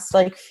the last,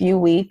 like, few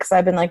weeks,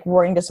 I've been, like,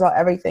 worrying just about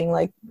everything,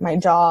 like my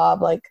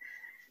job, like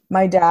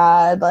my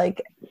dad,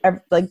 like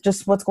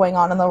just what's going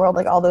on in the world,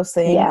 like all those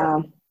things.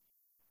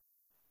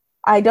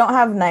 I don't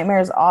have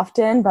nightmares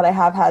often, but I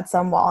have had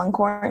some while in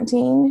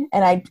quarantine,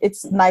 and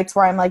it's nights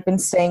where I'm, like, been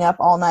staying up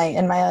all night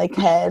in my, like,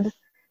 head,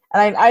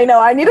 and I know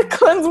I need to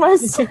cleanse my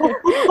soul.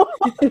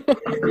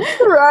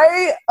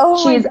 Right?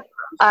 Oh,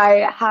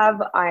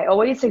 I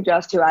always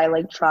suggest I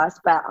like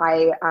trust, but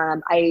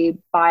I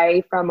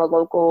buy from a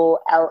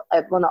local,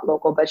 well, not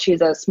local, but she's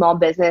a small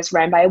business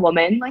ran by a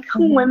woman, like,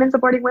 women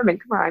supporting women.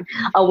 Come on.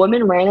 A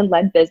woman ran and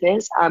led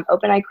business,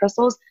 Open Eye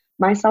Crystals.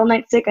 My cell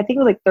night stick, I think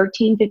it was like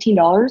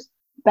 $13-15.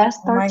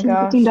 Best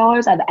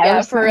 $13-15 I've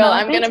ever spent. For real,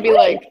 I'm going to be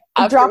like,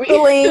 drop the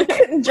link.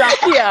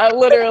 Yeah,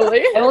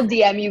 literally. I will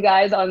DM you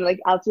guys on, like,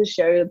 I'll just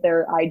show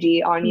their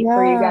IG on you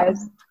for you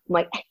guys. I'm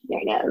like, there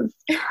it is.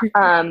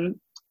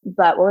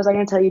 But what was I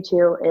going to tell you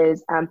too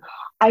is,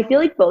 I feel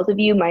like both of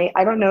you might,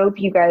 I don't know if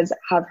you guys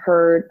have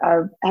heard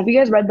of, have you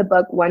guys read the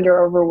book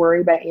Wonder Over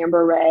Worry by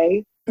Amber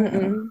Ray?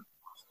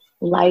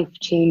 Life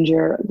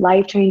changer.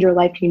 I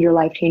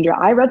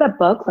read that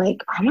book,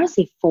 like, I want to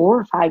say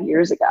 4 or 5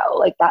 years ago.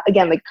 Like, that,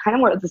 again, like, kind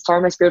of what the start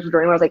of my spiritual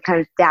journey was, like, kind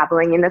of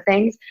dabbling into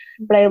things.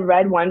 But I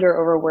read Wonder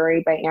Over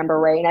Worry by Amber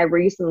Ray, and I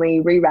recently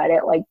reread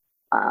it, like,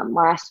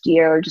 last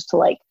year, just to,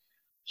 like,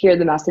 hear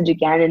the message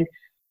again. And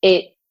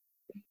it,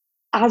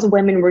 as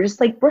women, we're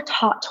just, like, we're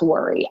taught to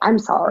worry. I'm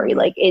sorry.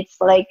 Like,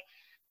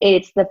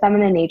 it's the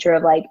feminine nature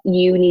of, like,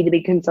 you need to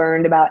be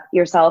concerned about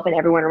yourself and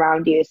everyone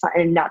around you,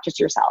 and not just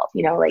yourself,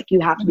 you know, like, you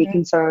have to be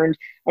concerned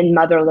and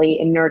motherly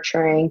and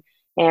nurturing,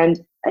 and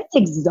it's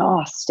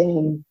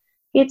exhausting.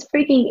 It's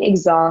freaking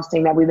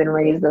exhausting that we've been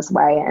raised this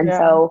way. And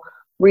so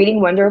reading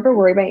Wonder Over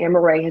Worry by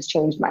Amber Ray has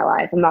changed my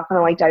life. I'm not going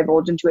to, like,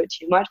 divulge into it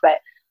too much, but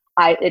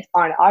it's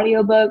on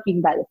audiobook. You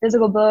can buy the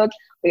physical book.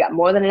 We got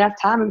more than enough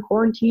time in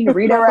quarantine to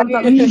read up on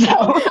something.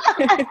 So.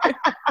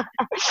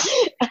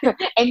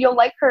 And you'll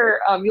like her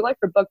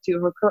book too.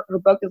 Her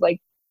book is, like,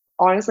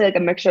 honestly, like, a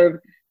mixture of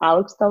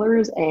Alex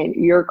colors and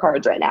your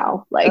cards right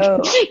now. Like,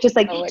 just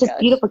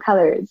beautiful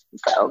colors.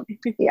 So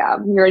yeah,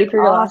 you ready for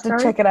your last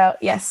card? Check it out.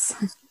 Yes.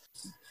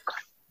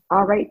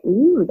 All right.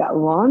 Ooh, we got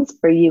wands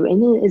for you,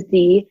 and it is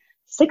the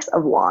 6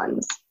 of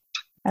Wands.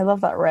 I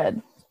love that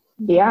red.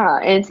 Yeah,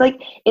 and it's like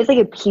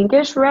a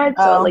pinkish red,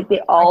 so like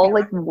they all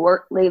like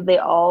work, like they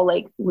all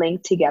like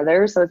link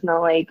together, so it's not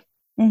like,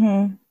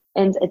 and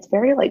it's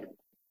very like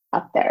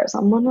up there. So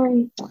I'm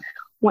wondering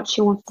what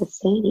she wants to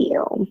say to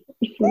you.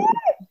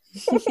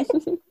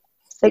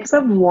 6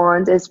 of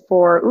Wands is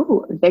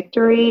for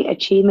victory,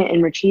 achievement,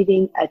 and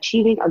achieving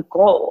a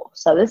goal.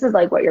 So this is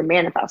like what you're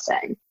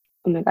manifesting.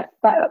 Oh my God.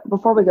 But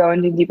before we go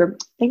into deeper,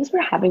 thanks for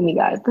having me,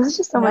 guys. This is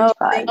just so much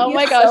fun. Oh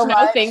my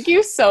gosh, thank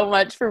you so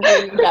much for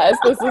bringing us.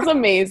 This is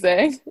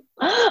amazing.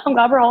 I'm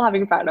glad we're all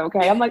having fun,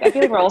 okay? I'm like, I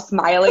feel like we're all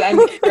smiling. I'm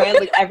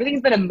like, everything's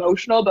been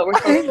emotional, but we're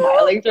still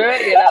smiling through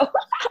it, you know?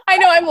 I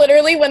know, I'm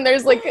literally, when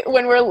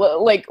we're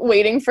like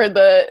waiting for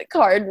the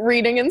card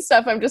reading and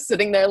stuff, I'm just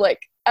sitting there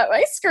like at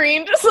my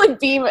screen, just like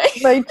beaming.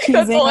 Like,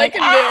 that's all I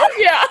can do.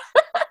 Yeah.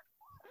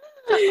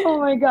 Oh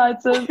my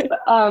God. So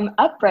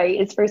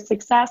upright is for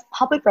success,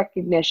 public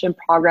recognition,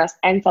 progress,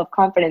 and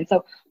self-confidence.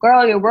 So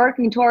girl, you're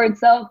working towards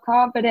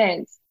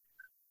self-confidence.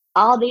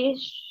 All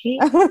this shit,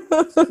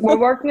 we're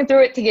working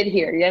through it to get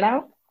here, you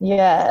know?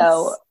 Yes.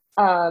 So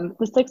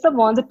the 6 of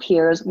Wands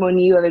appears when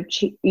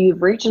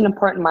you've reached an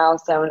important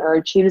milestone or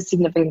achieved a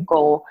significant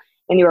goal,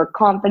 and you are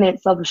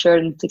confident,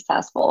 self-assured, and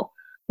successful.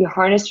 You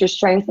harness your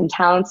strengths and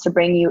talents to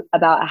bring you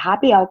about a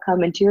happy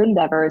outcome into your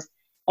endeavors,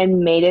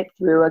 and made it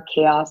through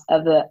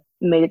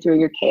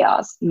your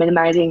chaos,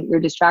 minimizing your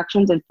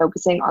distractions and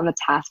focusing on the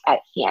task at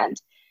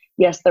hand.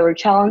 Yes, there were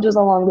challenges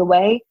along the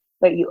way,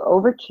 but you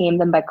overcame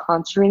them by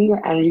concentrating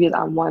your energies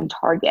on one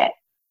target.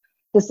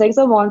 The 6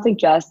 of Wands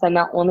suggests that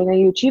not only are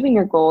you achieving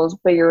your goals,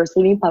 but you're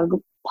receiving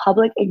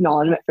public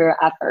acknowledgement for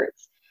your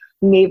efforts.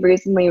 You may have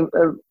recently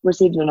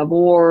received an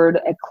award,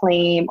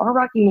 acclaim, or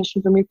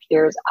recognition from your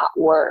peers at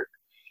work.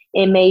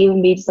 It may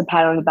even be just a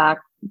pat on the back,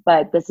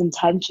 but this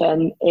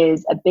intention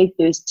is a big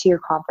boost to your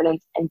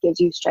confidence and gives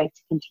you strength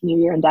to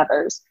continue your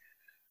endeavors.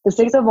 The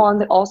 6 of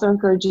Wands also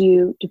encourage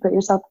you to put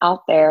yourself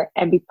out there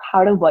and be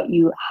proud of what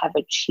you have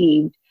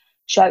achieved.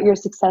 Shout your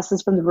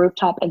successes from the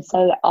rooftop and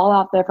set it all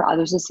out there for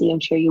others to see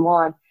and cheer you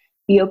on.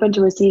 Be open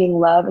to receiving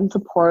love and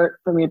support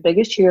from your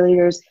biggest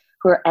cheerleaders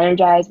who are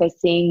energized by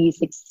seeing you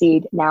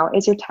succeed. Now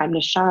is your time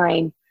to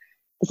shine.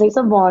 The 6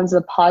 of Wands is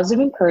a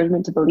positive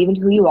encouragement to believe in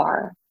who you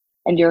are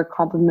and your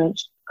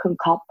accomplishments.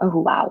 Oh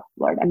wow,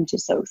 Lord, I'm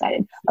just so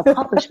excited.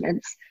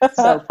 Accomplishments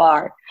so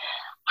far.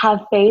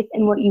 Have faith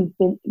in what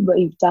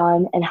you've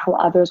done and how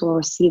others will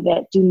receive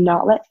it. Do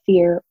not let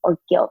fear or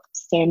guilt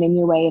stand in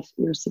your way of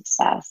your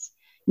success.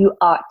 You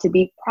ought to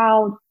be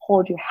proud,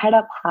 hold your head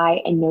up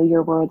high, and know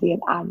you're worthy of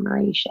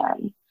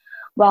admiration.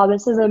 While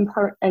this is an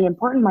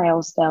important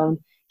milestone,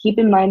 keep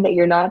in mind that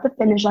you're not at the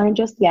finish line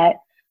just yet.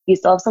 You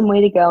still have some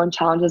way to go and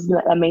challenges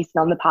that may sit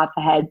on the path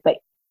ahead, but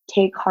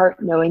take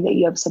heart knowing that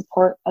you have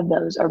support of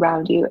those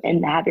around you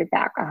and have your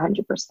back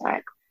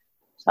 100%.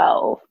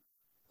 So,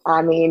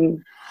 I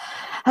mean...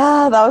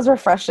 that was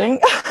refreshing.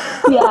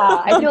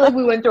 Yeah, I feel like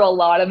we went through a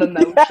lot of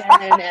emotion,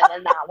 and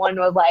then that one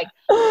was like,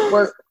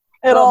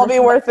 it'll all be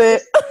worth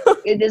it.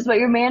 It is what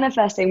you're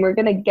manifesting. We're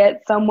gonna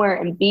get somewhere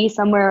and be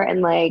somewhere,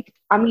 and like,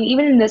 I mean,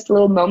 even in this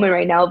little moment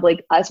right now of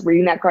like us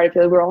reading that card, I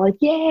feel like we're all like,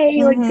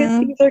 yay, like good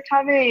things are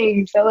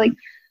coming. So like,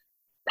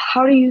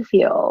 how do you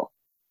feel?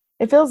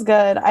 It feels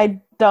good.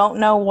 I don't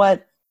know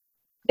what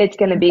it's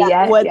gonna be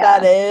yet. What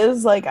that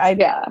is. Like I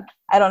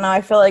don't know.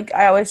 I feel like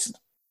I always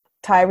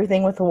tie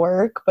everything with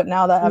work, but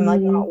now that I'm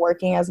like not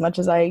working as much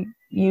as I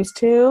used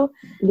to,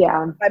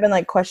 I've been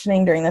like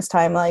questioning during this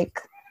time, like,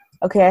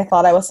 okay, I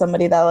thought I was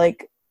somebody that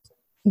like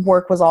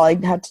work was all I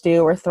had to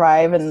do or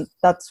thrive, and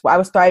that's why I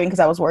was thriving because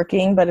I was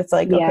working, but it's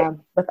like, okay,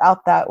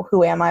 without that,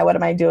 who am I? What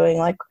am I doing?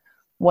 Like,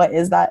 what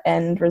is that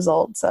end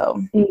result?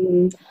 So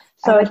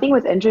I think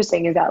what's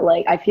interesting is that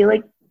like I feel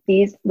like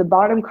the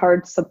bottom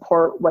cards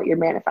support what you're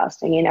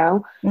manifesting, you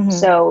know?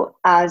 So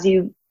as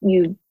you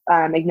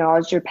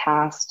acknowledge your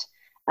past,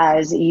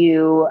 as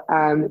you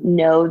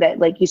know that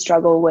like you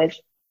struggle with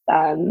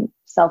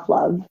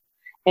self-love,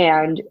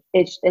 and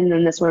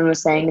then this one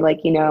was saying like,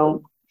 you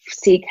know,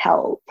 seek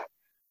help.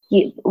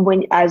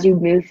 As you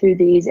move through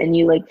these and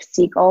you like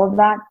seek all of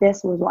that,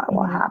 this was what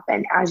will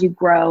happen as you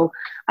grow,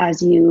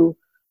 as you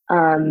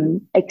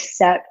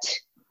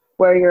accept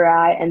where you're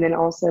at, and then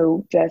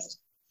also just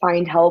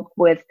find help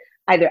with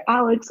either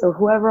Alex or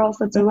whoever else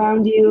that's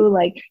around you,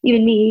 like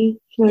even me.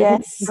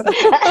 Yes.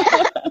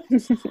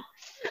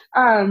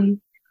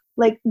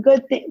 Like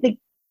good thing,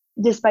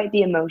 despite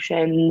the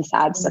emotion,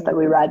 sad stuff that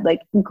we read, like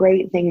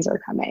great things are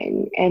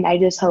coming, and I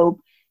just hope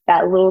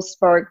that little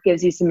spark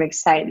gives you some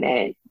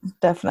excitement.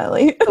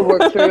 Definitely. to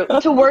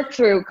work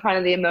through kind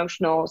of the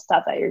emotional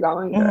stuff that you're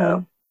going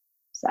through.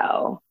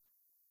 So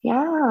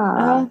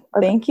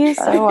thank you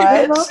so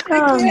much.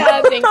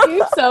 Yeah, thank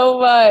you so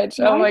much.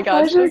 Oh my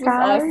gosh, pleasure, this is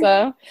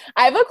awesome.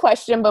 I have a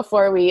question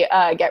before we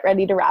get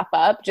ready to wrap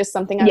up, just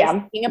something I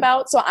was thinking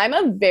about. So I'm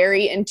a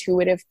very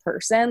intuitive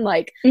person.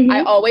 Like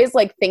I always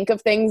like think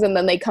of things and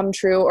then they come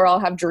true, or I'll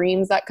have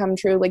dreams that come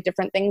true, like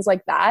different things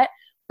like that.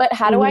 But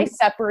how do I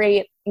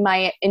separate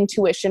my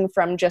intuition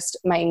from just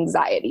my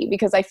anxiety?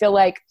 Because I feel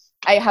like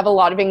I have a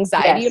lot of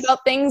anxiety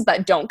about things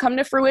that don't come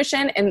to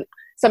fruition, and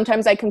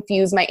sometimes I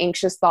confuse my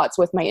anxious thoughts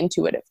with my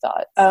intuitive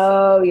thoughts.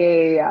 Oh,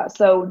 yeah.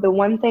 So the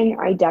one thing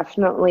I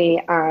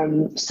definitely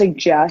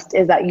suggest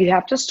is that you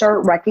have to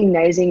start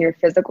recognizing your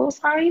physical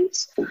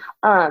signs.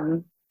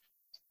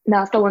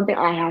 That's the one thing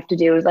I have to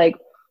do is like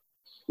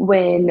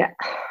when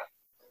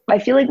I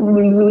feel like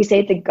when we say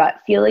it's a gut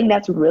feeling,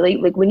 that's really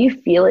like when you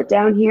feel it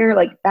down here,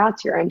 like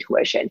that's your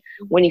intuition.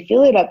 When you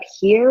feel it up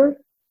here,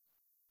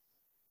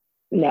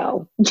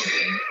 no.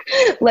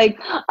 like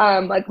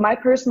my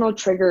personal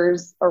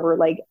triggers are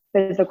like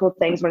physical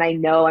things when I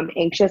know I'm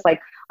anxious.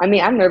 Like, I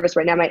mean, I'm nervous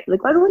right now.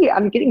 Luckily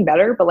I'm getting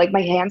better, but like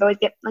my hands always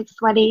get like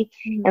sweaty,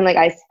 and like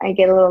I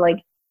get a little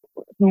like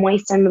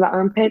moist under the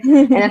armpits,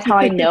 and that's how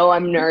I know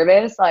I'm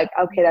nervous. Like,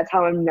 okay, that's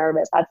how I'm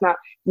nervous.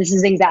 This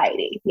is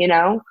anxiety, you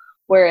know?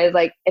 Whereas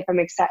like if I'm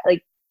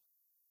excited,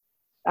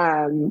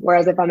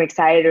 whereas if I'm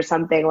excited or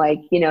something, like,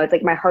 you know, it's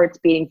like my heart's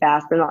beating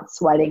fast, but not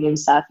sweating and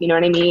stuff. You know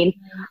what I mean?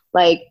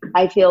 Like,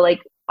 I feel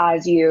like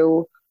as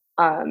you,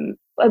 I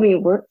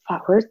mean, we're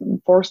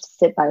forced to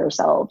sit by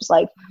ourselves.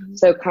 Like,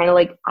 so kind of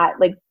like,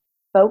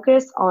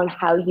 focus on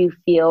how you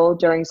feel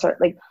during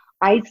like,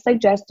 I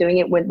suggest doing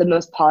it with the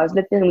most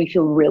positive feeling. We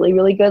feel really,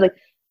 really good. Like,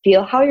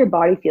 feel how your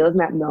body feels in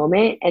that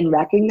moment and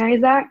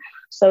recognize that.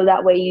 So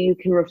that way you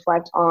can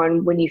reflect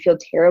on when you feel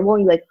terrible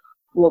and you're like,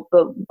 well,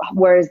 but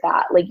where is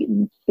that? Like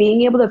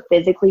being able to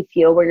physically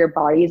feel where your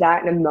body is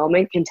at in a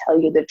moment can tell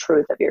you the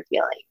truth of your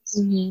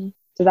feelings.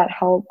 Does that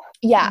help?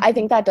 Yeah, I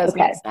think that does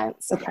make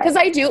sense. Because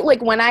I do,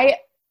 like when I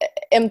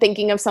am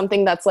thinking of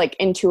something that's like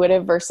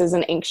intuitive versus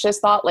an anxious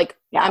thought, like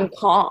I'm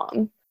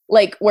calm.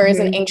 Like, whereas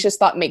an anxious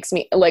thought makes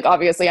me, like,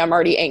 obviously I'm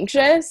already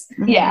anxious.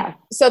 Yeah.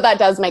 So that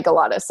does make a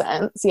lot of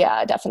sense.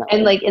 Yeah, definitely.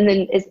 And like, and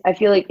then I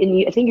feel like,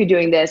 I think you're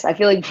doing this. I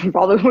feel like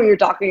probably when you're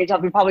talking to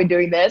yourself, you're probably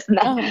doing this.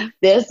 And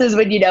this is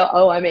when you know,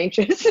 oh, I'm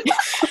anxious.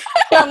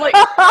 I'm like,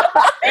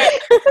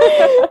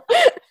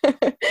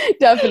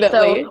 definitely.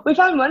 So we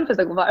found one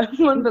physical part.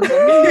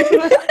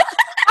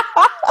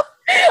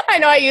 I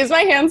know I use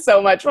my hands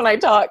so much when I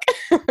talk.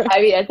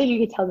 I mean, I think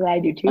you can tell that I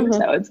do too.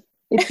 So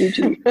it's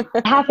usually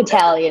half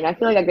Italian. I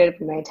feel like I get it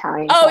from my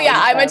Italian. Oh yeah,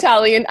 I'm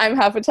Italian. I'm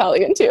half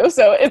Italian too,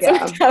 so it's an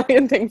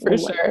Italian thing for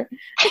sure.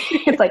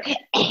 It's like,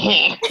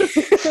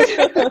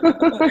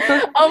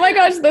 oh my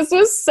gosh, this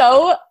was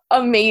so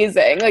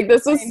amazing. Like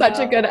this was such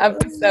a good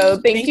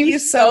episode. Thank you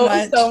so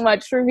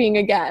much for being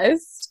a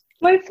guest.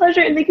 My pleasure,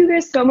 and thank you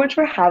guys so much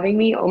for having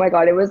me. Oh my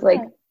god, it was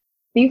like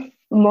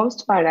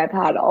most fun I've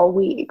had all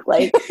week.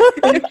 Like,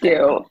 thank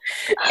you.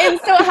 And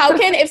so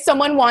if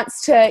someone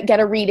wants to get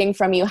a reading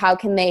from you, how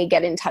can they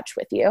get in touch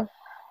with you?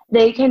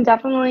 They can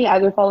definitely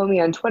either follow me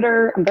on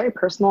Twitter. I'm very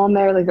personal on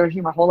there. Like, they're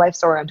hearing my whole life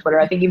story on Twitter.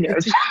 I think you've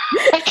noticed.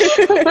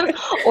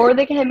 Or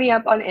they can hit me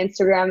up on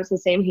Instagram. It's the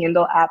same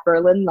handle,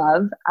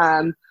 @BerlinLove.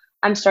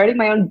 I'm starting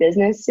my own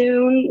business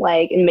soon,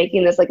 like, and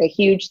making this like a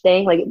huge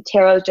thing. Like,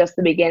 tarot is just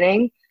the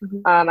beginning.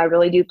 I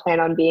really do plan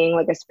on being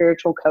like a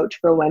spiritual coach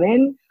for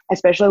women,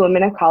 especially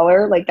women of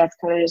color. Like, that's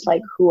kind of just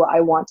like who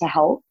I want to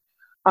help.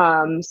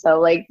 So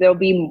like there'll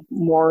be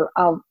more.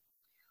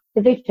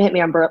 If they hit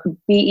me on BerlynnLove,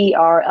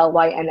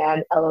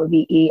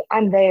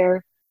 I'm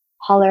there.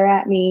 Holler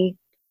at me.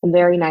 I'm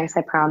very nice,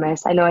 I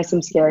promise. I know I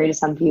seem scary to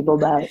some people,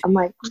 but I'm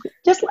like,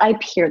 I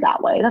appear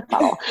that way. That's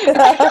all.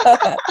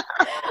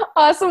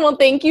 Awesome. Well,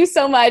 thank you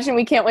so much. And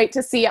we can't wait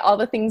to see all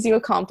the things you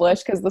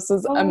accomplish because this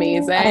is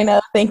amazing. I know.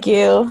 Thank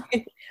you.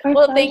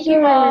 Well, thank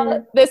you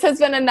all. This has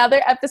been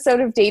another episode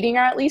of Dating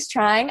or At Least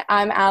Trying.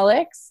 I'm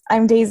Alex.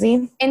 I'm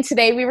Daisy. And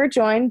today we were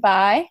joined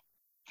by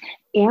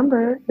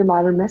Amber, your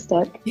modern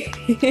mystic.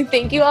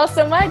 Thank you all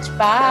so much.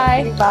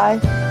 Bye.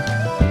 Bye.